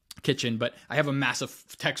kitchen, but I have a massive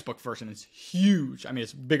textbook version. It's huge. I mean,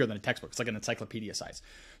 it's bigger than a textbook. It's like an encyclopedia size.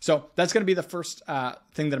 So that's going to be the first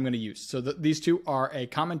thing that I'm going to use. So these two are a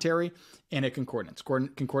commentary and a concordance.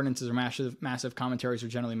 Concordances are massive. Commentaries are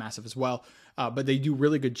generally massive as well, but they do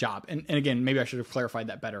really good job. And again, maybe I should have clarified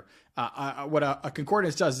that better. What a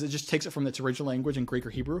concordance does is it just takes it from its original language in Greek or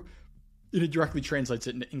Hebrew, and it directly translates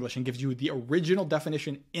it into English and gives you the original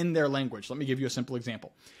definition in their language. Let me give you a simple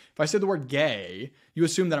example. If I say the word gay, you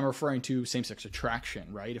assume that I'm referring to same-sex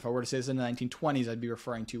attraction, right? If I were to say this in the 1920s, I'd be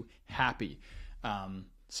referring to happy.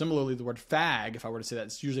 Similarly, the word fag, if I were to say that,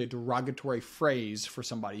 it's usually a derogatory phrase for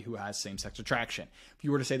somebody who has same-sex attraction. If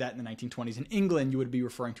you were to say that in the 1920s in England, you would be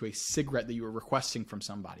referring to a cigarette that you were requesting from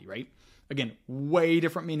somebody, right? Again, way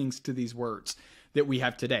different meanings to these words that we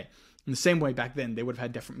have today. In the same way, back then, they would have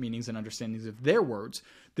had different meanings and understandings of their words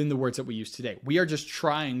than the words that we use today. We are just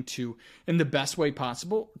trying to, in the best way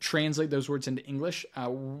possible, translate those words into English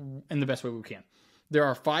in the best way we can. There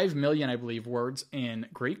are 5 million, I believe, words in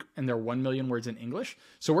Greek, and there are 1 million words in English.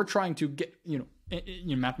 So we're trying to get,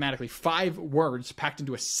 mathematically, 5 words packed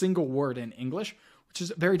into a single word in English, which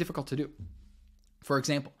is very difficult to do. For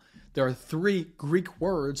example, there are 3 Greek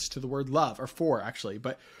words to the word love, or 4 actually,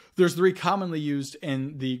 but there's 3 commonly used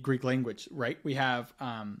in the Greek language, right? We have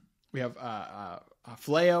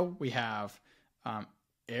phileo, we have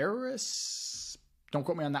eros, don't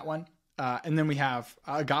quote me on that one, and then we have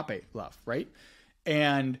agape love, right?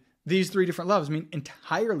 And these 3 different loves mean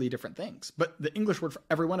entirely different things, but the English word for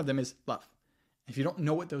every one of them is love. If you don't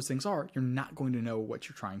know what those things are, you're not going to know what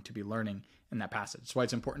you're trying to be learning in that passage. That's why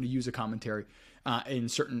it's important to use a commentary in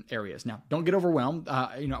certain areas. Now, don't get overwhelmed.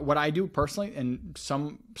 What I do personally, and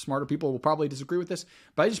some smarter people will probably disagree with this,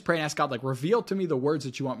 but I just pray and ask God, reveal to me the words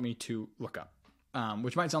that you want me to look up,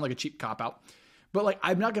 which might sound like a cheap cop-out. But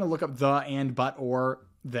I'm not going to look up the, and, but, or,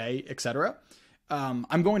 they, etc.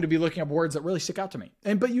 I'm going to be looking up words that really stick out to me.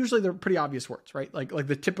 But usually they're pretty obvious words, right? Like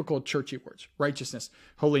the typical churchy words: righteousness,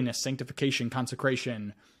 holiness, sanctification,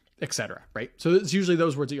 consecration, etc. Right? So it's usually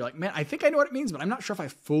those words that you're like, man, I think I know what it means, but I'm not sure if I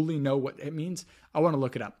fully know what it means. I want to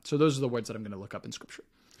look it up. So those are the words that I'm going to look up in Scripture.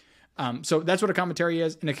 So that's what a commentary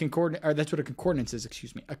is, and that's what a concordance is.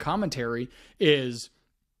 Excuse me. A commentary is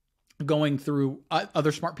going through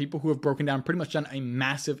other smart people who have broken down, pretty much done a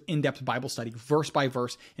massive in-depth Bible study, verse by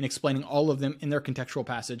verse, and explaining all of them in their contextual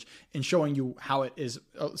passage and showing you how it is.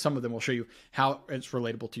 Some of them will show you how it's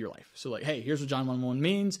relatable to your life. So hey, here's what John 1:1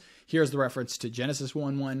 means. Here's the reference to Genesis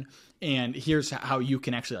 1:1, and here's how you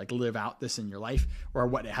can actually live out this in your life, or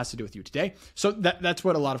what it has to do with you today. So that's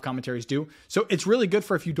what a lot of commentaries do. So it's really good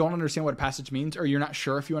for if you don't understand what a passage means, or you're not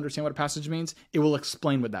sure if you understand what a passage means, it will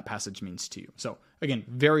explain what that passage means to you. So again,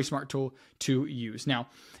 very smart tool to use. Now,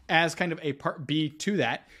 as kind of a part B to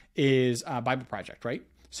that is Bible Project, right?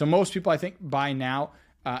 So most people, I think, by now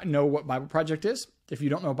know what Bible Project is. If you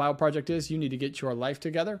don't know what Bible Project is, you need to get your life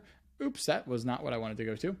together. Oops, that was not what I wanted to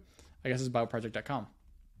go to. I guess it's BibleProject.com.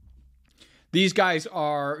 These guys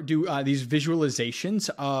do these visualizations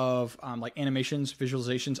of animations,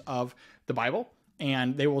 visualizations of the Bible.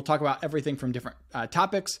 And they will talk about everything from different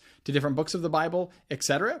topics to different books of the Bible,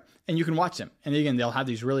 etc. And you can watch them. And again, they'll have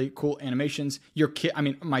these really cool animations.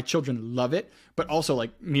 My children love it, but also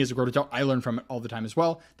me as a grown adult, I learn from it all the time as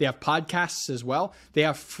well. They have podcasts as well. They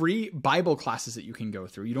have free Bible classes that you can go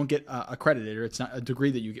through. You don't get accredited, or it's not a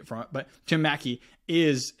degree that you get from it. But Tim Mackey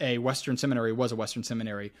was a Western Seminary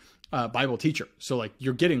Bible teacher. So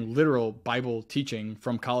you're getting literal Bible teaching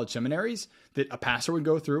from college seminaries that a pastor would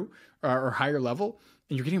go through, or higher level,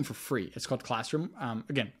 and you're getting them for free. It's called Classroom.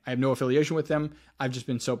 Again, I have no affiliation with them. I've just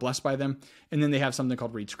been so blessed by them. And then they have something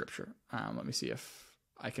called Read Scripture. Let me see if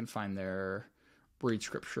I can find their Read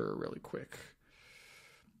Scripture really quick.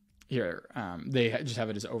 Here, they just have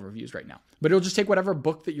it as overviews right now. But it'll just take whatever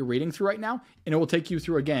book that you're reading through right now, and it will take you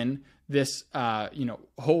through, again, this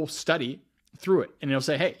whole study through it, and it'll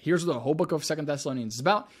say, hey, here's what the whole book of 2 Thessalonians is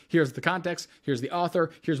about. Here's the context. Here's the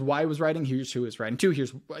author. Here's why he was writing. Here's who he was writing to.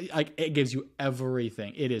 Here's like, it gives you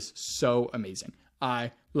everything. It is so amazing.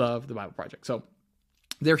 I love the Bible Project. So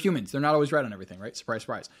they're humans. They're not always right on everything, right? Surprise,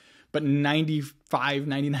 surprise. But 95,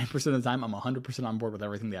 99% of the time, I'm 100% on board with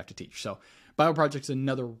everything they have to teach. So Bible Project is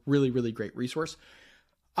another really, really great resource.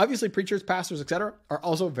 Obviously, preachers, pastors, etc., are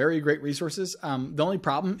also very great resources. The only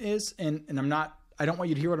problem is, and I don't want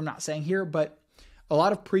you to hear what I'm not saying here, but a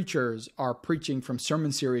lot of preachers are preaching from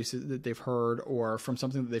sermon series that they've heard or from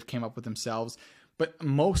something that they've came up with themselves. But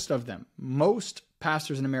most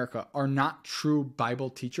pastors in America are not true Bible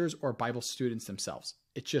teachers or Bible students themselves.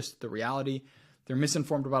 It's just the reality. They're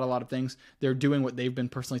misinformed about a lot of things. They're doing what they've been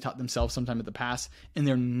personally taught themselves sometime in the past, and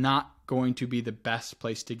they're not going to be the best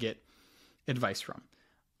place to get advice from.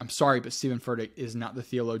 I'm sorry, but Stephen Furtick is not the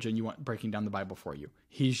theologian you want breaking down the Bible for you.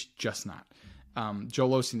 He's just not.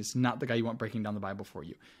 Joel Osteen is not the guy you want breaking down the Bible for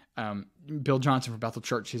you. Bill Johnson from Bethel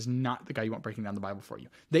Church is not the guy you want breaking down the Bible for you.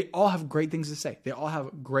 They all have great things to say. They all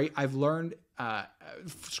have great, I've learned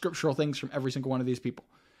scriptural things from every single one of these people.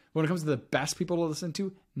 When it comes to the best people to listen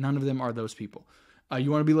to, none of them are those people. You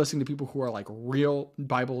want to be listening to people who are like real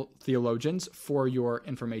Bible theologians for your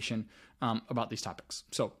information about these topics.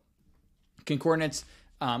 So concordance,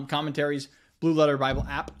 commentaries, Blue Letter Bible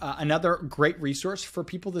app. Another great resource for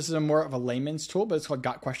people. This is more of a layman's tool, but it's called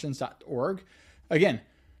gotquestions.org. Again,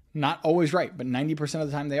 not always right, but 90% of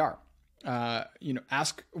the time they are.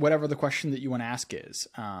 Ask whatever the question that you want to ask is.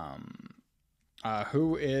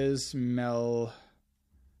 Who is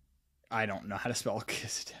I don't know how to spell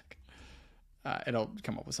Melchizedek. It'll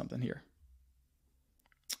come up with something here.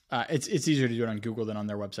 It's easier to do it on Google than on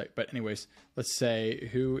their website. But anyways, let's say,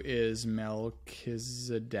 who is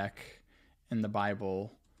Melchizedek in the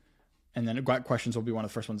Bible? And then questions will be one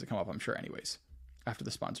of the first ones that come up, I'm sure, anyways, after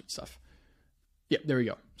the sponsored stuff. Yep, there we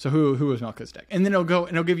go. So who is Melchizedek? And then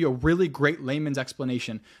it'll give you a really great layman's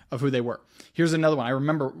explanation of who they were. Here's another one. I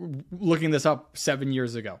remember looking this up 7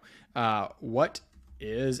 years ago. What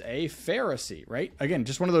is a Pharisee, right? Again,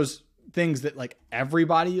 just one of those things that like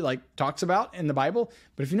everybody like talks about in the Bible,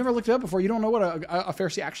 but if you never looked it up before, you don't know what a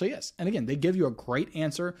Pharisee actually is. And again, they give you a great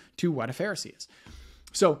answer to what a Pharisee is.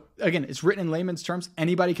 So again, it's written in layman's terms.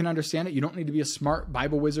 Anybody can understand it. You don't need to be a smart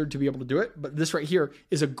Bible wizard to be able to do it. But this right here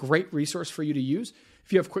is a great resource for you to use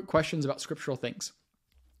if you have quick questions about scriptural things.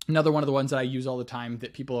 Another one of the ones that I use all the time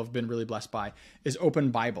that people have been really blessed by is Open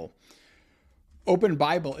Bible. Open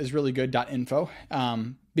Bible is really good, .info,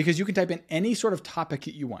 because you can type in any sort of topic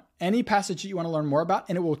that you want, any passage that you want to learn more about,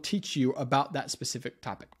 and it will teach you about that specific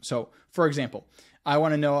topic. So, for example, I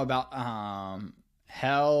want to know about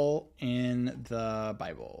hell in the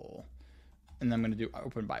Bible, and then I'm going to do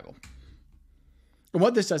Open Bible. And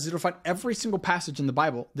what this does is it'll find every single passage in the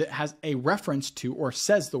Bible that has a reference to or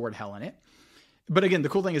says the word hell in it. But again, the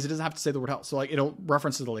cool thing is it doesn't have to say the word hell. So like it'll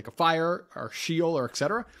reference to the lake of fire or Sheol or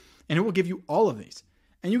etc. And it will give you all of these.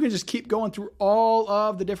 And you can just keep going through all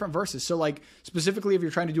of the different verses. So like specifically if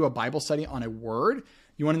you're trying to do a Bible study on a word,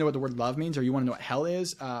 you want to know what the word love means, or you want to know what hell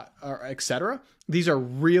is, or etc. These are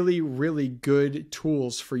really, really good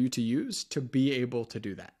tools for you to use to be able to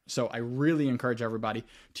do that. So I really encourage everybody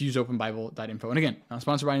to use openbible.info. And again, not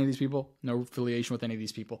sponsored by any of these people, no affiliation with any of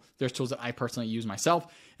these people. There's tools that I personally use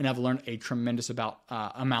myself and have learned a tremendous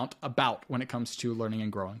amount about when it comes to learning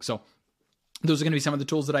and growing. So those are going to be some of the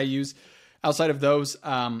tools that I use. Outside of those,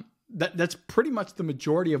 that's pretty much the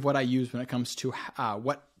majority of what I use when it comes to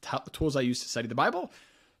what tools I use to study the Bible.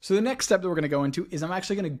 So the next step that we're going to go into is I'm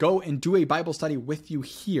actually going to go and do a Bible study with you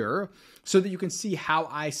here so that you can see how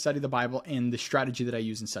I study the Bible and the strategy that I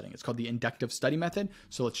use in studying. It's called the inductive study method.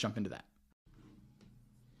 So let's jump into that.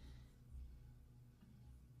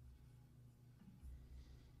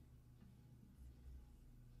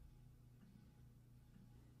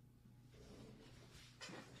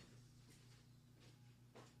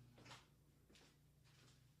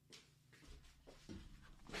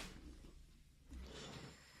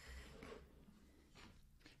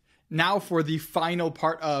 Now for the final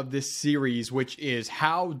part of this series, which is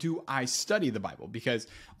how do I study the Bible? Because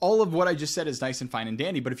all of what I just said is nice and fine and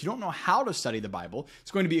dandy, but if you don't know how to study the Bible,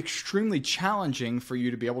 it's going to be extremely challenging for you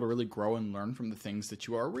to be able to really grow and learn from the things that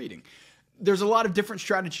you are reading. There's a lot of different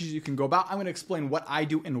strategies you can go about. I'm going to explain what I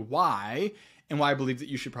do and why I believe that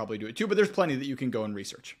you should probably do it too, but there's plenty that you can go and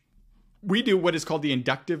research. We do what is called the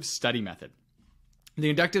inductive study method. The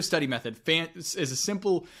inductive study method is a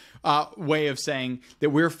simple way of saying that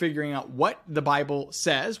we're figuring out what the Bible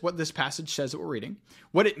says, what this passage says that we're reading,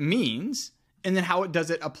 what it means, and then how does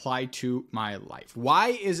it apply to my life. Why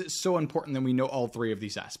is it so important that we know all three of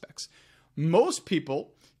these aspects? Most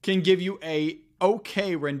people can give you a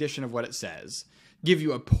okay rendition of what it says, give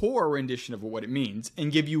you a poor rendition of what it means,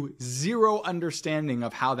 and give you zero understanding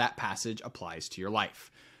of how that passage applies to your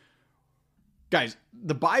life. Guys,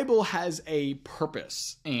 the Bible has a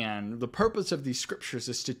purpose, and the purpose of these scriptures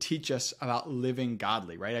is to teach us about living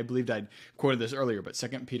godly, right? I believed I'd quoted this earlier, but 2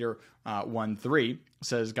 Peter 1:3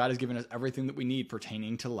 says, God has given us everything that we need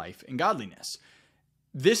pertaining to life and godliness.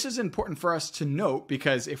 This is important for us to note,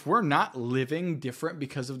 because if we're not living different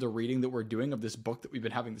because of the reading that we're doing of this book that we've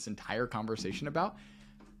been having this entire conversation about,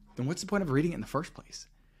 then what's the point of reading it in the first place?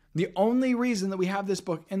 The only reason that we have this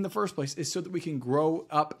book in the first place is so that we can grow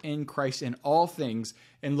up in Christ in all things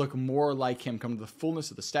and look more like him, come to the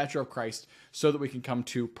fullness of the stature of Christ, so that we can come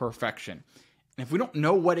to perfection. And if we don't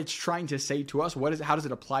know what it's trying to say to us, how does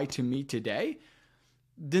it apply to me today,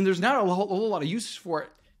 then there's not a whole lot of use for it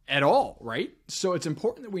at all, right? So it's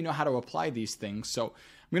important that we know how to apply these things. So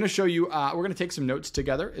I'm going to show you, we're going to take some notes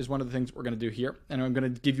together is one of the things we're going to do here. And I'm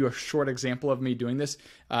going to give you a short example of me doing this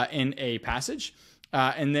in a passage.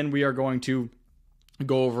 And then we are going to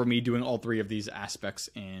go over me doing all three of these aspects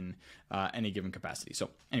in any given capacity. So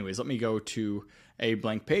anyways, let me go to a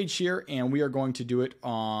blank page here, and we are going to do it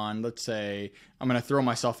on, let's say, I'm going to throw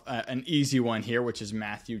myself an easy one here, which is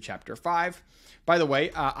Matthew chapter 5. By the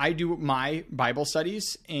way, I do my Bible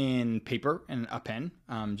studies in paper and a pen,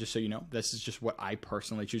 just so you know. This is just what I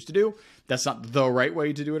personally choose to do. That's not the right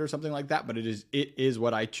way to do it or something like that, but it is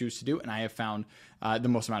what I choose to do, and I have found the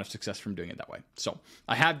most amount of success from doing it that way. So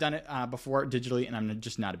I have done it before digitally, and I'm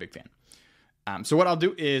just not a big fan. So what I'll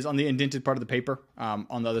do is on the indented part of the paper,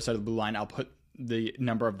 on the other side of the blue line, I'll put the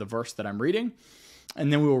number of the verse that I'm reading,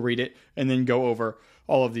 and then we will read it and then go over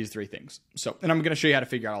all of these three things. So, and I'm going to show you how to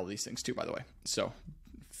figure out all these things too, by the way. So,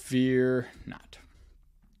 fear not.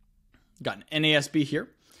 Got an NASB here.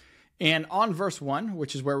 And on verse 1,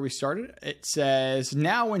 which is where we started, it says,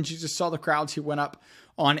 now when Jesus saw the crowds, he went up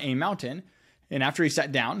on a mountain, and after he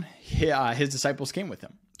sat down, his disciples came with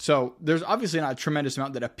him. So there's obviously not a tremendous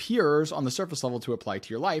amount that appears on the surface level to apply to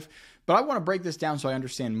your life, but I want to break this down so I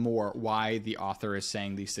understand more why the author is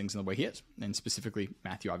saying these things in the way he is, and specifically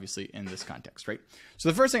Matthew, obviously, in this context, right? So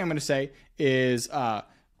the first thing I'm going to say is, why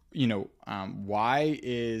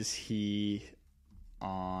is he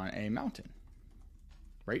on a mountain,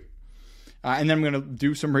 right? And then I'm going to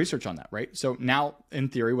do some research on that, right? So now, in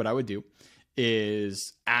theory, what I would do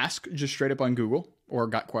is ask just straight up on Google or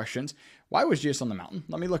Got Questions, why was Jesus on the mountain?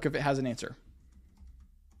 Let me look if it has an answer.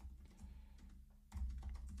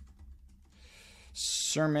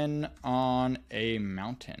 Sermon on a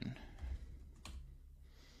mountain.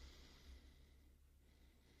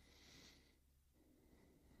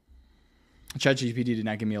 ChatGPT did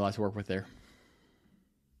not give me a lot to work with there.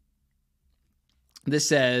 This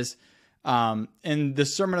says, in the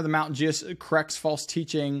Sermon on the Mount, Jesus corrects false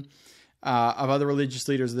teaching of other religious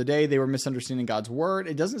leaders of the day. They were misunderstanding God's word.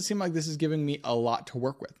 It doesn't seem like this is giving me a lot to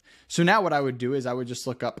work with. So now what I would do is I would just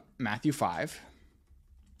look up Matthew 5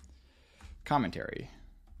 commentary.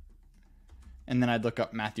 And then I'd look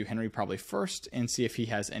up Matthew Henry probably first and see if he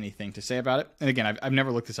has anything to say about it. And again, I've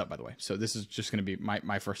never looked this up, by the way. So this is just going to be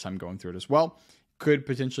my first time going through it as well. Could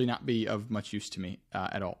potentially not be of much use to me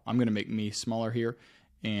at all. I'm going to make me smaller here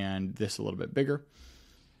and this a little bit bigger.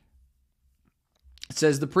 It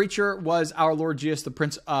says, the preacher was our Lord Jesus, the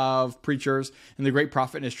Prince of preachers, and the great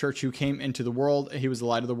prophet in his church who came into the world. He was the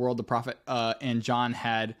light of the world. The prophet and John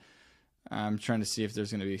had, I'm trying to see if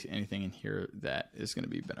there's going to be anything in here that is going to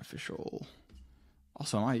be beneficial.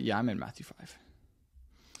 Also, I'm in Matthew 5.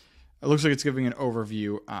 It looks like it's giving an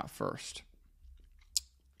overview first.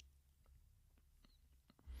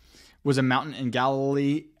 Was a mountain in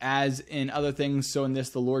Galilee, as in other things, so in this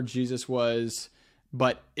the Lord Jesus was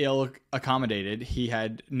but ill accommodated. He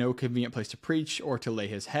had no convenient place to preach or to lay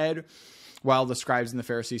his head, while the scribes and the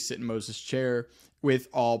Pharisees sit in Moses' chair with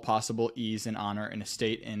all possible ease and honor and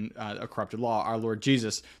estate in a corrupted law. Our Lord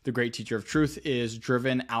Jesus, the great teacher of truth, is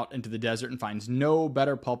driven out into the desert and finds no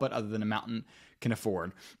better pulpit other than a mountain can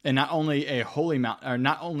afford. And not only a holy mountain, or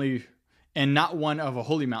not one of a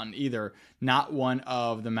holy mountain either, not one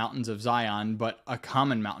of the mountains of Zion, but a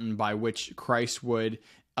common mountain by which Christ would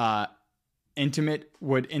intimate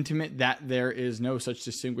that there is no such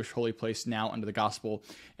distinguished holy place now under the gospel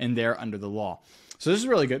and there under the law. So this is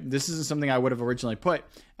really good. This isn't something I would have originally put,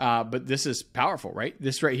 but this is powerful, right?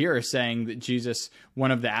 This right here is saying that Jesus,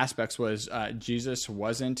 one of the aspects was Jesus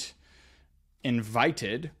wasn't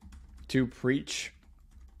invited to preach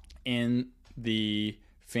in the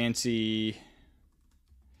fancy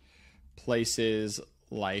places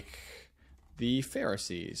like the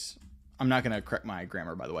Pharisees. I'm not going to correct my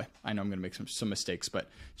grammar, by the way. I know I'm going to make some mistakes, but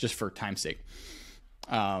just for time's sake.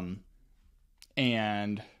 And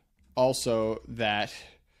also that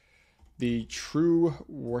the true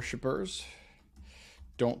worshipers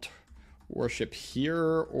don't worship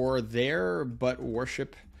here or there, but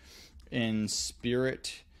worship in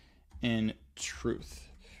spirit and truth.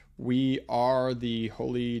 We are the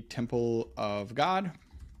holy temple of God.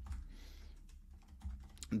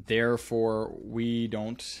 Therefore, we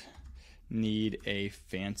don't need a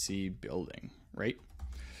fancy building, right?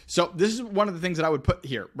 So this is one of the things that I would put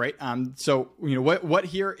here, right? So, what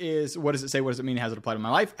here is, what does it say? What does it mean? How does it apply to my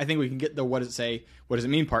life? I think we can get the what does it say, what does it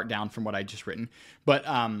mean part down from what I just written. But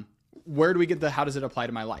where do we get the how does it apply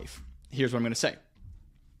to my life? Here's what I'm going to say.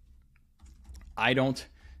 I don't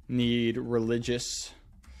need religious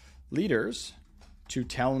leaders to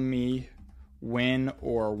tell me when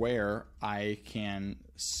or where I can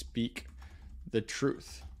speak the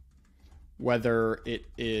truth. Whether it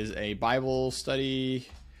is a Bible study,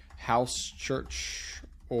 house church,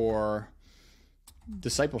 or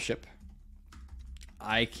discipleship,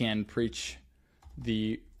 I can preach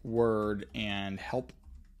the word and help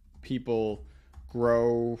people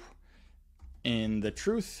grow in the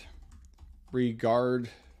truth regardless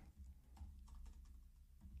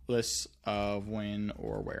of when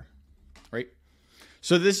or where, right?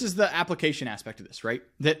 So this is the application aspect of this, right?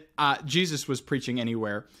 That Jesus was preaching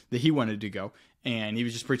anywhere that he wanted to go, and he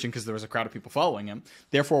was just preaching because there was a crowd of people following him.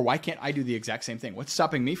 Therefore, why can't I do the exact same thing? What's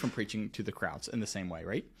stopping me from preaching to the crowds in the same way,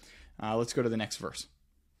 right? Let's go to the next verse.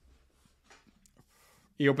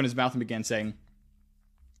 He opened his mouth and began saying,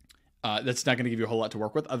 that's not going to give you a whole lot to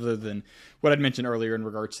work with other than what I'd mentioned earlier in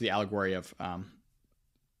regards to the allegory of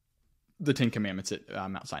the Ten Commandments at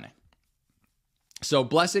Mount Sinai. So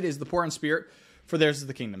blessed is the poor in spirit, for theirs is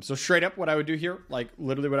the kingdom. So straight up what I would do here, like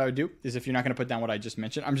literally what I would do is if you're not going to put down what I just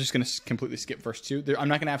mentioned, I'm just going to completely skip verse 2. I'm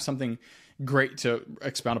not going to have something great to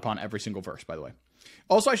expound upon every single verse, by the way.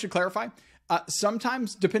 Also, I should clarify,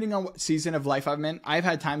 sometimes depending on what season of life I'm in, I've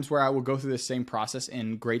had times where I will go through the same process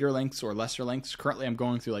in greater lengths or lesser lengths. Currently, I'm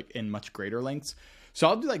going through like in much greater lengths. So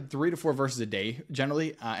I'll do like 3 to 4 verses a day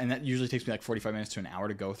generally. And that usually takes me like 45 minutes to an hour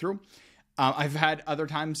to go through. I've had other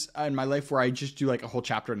times in my life where I just do like a whole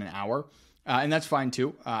chapter in an hour. And that's fine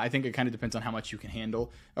too. I think it kind of depends on how much you can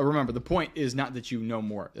handle. Remember, the point is not that you know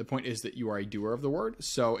more. The point is that you are a doer of the word.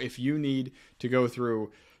 So if you need to go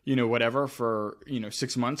through, whatever for,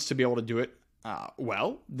 6 months to be able to do it,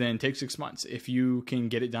 well, then take 6 months. If you can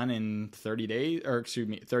get it done in 30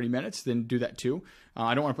 minutes, then do that too.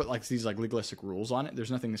 I don't want to put like these like legalistic rules on it. There's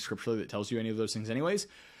nothing scripturally that tells you any of those things anyways.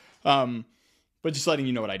 But just letting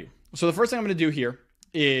you know what I do. So the first thing I'm going to do here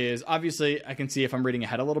is obviously I can see if I'm reading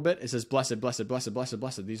ahead a little bit, it says blessed, blessed, blessed, blessed,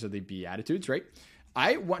 blessed. These are the Beatitudes, right?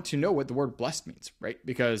 I want to know what the word blessed means, right?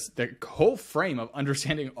 Because the whole frame of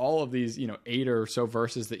understanding all of these, 8 or so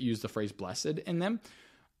verses that use the phrase blessed in them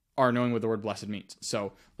are knowing what the word blessed means.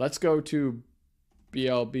 So let's go to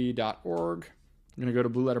blb.org. I'm going to go to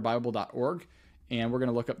blueletterbible.org and we're going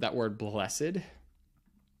to look up that word blessed.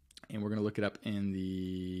 And we're going to look it up in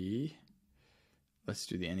the... Let's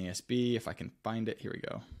do the NASB if I can find it. Here we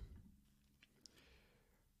go.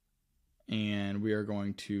 And we are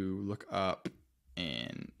going to look up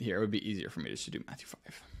in here. It would be easier for me just to do Matthew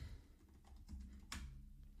 5.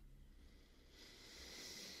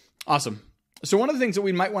 Awesome. So one of the things that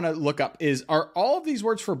we might want to look up is, are all of these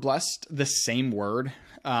words for blessed the same word?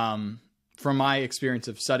 From my experience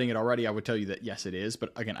of studying it already, I would tell you that yes, it is.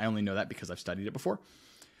 But again, I only know that because I've studied it before.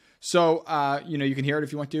 So, you can hear it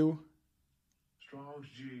if you want to. Strong's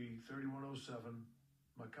G 3107,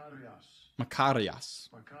 Makarios.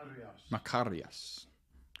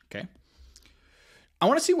 Okay. I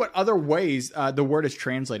want to see what other ways the word is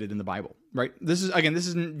translated in the Bible, right? This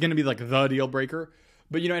isn't going to be like the deal breaker,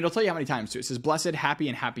 but it'll tell you how many times too. It says blessed, happy,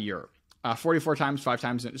 and happier. 44 times, 5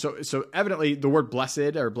 times. So evidently the word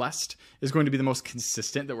blessed or blessed is going to be the most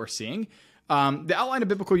consistent that we're seeing. The outline of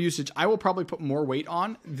biblical usage, I will probably put more weight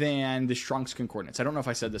on than the Strong's Concordance. I don't know if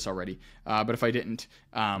I said this already, but if I didn't,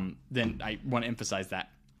 then I want to emphasize that.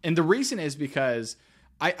 And the reason is because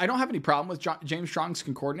I don't have any problem with James Strong's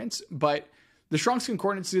Concordance, but the Strong's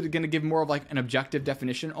Concordance is going to give more of like an objective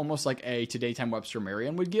definition, almost like a Today Time Webster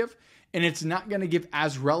Merriam would give. And it's not going to give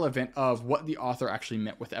as relevant of what the author actually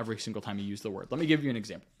meant with every single time he used the word. Let me give you an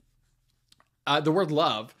example. The word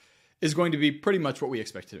love is going to be pretty much what we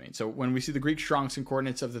expect it to mean. So when we see the Greek Strong's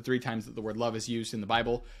Concordance of the 3 times that the word love is used in the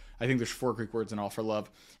Bible, I think there's 4 Greek words in all for love.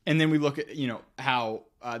 And then we look at, how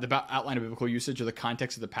the outline of biblical usage or the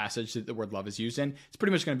context of the passage that the word love is used in, it's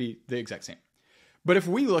pretty much going to be the exact same. But if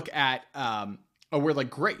we look at a word like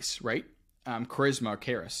grace, right? Charisma or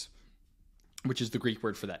charis, which is the Greek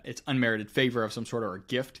word for that. It's unmerited favor of some sort or a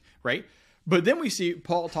gift, right? But then we see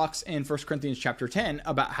Paul talks in 1 Corinthians chapter 10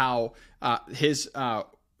 about how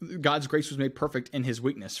God's grace was made perfect in his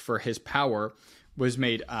weakness, for his power was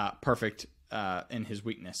made perfect in his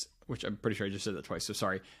weakness, which I'm pretty sure I just said that twice, so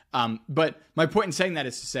sorry. But my point in saying that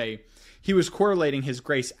is to say he was correlating his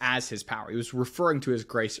grace as his power. He was referring to his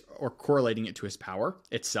grace or correlating it to his power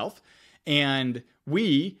itself. And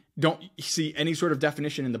we don't see any sort of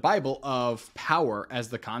definition in the Bible of power as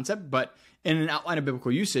the concept, but in an outline of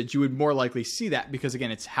biblical usage, you would more likely see that because, again,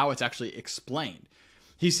 it's how it's actually explained.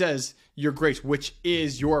 He says, your grace, which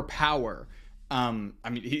is your power.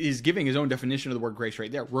 He's giving his own definition of the word grace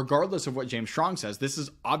right there, regardless of what James Strong says. This is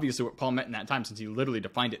obviously what Paul meant in that time, since he literally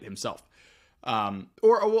defined it himself.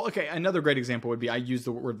 Another great example would be, I use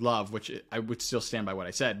the word love, which I would still stand by what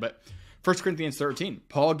I said, but 1 Corinthians 13,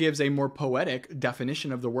 Paul gives a more poetic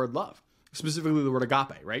definition of the word love, specifically the word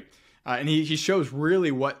agape, right? And he shows really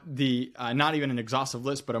what the, not even an exhaustive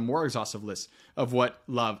list, but a more exhaustive list of what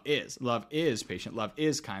love is. Love is patient. Love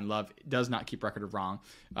is kind. Love does not keep record of wrong.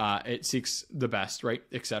 It seeks the best, right?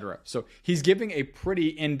 Etc. So he's giving a pretty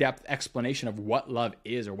in-depth explanation of what love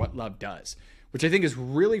is or what love does, which I think is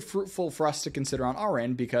really fruitful for us to consider on our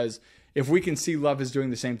end, because if we can see love is doing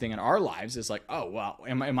the same thing in our lives, it's like, oh, wow,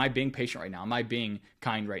 am I being patient right now? Am I being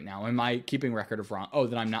kind right now? Am I keeping record of wrong? Oh,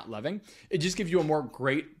 then I'm not loving. It just gives you a more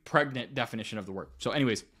great, pregnant definition of the word. So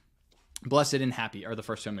anyways, blessed and happy are the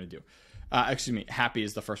first two I'm going to do. Happy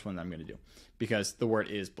is the first one that I'm going to do because the word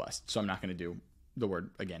is blessed. So I'm not going to do the word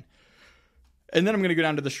again. And then I'm going to go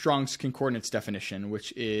down to the Strong's Concordance definition,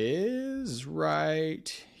 which is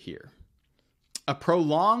right here. A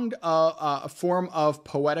prolonged form of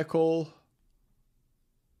poetical.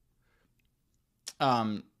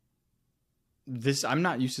 I'm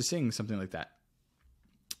not used to seeing something like that.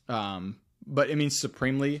 But it means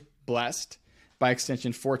supremely blessed, by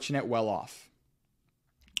extension, fortunate, well off.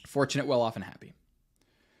 Fortunate, well off, and happy.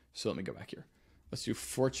 So let me go back here. Let's do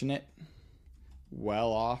fortunate,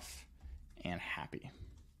 well off, and happy.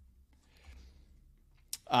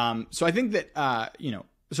 So I think that,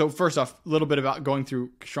 so first off, a little bit about going through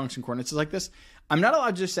Strong's Concordance like this. I'm not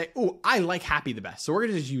allowed to just say, oh, I like happy the best, so we're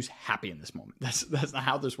going to just use happy in this moment. That's not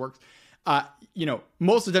how this works.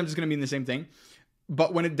 Most of the time it's going to mean the same thing.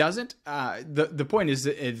 But when it doesn't, the point is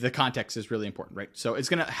that the context is really important, right? So it's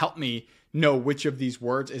going to help me know which of these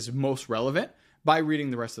words is most relevant by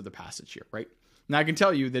reading the rest of the passage here, right? Now I can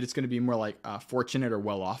tell you that it's going to be more like fortunate or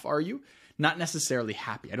well off are you? Not necessarily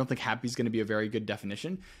happy. I don't think happy is going to be a very good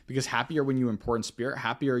definition, because happy are when you are poor in spirit.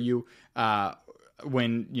 Happy are you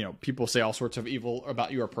when people say all sorts of evil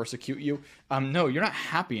about you or persecute you. No, you're not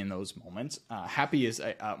happy in those moments. Happy is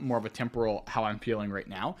more of a temporal, how I'm feeling right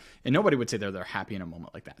now, and nobody would say they're happy in a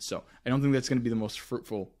moment like that. So I don't think that's going to be the most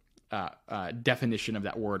fruitful definition of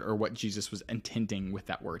that word, or what Jesus was intending with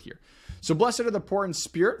that word here. So blessed are the poor in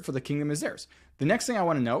spirit, for the kingdom is theirs. The next thing I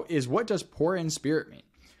want to know is, what does poor in spirit mean?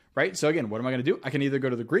 Right? So again, what am I going to do? I can either go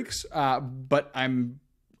to the Greeks, but I'm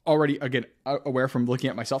already, again, aware from looking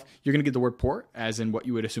at myself, you're going to get the word poor as in what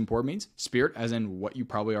you would assume poor means, spirit as in what you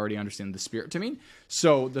probably already understand the spirit to mean.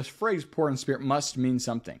 So this phrase poor in spirit must mean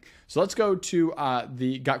something. So let's go to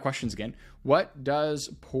the Got Questions again. What does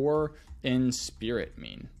poor in spirit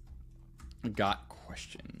mean? Got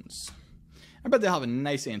Questions. I bet they'll have a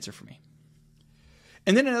nice answer for me.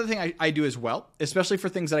 And then another thing I do as well, especially for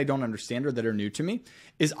things that I don't understand or that are new to me,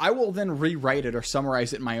 is I will then rewrite it or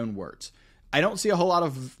summarize it in my own words. I don't see a whole lot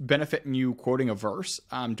of benefit in you quoting a verse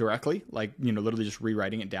directly, like, literally just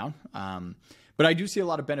rewriting it down. But I do see a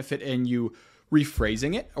lot of benefit in you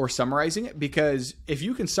rephrasing it or summarizing it, because if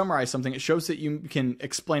you can summarize something, it shows that you can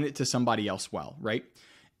explain it to somebody else well, right?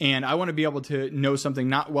 And I want to be able to know something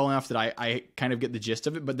not well enough that I kind of get the gist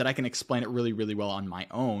of it, but that I can explain it really, really well on my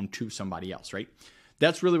own to somebody else, right?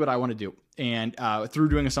 That's really what I want to do. And through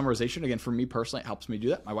doing a summarization, again, for me personally, it helps me do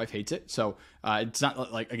that. My wife hates it. So it's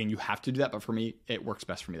not like, again, you have to do that. But for me, it works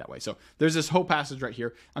best for me that way. So there's this whole passage right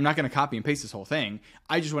here. I'm not going to copy and paste this whole thing.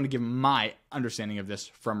 I just want to give my understanding of this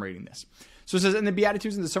from reading this. So it says, in the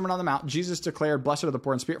Beatitudes in the Sermon on the Mount, Jesus declared, blessed are the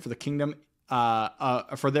poor in spirit, for the kingdom,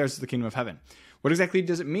 for theirs is the kingdom of heaven. What exactly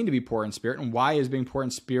does it mean to be poor in spirit? And why is being poor in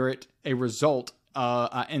spirit a result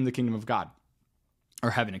in the kingdom of God? Or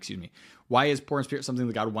heaven, excuse me. Why is poor in spirit something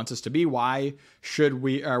that God wants us to be? Why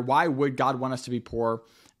would God want us to be poor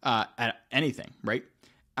at anything, right?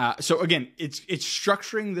 So again, it's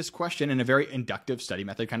structuring this question in a very inductive study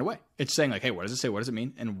method kind of way. It's saying like, hey, what does it say? What does it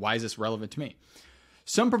mean? And why is this relevant to me?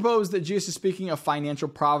 Some propose that Jesus is speaking of financial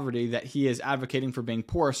poverty, that he is advocating for being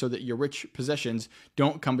poor so that your rich possessions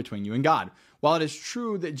don't come between you and God. While it is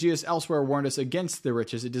true that Jesus elsewhere warned us against the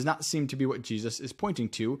riches, it does not seem to be what Jesus is pointing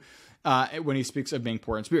to when he speaks of being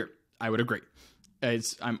poor in spirit. I would agree.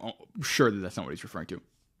 I'm sure that that's not what he's referring to.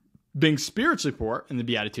 Being spiritually poor in the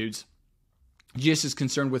Beatitudes, Jesus is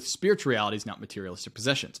concerned with spiritual realities, not materialistic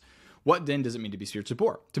possessions. What then does it mean to be spiritually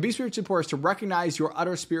poor? To be spiritually poor is to recognize your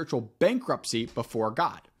utter spiritual bankruptcy before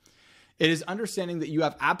God. It is understanding that you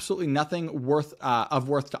have absolutely nothing of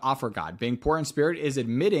worth to offer God. Being poor in spirit is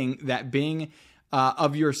admitting that being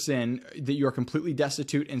of your sin, that you are completely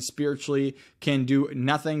destitute and spiritually can do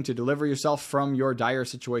nothing to deliver yourself from your dire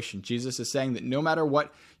situation. Jesus is saying that no matter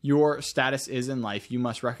what your status is in life, you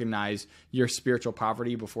must recognize your spiritual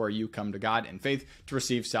poverty before you come to God in faith to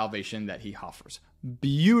receive salvation that he offers.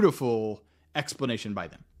 Beautiful explanation by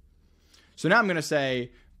them. So now I'm going to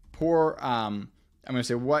say poor. I'm going to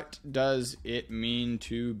say, what does it mean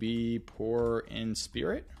to be poor in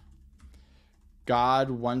spirit? God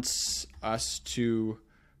wants us to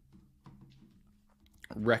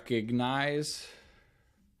recognize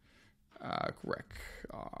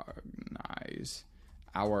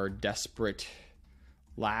our desperate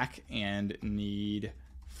lack and need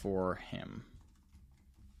for him.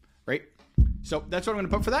 Right? So that's what I'm going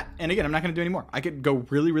to put for that. And again, I'm not going to do any more. I could go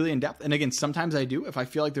really, really in depth. And again, sometimes I do. If I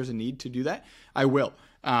feel like there's a need to do that, I will.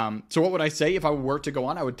 So what would I say if I were to go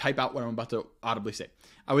on? I would type out what I'm about to audibly say.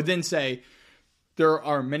 I would then say, there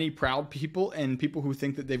are many proud people and people who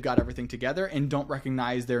think that they've got everything together and don't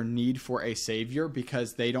recognize their need for a savior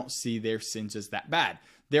because they don't see their sins as that bad.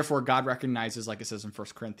 Therefore, God recognizes, like it says in 1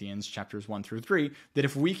 Corinthians chapters 1-3, that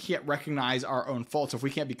if we can't recognize our own faults, if we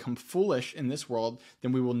can't become foolish in this world,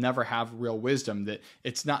 then we will never have real wisdom. That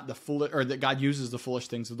it's not the foolish, or that God uses the foolish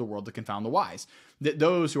things of the world to confound the wise. That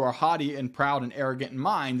those who are haughty and proud and arrogant in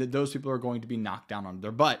mind, that those people are going to be knocked down on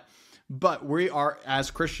their butt. But we are,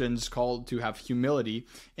 as Christians, called to have humility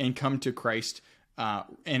and come to Christ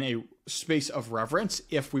in a space of reverence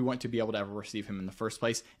if we want to be able to ever receive him in the first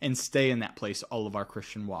place and stay in that place all of our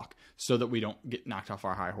Christian walk so that we don't get knocked off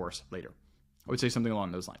our high horse later. I would say something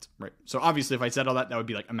along those lines, right? So obviously, if I said all that, that would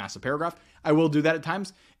be like a massive paragraph. I will do that at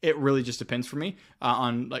times. It really just depends for me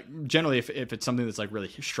on, like, generally if it's something that's like really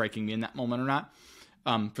striking me in that moment or not.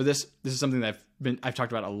 For this is something that I've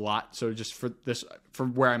talked about a lot. So just for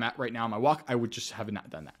where I'm at right now in my walk, I would just have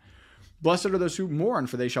not done that. Blessed are those who mourn,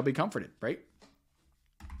 for they shall be comforted, right?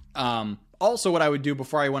 Also what I would do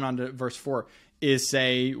before I went on to verse 4 is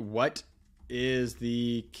say, what is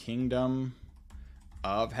the kingdom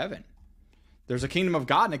of heaven? There's a kingdom of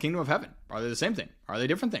God and a kingdom of heaven. Are they the same thing? Are they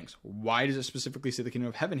different things? Why does it specifically say the kingdom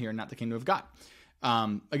of heaven here and not the kingdom of God?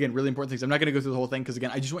 Again, really important things. I'm not going to go through the whole thing because,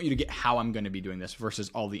 again, I just want you to get how I'm going to be doing this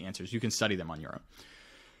versus all the answers. You can study them on your own.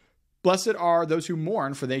 Blessed are those who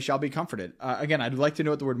mourn, for they shall be comforted. Again, I'd like to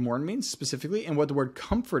know what the word mourn means specifically and what the word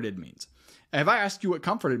comforted means. And if I ask you what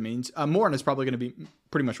comforted means, mourn is probably going to be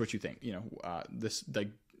pretty much what you think. This like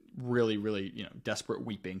really, really, desperate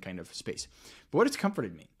weeping kind of space. But what does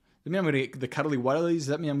comforted mean? Does that mean I'm going to get the cuddly wuddlies? Does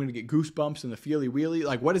that mean I'm going to get goosebumps and the feely wheelie?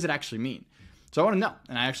 Like, what does it actually mean? So I want to know,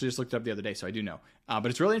 and I actually just looked it up the other day, so I do know. But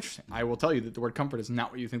it's really interesting. I will tell you that the word comfort is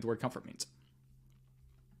not what you think the word comfort means.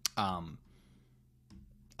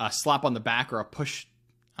 A slap on the back or a push,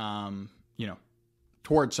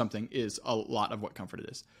 towards something is a lot of what comfort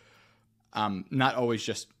is. Not always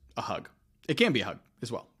just a hug. It can be a hug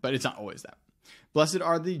as well, but it's not always that. Blessed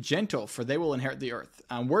are the gentle, for they will inherit the earth.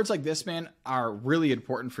 Words like this, man, are really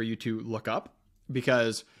important for you to look up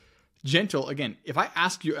because gentle, again, if I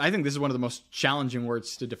ask you, I think this is one of the most challenging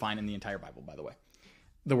words to define in the entire Bible, by the way,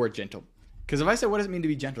 the word gentle. Because if I say, what does it mean to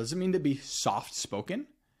be gentle? Does it mean to be soft-spoken?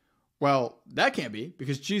 Well, that can't be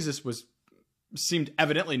because Jesus seemed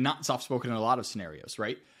evidently not soft-spoken in a lot of scenarios,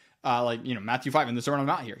 right? Matthew 5 in the Sermon on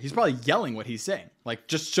the Mount here. He's probably yelling what he's saying, like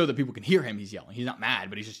just so that people can hear him. He's yelling. He's not mad,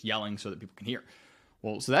 but he's just yelling so that people can hear.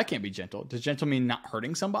 Well, so that can't be gentle. Does gentle mean not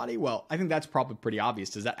hurting somebody? Well, I think that's probably pretty obvious.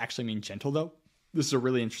 Does that actually mean gentle though? This is a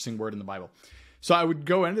really interesting word in the Bible. So I would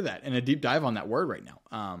go into that and a deep dive on that word right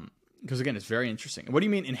now. Because again, it's very interesting. What do you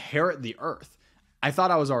mean inherit the earth? I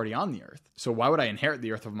thought I was already on the earth. So why would I inherit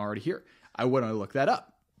the earth if I'm already here? I wouldn't look that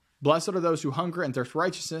up. Blessed are those who hunger and thirst for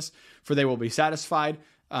righteousness, for they will be satisfied.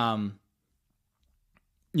 Again,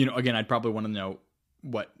 I'd probably want to know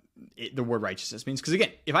what the word righteousness means. Because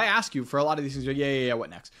again, if I ask you for a lot of these things, yeah,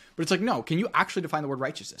 what next? But it's like, no, can you actually define the word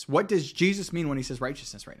righteousness? What does Jesus mean when he says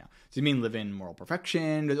righteousness right now? Does he mean live in moral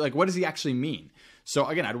perfection? Like, what does he actually mean? So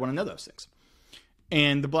again, I'd want to know those things.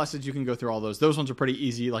 And the blessed, you can go through all those. Those ones are pretty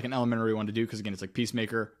easy, like an elementary one to do, because again, it's like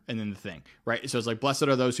peacemaker and then the thing, right? So it's like, blessed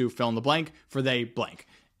are those who fill in the blank, for they blank.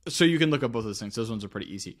 So you can look up both of those things. Those ones are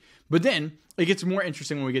pretty easy. But then it gets more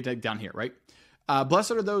interesting when we get down here, right?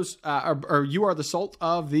 Blessed are those, or you are the salt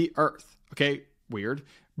of the earth. Okay, weird.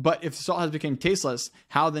 But if salt has become tasteless,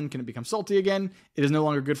 how then can it become salty again? It is no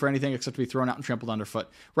longer good for anything except to be thrown out and trampled underfoot,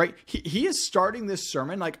 right? He is starting this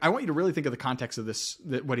sermon. Like, I want you to really think of the context of this,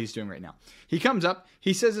 what he's doing right now. He comes up,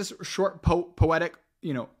 he says this short poetic,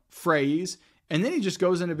 phrase, and then he just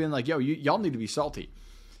goes into being like, yo, y'all need to be salty.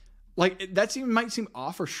 Like, that might seem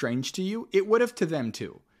off or strange to you. It would have to them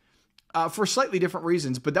too. For slightly different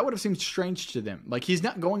reasons, but that would have seemed strange to them. Like, he's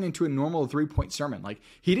not going into a normal 3-point sermon. Like,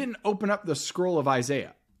 he didn't open up the scroll of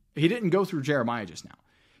Isaiah. He didn't go through Jeremiah just now.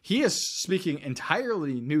 He is speaking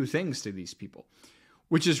entirely new things to these people,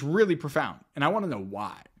 which is really profound. And I want to know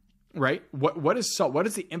why, right? What is salt? What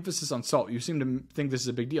is the emphasis on salt? You seem to think this is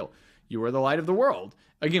a big deal. You are the light of the world.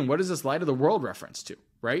 Again, what is this light of the world reference to,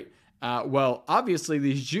 right? Well, obviously,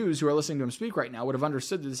 these Jews who are listening to him speak right now would have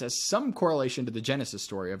understood that this has some correlation to the Genesis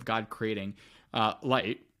story of God creating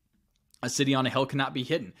light. A city on a hill cannot be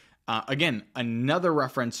hidden. Again, another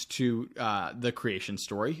reference to the creation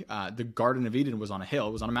story. The Garden of Eden was on a hill.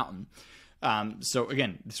 It was on a mountain. So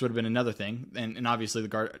again, this would have been another thing. And obviously, the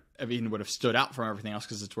Garden of Eden would have stood out from everything else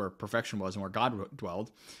because it's where perfection was and where God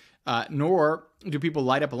dwelled. Nor do people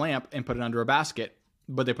light up a lamp and put it under a basket,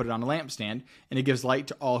 but they put it on a lampstand, and it gives light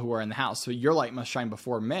to all who are in the house. So your light must shine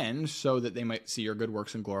before men so that they might see your good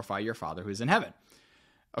works and glorify your Father who is in heaven.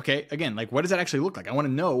 Okay, again, like, what does that actually look like? I want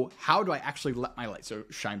to know, how do I actually let my light so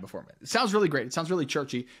shine before men? It sounds really great. It sounds really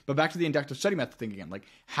churchy, but back to the inductive study method thing again. Like,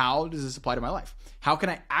 how does this apply to my life? How can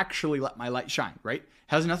I actually let my light shine, right? It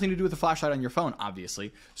has nothing to do with the flashlight on your phone,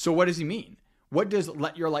 obviously. So what does he mean? What does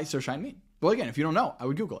let your light so shine mean? Well, again, if you don't know, I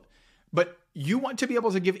would Google it. But you want to be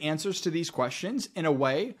able to give answers to these questions in a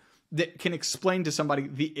way that can explain to somebody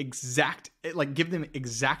the exact, like, give them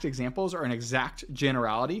exact examples or an exact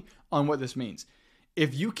generality on what this means.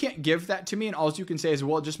 If you can't give that to me and all you can say is,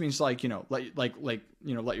 well, it just means like, let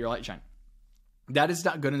your light shine. That is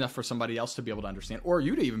not good enough for somebody else to be able to understand, or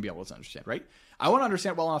you to even be able to understand, right? I want to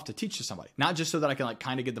understand well enough to teach to somebody, not just so that I can like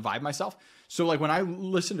kind of get the vibe myself. So like when I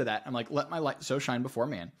listen to that, I'm like, let my light so shine before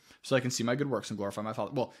man so I can see my good works and glorify my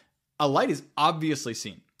Father. Well, a light is obviously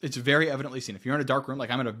seen. It's very evidently seen. If you're in a dark room, like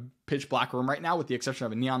I'm in a pitch black room right now with the exception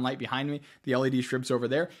of a neon light behind me, the LED strips over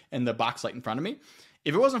there, and the box light in front of me.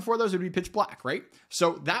 If it wasn't for those, it would be pitch black, right?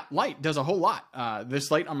 So that light does a whole lot. This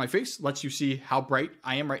light on my face lets you see how bright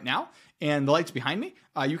I am right now. And the lights behind me,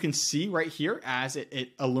 you can see right here as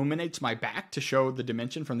it illuminates my back to show the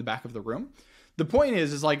dimension from the back of the room. The point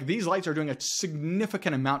is like these lights are doing a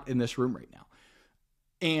significant amount in this room right now.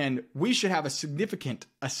 And we should have a significant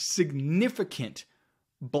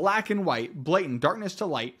black and white, blatant darkness to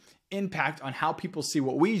light impact on how people see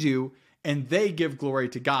what we do, and they give glory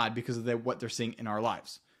to God because of what they're seeing in our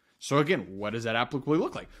lives. So again, what does that applicably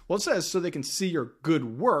look like? Well, it says so they can see your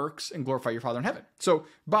good works and glorify your Father in heaven. So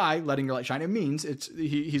by letting your light shine, it means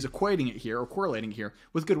he's equating it here or correlating it here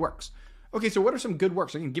with good works. Okay, so what are some good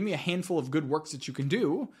works? Again, give me a handful of good works that you can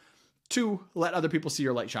do to let other people see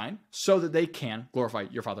your light shine so that they can glorify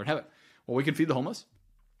your Father in heaven. Well, we can feed the homeless.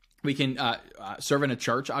 We can serve in a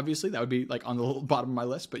church, obviously. That would be like on the bottom of my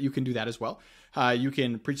list, but you can do that as well. You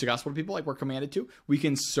can preach the gospel to people like we're commanded to. We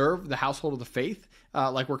can serve the household of the faith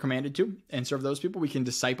like we're commanded to and serve those people. We can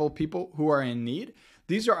disciple people who are in need.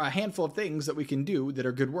 These are a handful of things that we can do that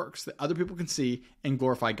are good works that other people can see and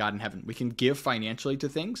glorify God in heaven. We can give financially to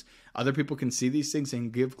things. Other people can see these things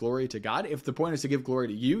and give glory to God. If the point is to give glory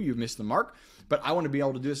to you, you've missed the mark. But I want to be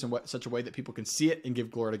able to do this in such a way that people can see it and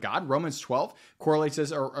give glory to God. Romans 12 correlates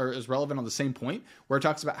this or is relevant on the same point where it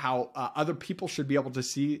talks about how other people should be able to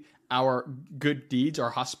see our good deeds, our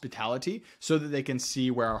hospitality, so that they can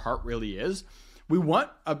see where our heart really is. We want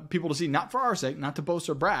people to see, not for our sake, not to boast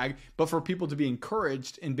or brag, but for people to be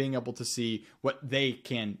encouraged in being able to see what they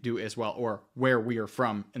can do as well, or where we are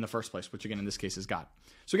from in the first place, which again, in this case is God.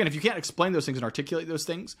 So again, if you can't explain those things and articulate those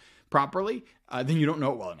things properly, then you don't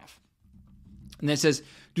know it well enough. And then it says,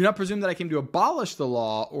 do not presume that I came to abolish the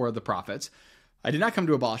law or the prophets. I did not come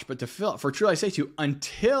to abolish, but to fill. For truly I say to you,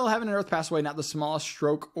 until heaven and earth pass away, not the smallest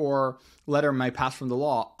stroke or letter may pass from the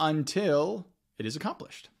law until it is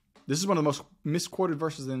accomplished. This is one of the most misquoted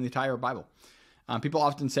verses in the entire Bible. People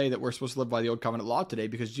often say that we're supposed to live by the old covenant law today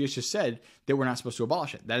because Jesus just said that we're not supposed to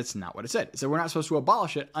abolish it. That is not what it said. It said we're not supposed to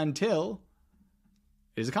abolish it until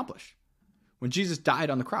it is accomplished. When Jesus died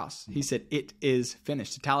on the cross, he said, it is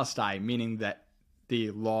finished. Tetelestai, meaning that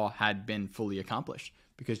the law had been fully accomplished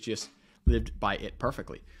because Jesus lived by it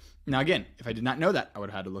perfectly. Now, again, if I did not know that, I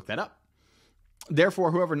would have had to look that up.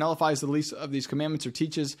 Therefore, whoever nullifies the least of these commandments or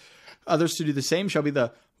teaches others to do the same shall be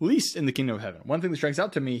the least in the kingdom of heaven. One thing that strikes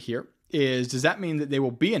out to me here is, does that mean that they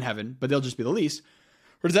will be in heaven, but they'll just be the least?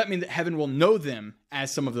 Or does that mean that heaven will know them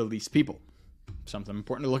as some of the least people? Something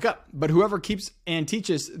important to look up. But whoever keeps and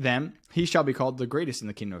teaches them, he shall be called the greatest in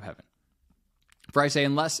the kingdom of heaven. For I say,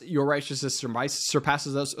 unless your righteousness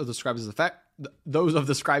surpasses those of the scribes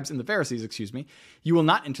and the Pharisees, you will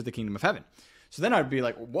not enter the kingdom of heaven. So then I'd be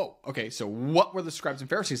like, whoa, okay, so what were the scribes and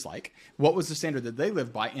Pharisees like? What was the standard that they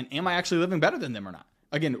lived by? And am I actually living better than them or not?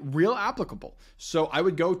 Again, real applicable. So I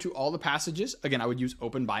would go to all the passages. Again, I would use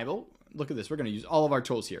Open Bible. Look at this. We're going to use all of our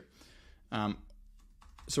tools here.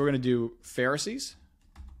 So we're going to do Pharisees.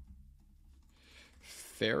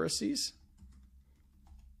 Pharisees.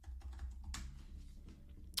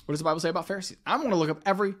 What does the Bible say about Pharisees? I'm going to look up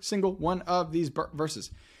every single one of these verses.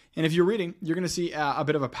 And if you're reading, you're going to see a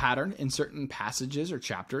bit of a pattern in certain passages or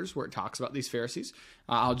chapters where it talks about these Pharisees.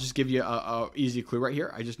 I'll just give you a easy clue right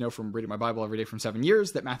here. I just know from reading my Bible every day from 7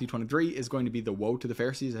 years that Matthew 23 is going to be the woe to the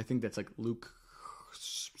Pharisees. I think that's like Luke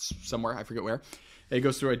somewhere. I forget where. It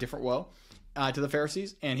goes through a different woe to the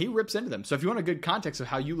Pharisees, and he rips into them. So if you want a good context of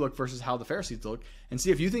how you look versus how the Pharisees look, and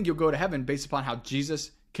see if you think you'll go to heaven based upon how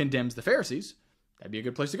Jesus condemns the Pharisees, that'd be a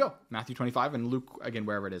good place to go. Matthew 25 and Luke, again,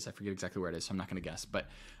 wherever it is. I forget exactly where it is, so I'm not going to guess. But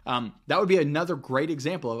that would be another great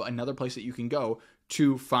example of another place that you can go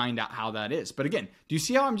to find out how that is. But again, do you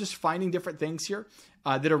see how I'm just finding different things here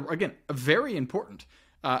that are, again, very important?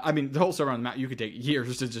 I mean, the whole Sermon on the Mount, you could take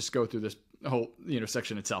years to just go through this whole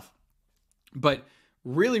section itself. But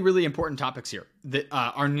really, really important topics here that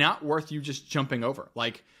are not worth you just jumping over.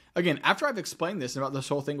 Like, again, after I've explained this about this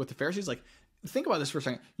whole thing with the Pharisees, like, think about this for a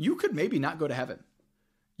second. You could maybe not go to heaven.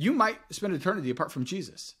 You might spend eternity apart from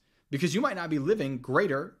Jesus because you might not be living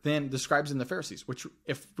greater than the scribes and the Pharisees, which,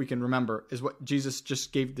 if we can remember, is what Jesus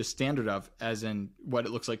just gave the standard of, as in what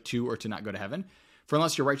it looks like to or to not go to heaven. For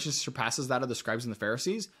unless your righteousness surpasses that of the scribes and the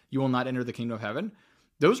Pharisees, you will not enter the kingdom of heaven.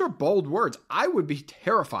 Those are bold words. I would be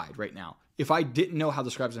terrified right now if I didn't know how the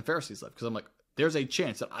scribes and Pharisees live, because I'm like, there's a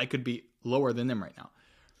chance that I could be lower than them right now.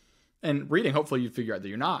 And reading, hopefully you figure out that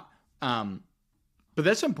you're not. But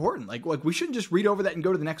that's important. Like we shouldn't just read over that and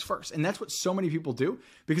go to the next verse. And that's what so many people do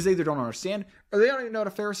because they either don't understand or they don't even know what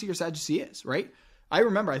a Pharisee or Sadducee is, right? I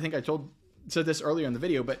remember, I think I said this earlier in the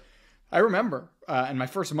video, but I remember in my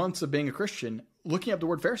first months of being a Christian, looking up the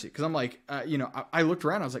word Pharisee, because I'm like, I looked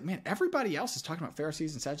around, I was like, man, everybody else is talking about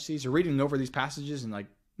Pharisees and Sadducees or reading over these passages and like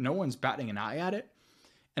no one's batting an eye at it.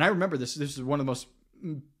 And I remember this is one of the most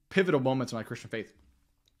pivotal moments of my Christian faith.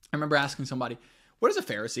 I remember asking somebody, what is a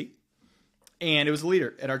Pharisee? And it was a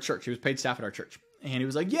leader at our church. He was paid staff at our church. And he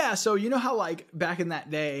was like, yeah, so you know how like back in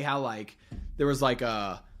that day, how like there was like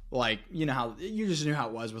how you just knew how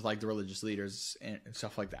it was with like the religious leaders and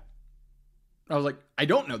stuff like that. I was like, I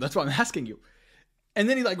don't know. That's why I'm asking you. And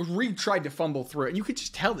then he like tried to fumble through it. And you could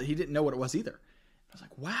just tell that he didn't know what it was either. I was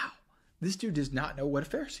like, wow, this dude does not know what a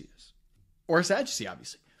Pharisee is. Or a Sadducee,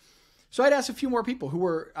 obviously. So I'd asked a few more people who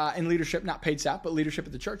were in leadership, not paid staff, but leadership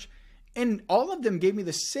at the church. And all of them gave me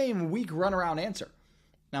the same weak runaround answer.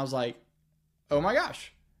 And I was like, oh my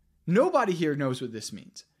gosh, nobody here knows what this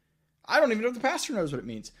means. I don't even know if the pastor knows what it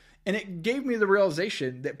means. And it gave me the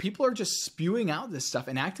realization that people are just spewing out this stuff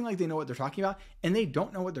and acting like they know what they're talking about, and they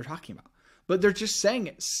don't know what they're talking about. But they're just saying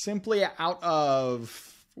it simply out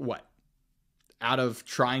of what? Out of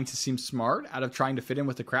trying to seem smart, out of trying to fit in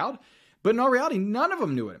with the crowd. But in all reality, none of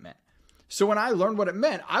them knew what it meant. So when I learned what it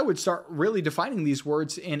meant, I would start really defining these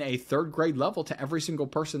words in a third grade level to every single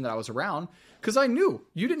person that I was around, because I knew.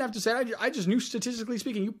 You didn't have to say it. I just knew, statistically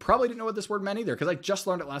speaking, you probably didn't know what this word meant either, because I just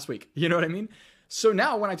learned it last week. You know what I mean? So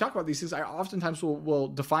now when I talk about these things, I oftentimes will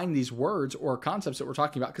define these words or concepts that we're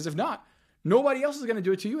talking about, because if not, nobody else is going to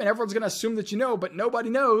do it to you, and everyone's going to assume that you know, but nobody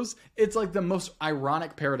knows. It's like the most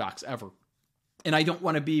ironic paradox ever. And I don't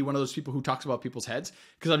want to be one of those people who talks about people's heads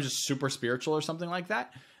because I'm just super spiritual or something like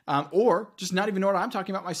that. Or just not even know what I'm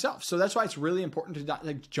talking about myself. So that's why it's really important to not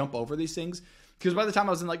like jump over these things. Because by the time I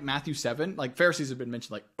was in like Matthew 7, like Pharisees have been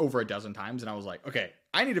mentioned like over a dozen times. And I was like, okay,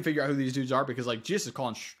 I need to figure out who these dudes are, because like Jesus is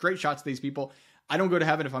calling straight shots to these people. I don't go to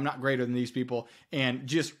heaven if I'm not greater than these people. And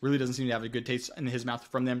Jesus really doesn't seem to have a good taste in his mouth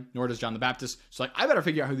from them, nor does John the Baptist. So like, I better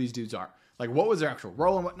figure out who these dudes are. Like, what was their actual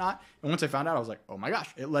role and whatnot? And once I found out, I was like, oh my gosh,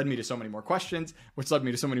 it led me to so many more questions, which led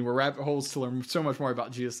me to so many more rabbit holes to learn so much more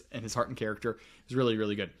about Jesus and his heart and character. It's really,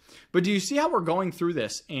 really good. But do you see how we're going through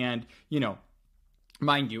this? And,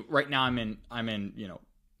 mind you, right now I'm in,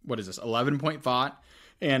 what is this, 11-point font?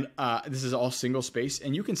 And this is all single space.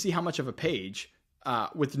 And you can see how much of a page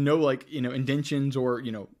with no indentions or,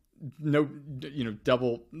 no,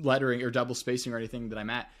 double lettering or double spacing or anything that I'm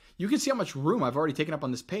at. You can see how much room I've already taken up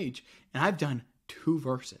on this page, and I've done 2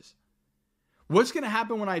 verses. What's going to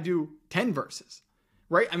happen when I do 10 verses,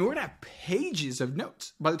 right? I mean, we're going to have pages of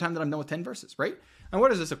notes by the time that I'm done with 10 verses, right? And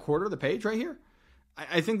what is this, a quarter of the page right here?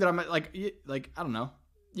 I think that I'm at like, I don't know.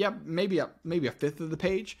 Yeah, maybe a fifth of the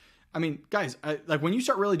page. I mean, guys, like when you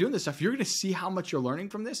start really doing this stuff, you're going to see how much you're learning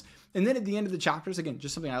from this. And then at the end of the chapters, again,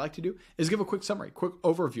 just something I like to do is give a quick summary, quick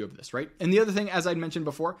overview of this, right? And the other thing, as I mentioned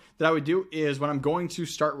before, that I would do is when I'm going to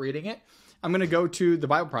start reading it, I'm going to go to the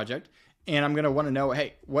Bible Project and I'm going to want to know,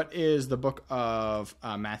 hey, what is the book of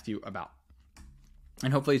Matthew about?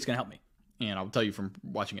 And hopefully it's going to help me. And I'll tell you from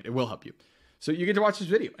watching it, it will help you. So you get to watch this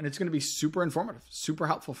video and it's going to be super informative, super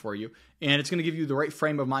helpful for you. And it's going to give you the right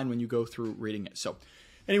frame of mind when you go through reading it. So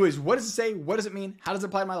anyways, what does it say? What does it mean? How does it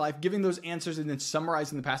apply to my life? Giving those answers and then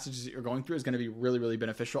summarizing the passages that you're going through is going to be really, really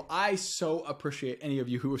beneficial. I so appreciate any of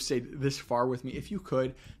you who have stayed this far with me. If you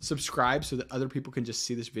could subscribe so that other people can just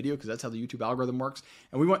see this video, because that's how the YouTube algorithm works.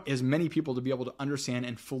 And we want as many people to be able to understand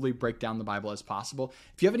and fully break down the Bible as possible.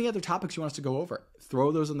 If you have any other topics you want us to go over,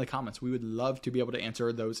 throw those in the comments. We would love to be able to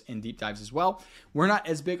answer those in deep dives as well. We're not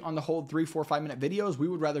as big on the whole 3, 4, 5 minute videos. We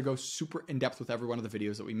would rather go super in depth with every one of the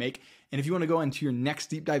videos that we make. And if you want to go into your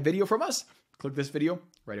next deep dive video from us, click this video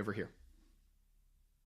right over here.